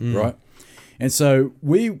drinker, right? And so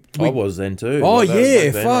we I was then too. Oh,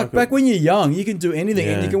 yeah, fuck. Back when you're young, you can do anything,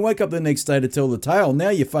 and you can wake up the next day to tell the tale. Now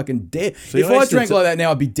you're fucking dead. If I drank like that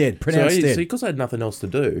now, I'd be dead, pronounced dead. See, because I had nothing else to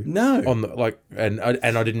do. No. And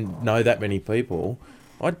I didn't know that many people.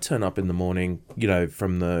 I'd turn up in the morning, you know,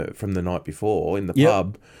 from the night before in the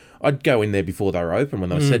pub. I'd go in there before they were open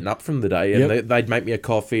when they were setting up from the day, and they'd make me a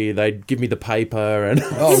coffee. They'd give me the paper, and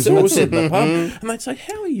oh, it was awesome. The pub, and they'd say,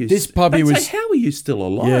 "How are you?" "How are you still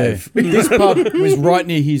alive?" Yeah. This pub was right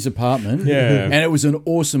near his apartment, and it was an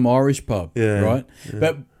awesome Irish pub, right? Yeah.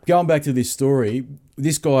 But going back to this story,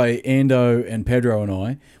 this guy, Ando and Pedro and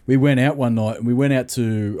I, we went out one night and we went out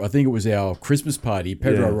to, I think it was our Christmas party.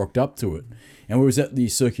 Pedro rocked up to it. And we was at the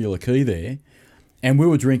Circular Quay there. And we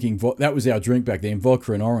were drinking, that was our drink back then,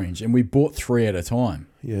 vodka and orange. And we bought 3 at a time.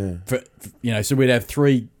 Yeah. So we'd have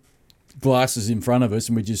 3 glasses in front of us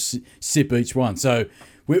and we'd just sip each one. So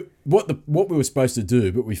what we were supposed to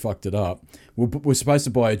do, but we fucked it up, we're supposed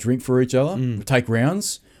to buy a drink for each other, take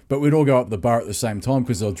rounds. But we'd all go up the bar at the same time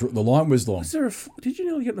because the line was long. Did you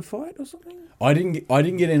nearly get in a fight or something? I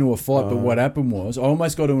didn't get into a fight, but what happened was I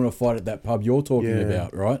almost got into a fight at that pub you're talking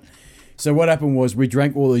about, right? So what happened was we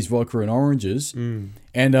drank all these vodka and oranges, and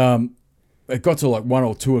it got to like 1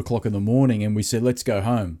 or 2 o'clock in the morning, and we said, let's go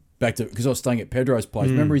home because I was staying at Pedro's place.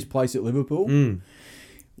 Remember his place at Liverpool?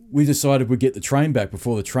 We decided we'd get the train back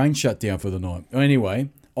before the train shut down for the night. Anyway,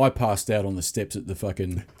 I passed out on the steps at the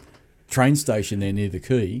fucking train station there near the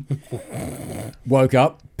quay. Woke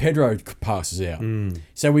up, Pedro passes out.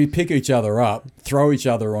 So we pick each other up, throw each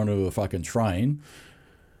other onto a fucking train,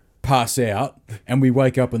 pass out, and we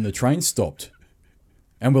wake up and the train stopped.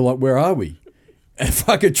 And we're like, where are we? And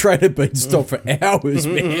fucking train had been stopped for hours,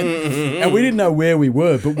 man. And we didn't know where we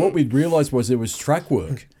were, but what we'd realised was there was track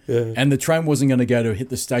work. And the train wasn't going to go to hit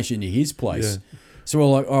the station near his place. So we're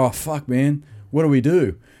like, oh, fuck, man. What do we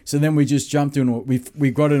do? So then we just jumped in.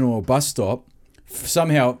 We got into a bus stop,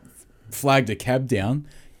 somehow flagged a cab down.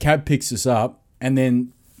 Cab picks us up, and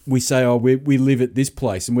then we say, oh, we live at this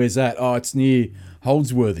place. And where's that? Oh, it's near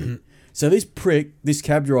Holdsworthy. So this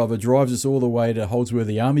cab driver drives us all the way to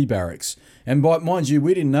Holdsworthy Army Barracks. And mind you,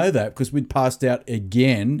 we didn't know that because we'd passed out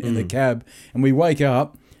again in the cab. And we wake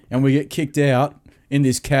up and we get kicked out in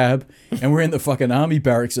this cab, and we're in the fucking army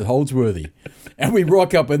barracks at Holdsworthy. And we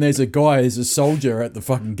rock up and there's a soldier at the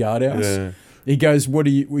fucking guardhouse. Yeah. He goes, what are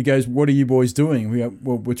you boys doing? We go,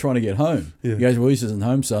 well, we're trying to get home. Yeah. He goes, well, this isn't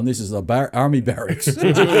home, son. This is the army barracks.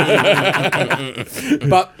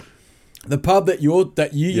 But the pub that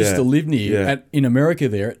you used to live near in America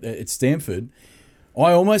there at Stanford,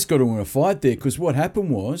 I almost got into a fight there because what happened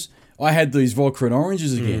was I had these vodka and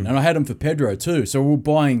oranges again, and I had them for Pedro too. So we were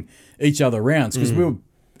buying each other rounds because we were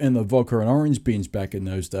in the vodka and orange binge back in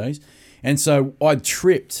those days. And so I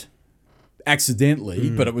tripped accidentally,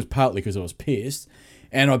 but it was partly because I was pissed.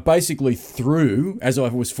 And I basically threw, as I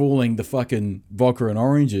was falling, the fucking vodka and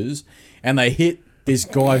oranges, and they hit this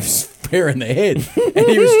guy fair in the head. And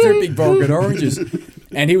he was stripping vodka and oranges.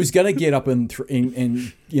 And he was going to get up and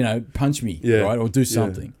punch me, right, or do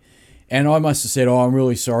something. And I must have said, oh, I'm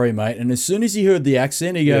really sorry, mate. And as soon as he heard the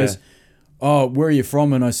accent, he goes, oh, where are you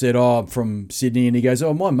from? And I said, oh, I'm from Sydney. And he goes,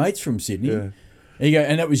 oh, my mate's from Sydney. Yeah. And he goes,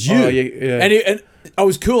 and that was you. Oh, yeah. And I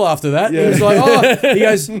was cool after that. Yeah. He was like, oh, he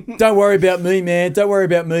goes, don't worry about me, man. Don't worry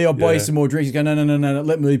about me. I'll buy you some more drinks. He goes, no,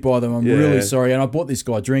 let me buy them. I'm really sorry. And I bought this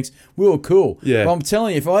guy drinks. We were cool. Yeah. But I'm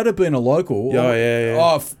telling you, if I'd have been a local,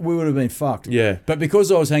 we would have been fucked. Yeah. But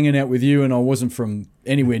because I was hanging out with you and I wasn't from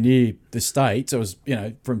anywhere near the States, I was,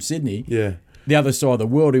 from Sydney. Yeah. The other side of the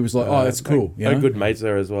world, he was like, "Oh, that's cool." I had good mates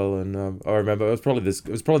there as well, and I remember it was probably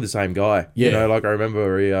the same guy. Yeah, I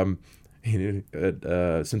remember he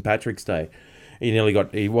at St. Patrick's Day, he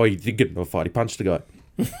did get into a fight. He punched the guy.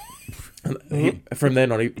 From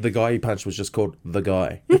then on, the guy he punched was just called the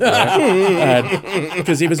guy,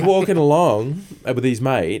 because he was walking along with his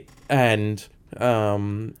mate, and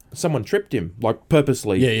someone tripped him, like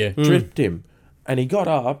purposely. Tripped him, and he got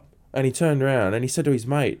up. And he turned around and he said to his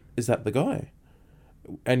mate, is that the guy?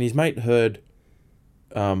 And his mate heard,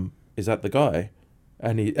 is that the guy?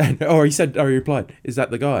 And he replied, is that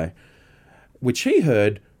the guy? Which he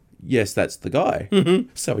heard, yes, that's the guy.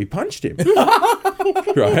 Mm-hmm. So he punched him.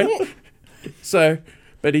 Right? So,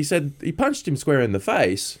 but he said he punched him square in the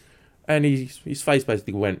face, and his face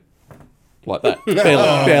basically went like that.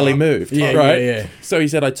 Barely moved. Yeah, right? Yeah. So he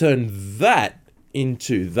said, I turned that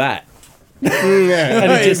into that. And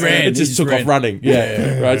it just took off running.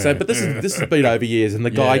 Right. So, but this has been over years, and the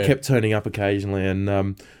guy kept turning up occasionally. And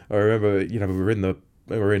I remember,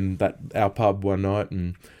 we were in our pub one night,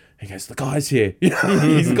 and he goes, "The guy's here.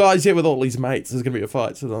 The guy's here with all his mates. There's gonna be a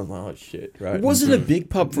fight." So I'm like, "Oh shit!" Right. It wasn't a big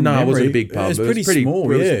pub from memory. No, it wasn't a big pub. It was pretty small.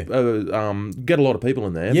 Get a lot of people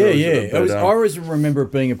in there. I always remember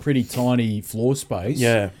it being a pretty tiny floor space.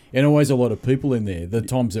 Yeah. And always a lot of people in there, the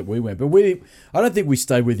times that we went. But I don't think we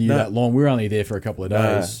stayed with you that long. We were only there for a couple of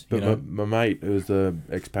days. But my mate, who's the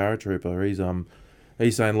ex-paratrooper,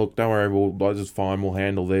 he's saying, look, don't worry, it's fine, we'll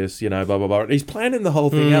handle this, blah, blah, blah. He's planning the whole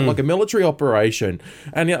thing out like a military operation.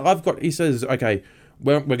 And he says, okay,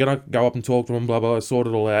 we're going to go up and talk to him, blah, blah, sort it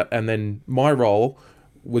all out. And then my role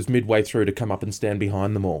was midway through to come up and stand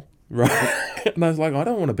behind them all. Right. And I was like, I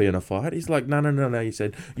don't want to be in a fight. He's like, no. He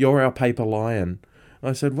said, you're our paper lion.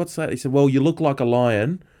 I said, what's that? He said, well, you look like a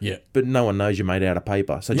lion, Yeah. but no one knows you're made out of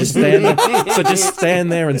paper. So just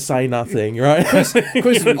stand there, and say nothing, right?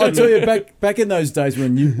 Because I'll tell you, back in those days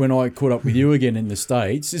when I caught up with you again in the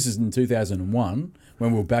States, this is in 2001,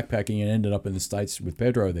 when we were backpacking and ended up in the States with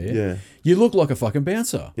Pedro there, Yeah. you looked like a fucking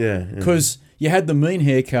bouncer. Yeah. Because you had the mean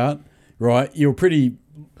haircut, right? You were pretty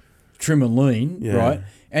trim and lean, Yeah. right?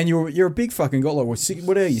 And you're a big fucking guy. Like,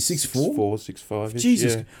 what are you, 6'4"? 6'5".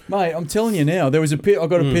 Jesus, Yeah. mate! I'm telling you now. There was I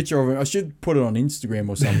got a picture of him. I should put it on Instagram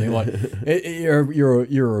or something. Like,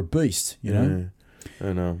 you're a beast. You know. Yeah.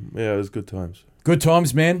 I know. Yeah, it was good times. Good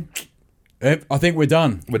times, man. I think we're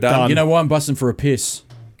done. We're done. You know why I'm busting for a piss?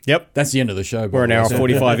 Yep. That's the end of the show. We're an hour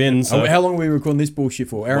 45 in, so How long are we recording this bullshit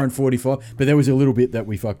for? Hour and 45. But there was a little bit that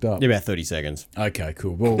we fucked up. about 30 seconds. Okay,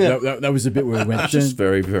 cool. Well, that was the bit where we went. Just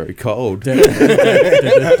very, very cold.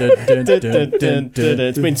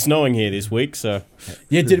 It's been snowing here this week, so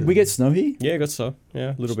Yeah, did we get snow here? yeah, I got so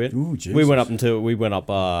yeah, a little bit. Ooh, Jesus. We went up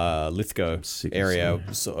Lithgow Sick area,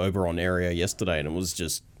 so Oberon area yesterday, and it was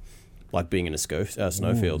just like being in a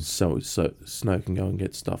snowfield. So snow can go and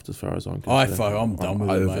get stuffed as far as I'm I'm concerned. done with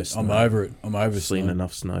it, mate. I'm over it. I'm over Seen snow.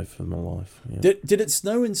 enough snow for my life. Yeah. Did it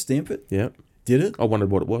snow in Stamford? Yeah. Did it? I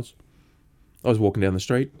wondered what it was. I was walking down the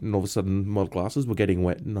street, and all of a sudden, my glasses were getting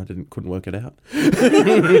wet, and I couldn't work it out.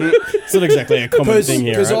 It's not exactly a common thing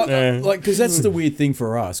here, right? Because that's the weird thing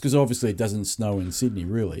for us. Because obviously it doesn't snow in Sydney,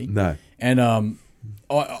 really. No. And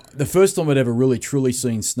the first time I'd ever really truly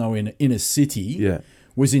seen snow in a city Yeah.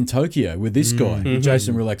 was in Tokyo with this guy, with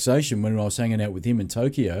Jason Relaxation, when I was hanging out with him in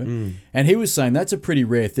Tokyo. And he was saying that's a pretty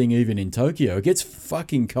rare thing even in Tokyo. It gets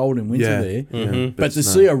fucking cold in winter Yeah. there. Yeah. But to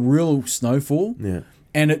snow. see a real snowfall, Yeah.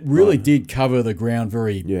 and it really did cover the ground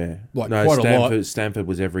very, Yeah. like no, quite a lot. Stanford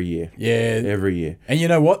was every year. Yeah. Every year. And you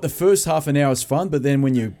know what? The first half an hour is fun, but then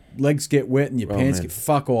when your legs get wet and your pants man. get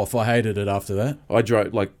fuck off, I hated it after that. I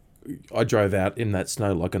drove out in that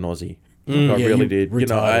snow like an Aussie. I Yeah, really you did. You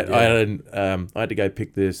know, retired, I had to go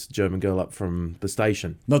pick this German girl up from the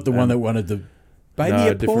station. Not the one that wanted the baby No,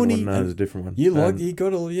 a a different pony. one. No, it was a different one. You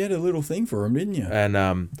had a little thing for him, didn't you?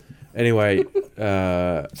 And anyway,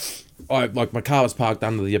 my car was parked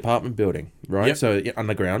under the apartment building, right? Yep. So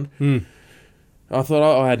underground. I thought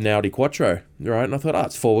I had an Audi Quattro, right? And I thought,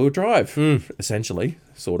 it's 4-wheel drive, essentially,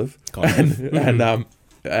 sort of.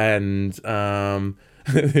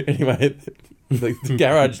 Anyway, the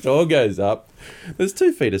garage door goes up. There's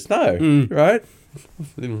 2 feet of snow, right?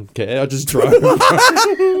 I didn't care. I just drove.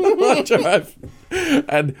 I drove.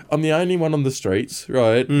 And I'm the only one on the streets,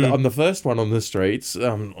 right? I'm the first one on the streets.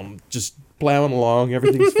 I'm just plowing along.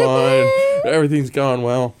 Everything's fine. Everything's going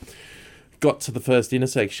well. Got to the first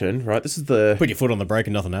intersection, right? This is the... Put your foot on the brake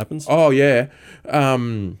and nothing happens. Oh, yeah.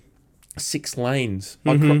 6 lanes.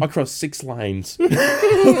 I crossed 6 lanes.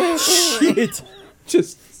 Shit.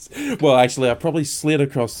 Well, actually, I probably slid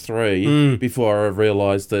across 3 before I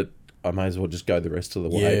realised that I may as well just go the rest of the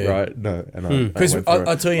way, Yeah. right? No, and Because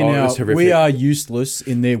I'll tell you it now, was horrific. we are useless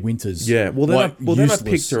in their winters. Yeah, well, then, I useless.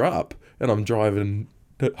 picked her up, and I'm driving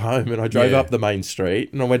home, and I drove Yeah. up the main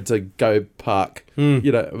street, and I went to go park,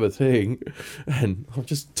 the thing, and I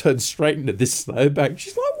just turned straight into this snowbank.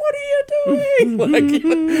 She's like, "What are you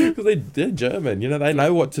doing?" Because they're German, they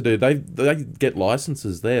know what to do. They get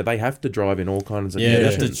licenses there. They have to drive in all kinds of Yeah, they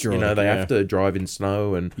have to conditions. drive, They yeah. have to drive in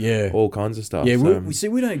snow and Yeah. all kinds of stuff. Yeah, so.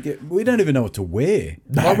 we don't even know what to wear.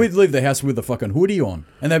 Like, we'd leave the house with a fucking hoodie on,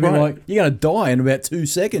 and they'd be Right. like, "You're gonna die in about 2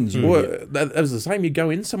 seconds." You Well, idiot." that was the same. You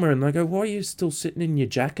go in somewhere and they go, "Why are you still sitting in your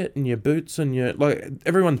jacket and your boots and your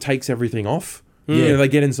Everyone takes everything off. Yeah. They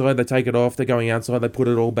get inside, they take it off. They're going outside, they put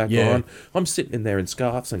it all back Yeah. on. I'm sitting in there in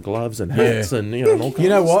scarves and gloves and hats and and all kinds You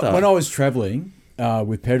know of what? stuff. When I was travelling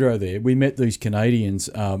with Pedro there, we met these Canadians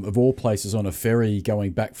of all places on a ferry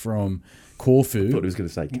going back from Corfu. I thought he was going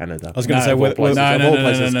to say Canada. I was going to say, of all were places- no, of no, all no,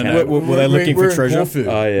 places, no, no, Canada. no. Were they looking for we're in treasure? Corfu.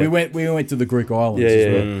 Oh, yeah. We went to the Greek islands Yeah, as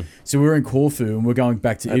yeah, well. yeah. So we were in Corfu and we're going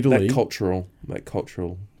back to Italy. That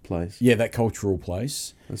cultural place. Yeah, that cultural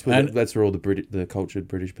place. That's where all the cultured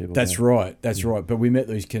British people. That's go. right. That's right. But we met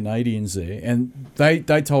these Canadians there, and they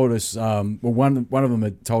told us. One of them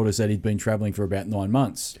had told us that he'd been travelling for about 9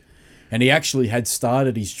 months, and he actually had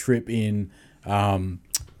started his trip in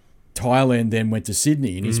Thailand, then went to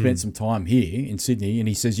Sydney, and he spent some time here in Sydney. And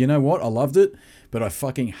he says, "You know what? I loved it, but I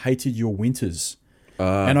fucking hated your winters."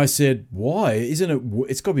 And I said, "Why? Isn't it?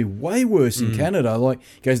 It's got to be way worse in Canada." Like,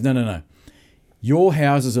 he goes, "No. Your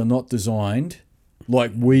houses are not designed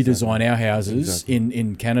like we design our houses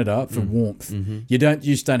in Canada for warmth. You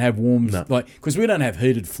just don't have warmth like because we don't have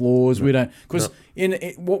heated floors. We don't because in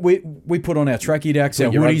what we put on our tracky dacks,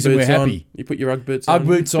 our hoodies, and we're happy. You put your Ugg boots on. Ugg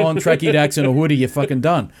boots on, tracky dacks, and a hoodie. You're fucking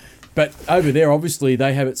done. But over there, obviously,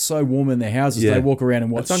 they have it so warm in their houses. They walk around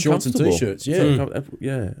in shorts and t-shirts. I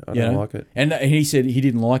don't like it. And he said he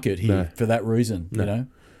didn't like it for that reason. You know,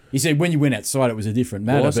 he said when you went outside, it was a different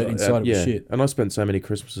matter, but inside it was shit. And I spent so many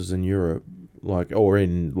Christmases in Europe, or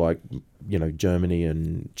in Germany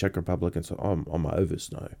and Czech Republic, and so I'm over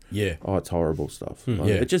snow. Yeah. Oh, it's horrible stuff.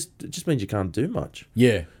 It just means you can't do much.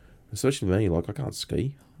 Yeah. Especially me, like I can't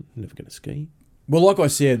ski. I'm never going to ski. Well, like I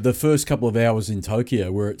said, the first couple of hours in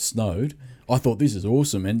Tokyo where it snowed, I thought this is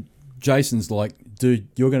awesome. And Jason's like, dude,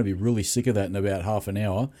 you're going to be really sick of that in about half an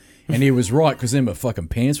hour. And he was right, because then my fucking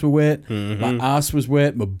pants were wet, my ass was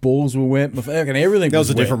wet, my balls were wet, my fucking everything. That was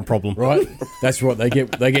a wet, different problem, right? That's right. They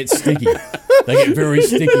get sticky. They get very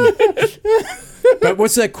sticky. But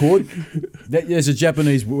what's that called? There's a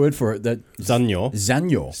Japanese word for it. That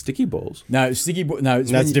Zanyo. Sticky balls. No, sticky. No,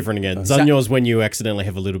 that's different again. Zanyo is when you accidentally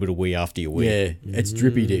have a little bit of wee after your wee. Yeah, it's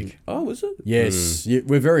drippy dick. Oh, is it? Yes,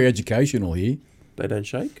 we're very educational here. They don't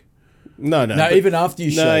shake. No. Even after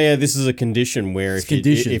you shake. No, yeah, this is a condition where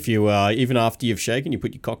if you even after you've shaken, you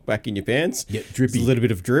put your cock back in your pants. Yeah, drippy. A little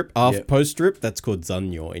bit of drip. Post drip, that's called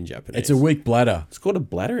zanyo in Japanese. It's a weak bladder. It's called a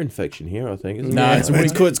bladder infection here, I think. Isn't No, it?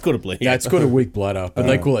 it's called a bleed. Yeah, it's got a weak bladder, but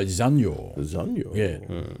they call it zanyo. Zanyo. Yeah,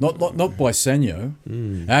 not by sanyo.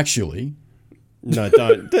 Actually, no,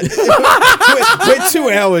 don't. we're 2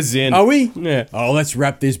 hours in. Are we? Yeah. Oh, let's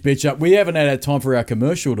wrap this bitch up. We haven't had time for our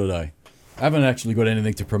commercial today. I haven't actually got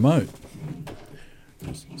anything to promote.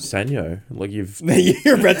 Sanyo, like you've...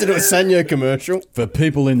 You're about to do a Sanyo commercial. For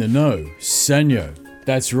people in the know, Sanyo.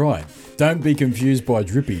 That's right. Don't be confused by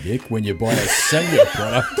Drippy Dick when you buy a Sanyo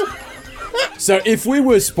product. So if we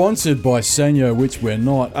were sponsored by Sanyo, which we're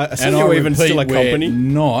not, and I even repeat, still a company? we're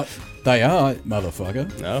not, they are,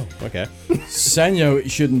 motherfucker. Oh, okay. Sanyo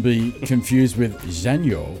shouldn't be confused with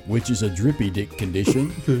Zanyo, which is a drippy dick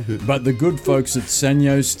condition. But the good folks at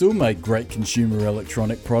Sanyo still make great consumer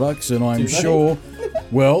electronic products, and I'm sure,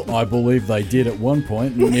 well, I believe they did at one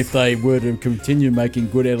point, and if they were to continue making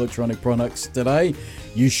good electronic products today,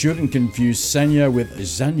 you shouldn't confuse Sanyo with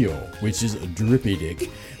Zanyo, which is a drippy dick.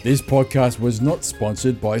 This podcast was not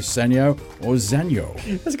sponsored by Sanyo or Zanyo.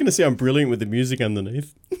 I was going to say I'm brilliant with the music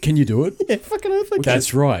underneath. Can you do it? Yeah, fucking earth.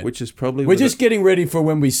 That's right. Which is probably... We're just getting ready for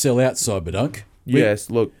when we sell out Cyberdunk. Yes,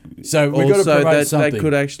 look. So we've got to promote something. That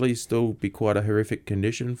could actually still be quite a horrific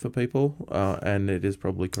condition for people, and it is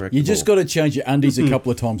probably correctable. You just got to change your undies a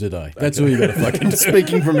couple of times a day. That's all you got to fucking do.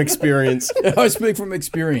 Speaking from experience. I speak from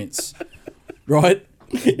experience. Right?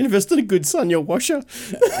 Invest in a good Sanyo washer.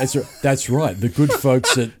 That's right. The good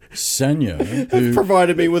folks at Sanyo who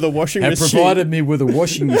provided me with a washing machine. Have provided me with a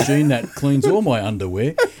washing machine that cleans all my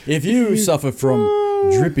underwear. If you suffer from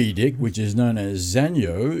drippy dick, which is known as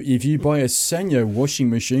Zanyo, if you buy a Sanyo washing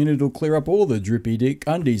machine, it'll clear up all the drippy dick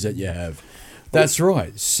undies that you have. That's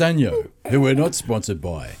right. Sanyo, who we're not sponsored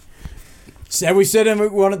by. Have we said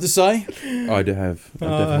anything we wanted to say? I do have,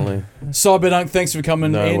 definitely. Cyberdunk, thanks for coming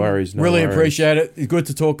in. No worries. Really appreciate it. It's good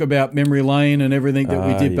to talk about memory lane and everything that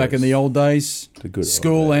we did back in the old days. The good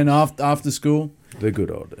school old days. And after school. The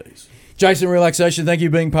good old days. Jason Relaxation, thank you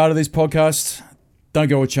for being part of this podcast. Don't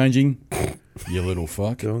go changing, you little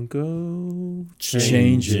fuck. Don't go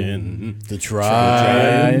changing to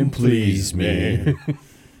try and please me.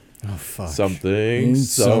 Oh, fuck. Something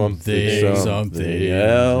else.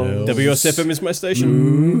 WSFM is my station.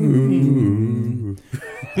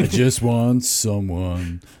 I just want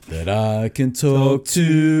someone that I can talk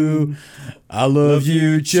to. I love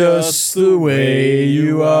you just the way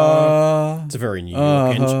you are. It's a very New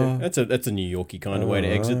York That's a New Yorky kind of way to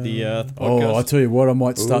exit the podcast. Oh, I tell you what, I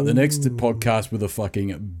might start the next podcast with a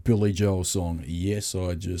fucking Billy Joel song. Yes,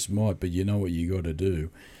 I just might, but you know what you got to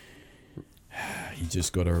do. You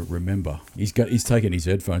just got to remember. He's taken his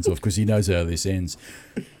headphones off because he knows how this ends.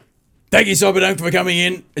 Thank you, Cyberdunk, for coming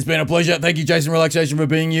in. It's been a pleasure. Thank you, Jason Relaxation, for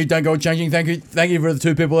being you. Don't go changing. Thank you for the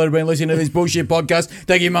two people that have been listening to this bullshit podcast.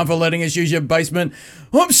 Thank you, Mum, for letting us use your basement.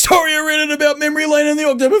 I'm sorry I read it about memory lane and the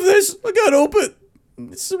Oktoberfest. I can't help it.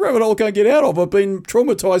 It's a rabbit hole I can't get out of. I've been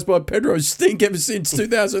traumatised by Pedro's stink ever since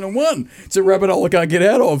 2001. It's a rabbit hole I can't get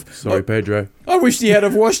out of. Sorry, Pedro. I wished he had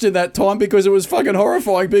have washed it that time because it was fucking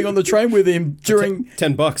horrifying being on the train with him during...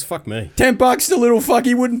 $10, fuck me. $10, the little fuck,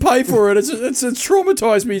 he wouldn't pay for it. It's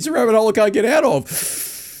traumatised me. It's a rabbit hole I can't get out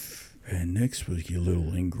of. And next week, you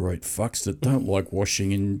little ingrate fucks that don't like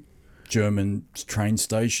washing in German train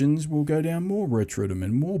stations, we'll go down more Retrodom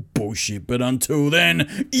and more bullshit. But until then,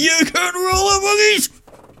 you can roll the boogies!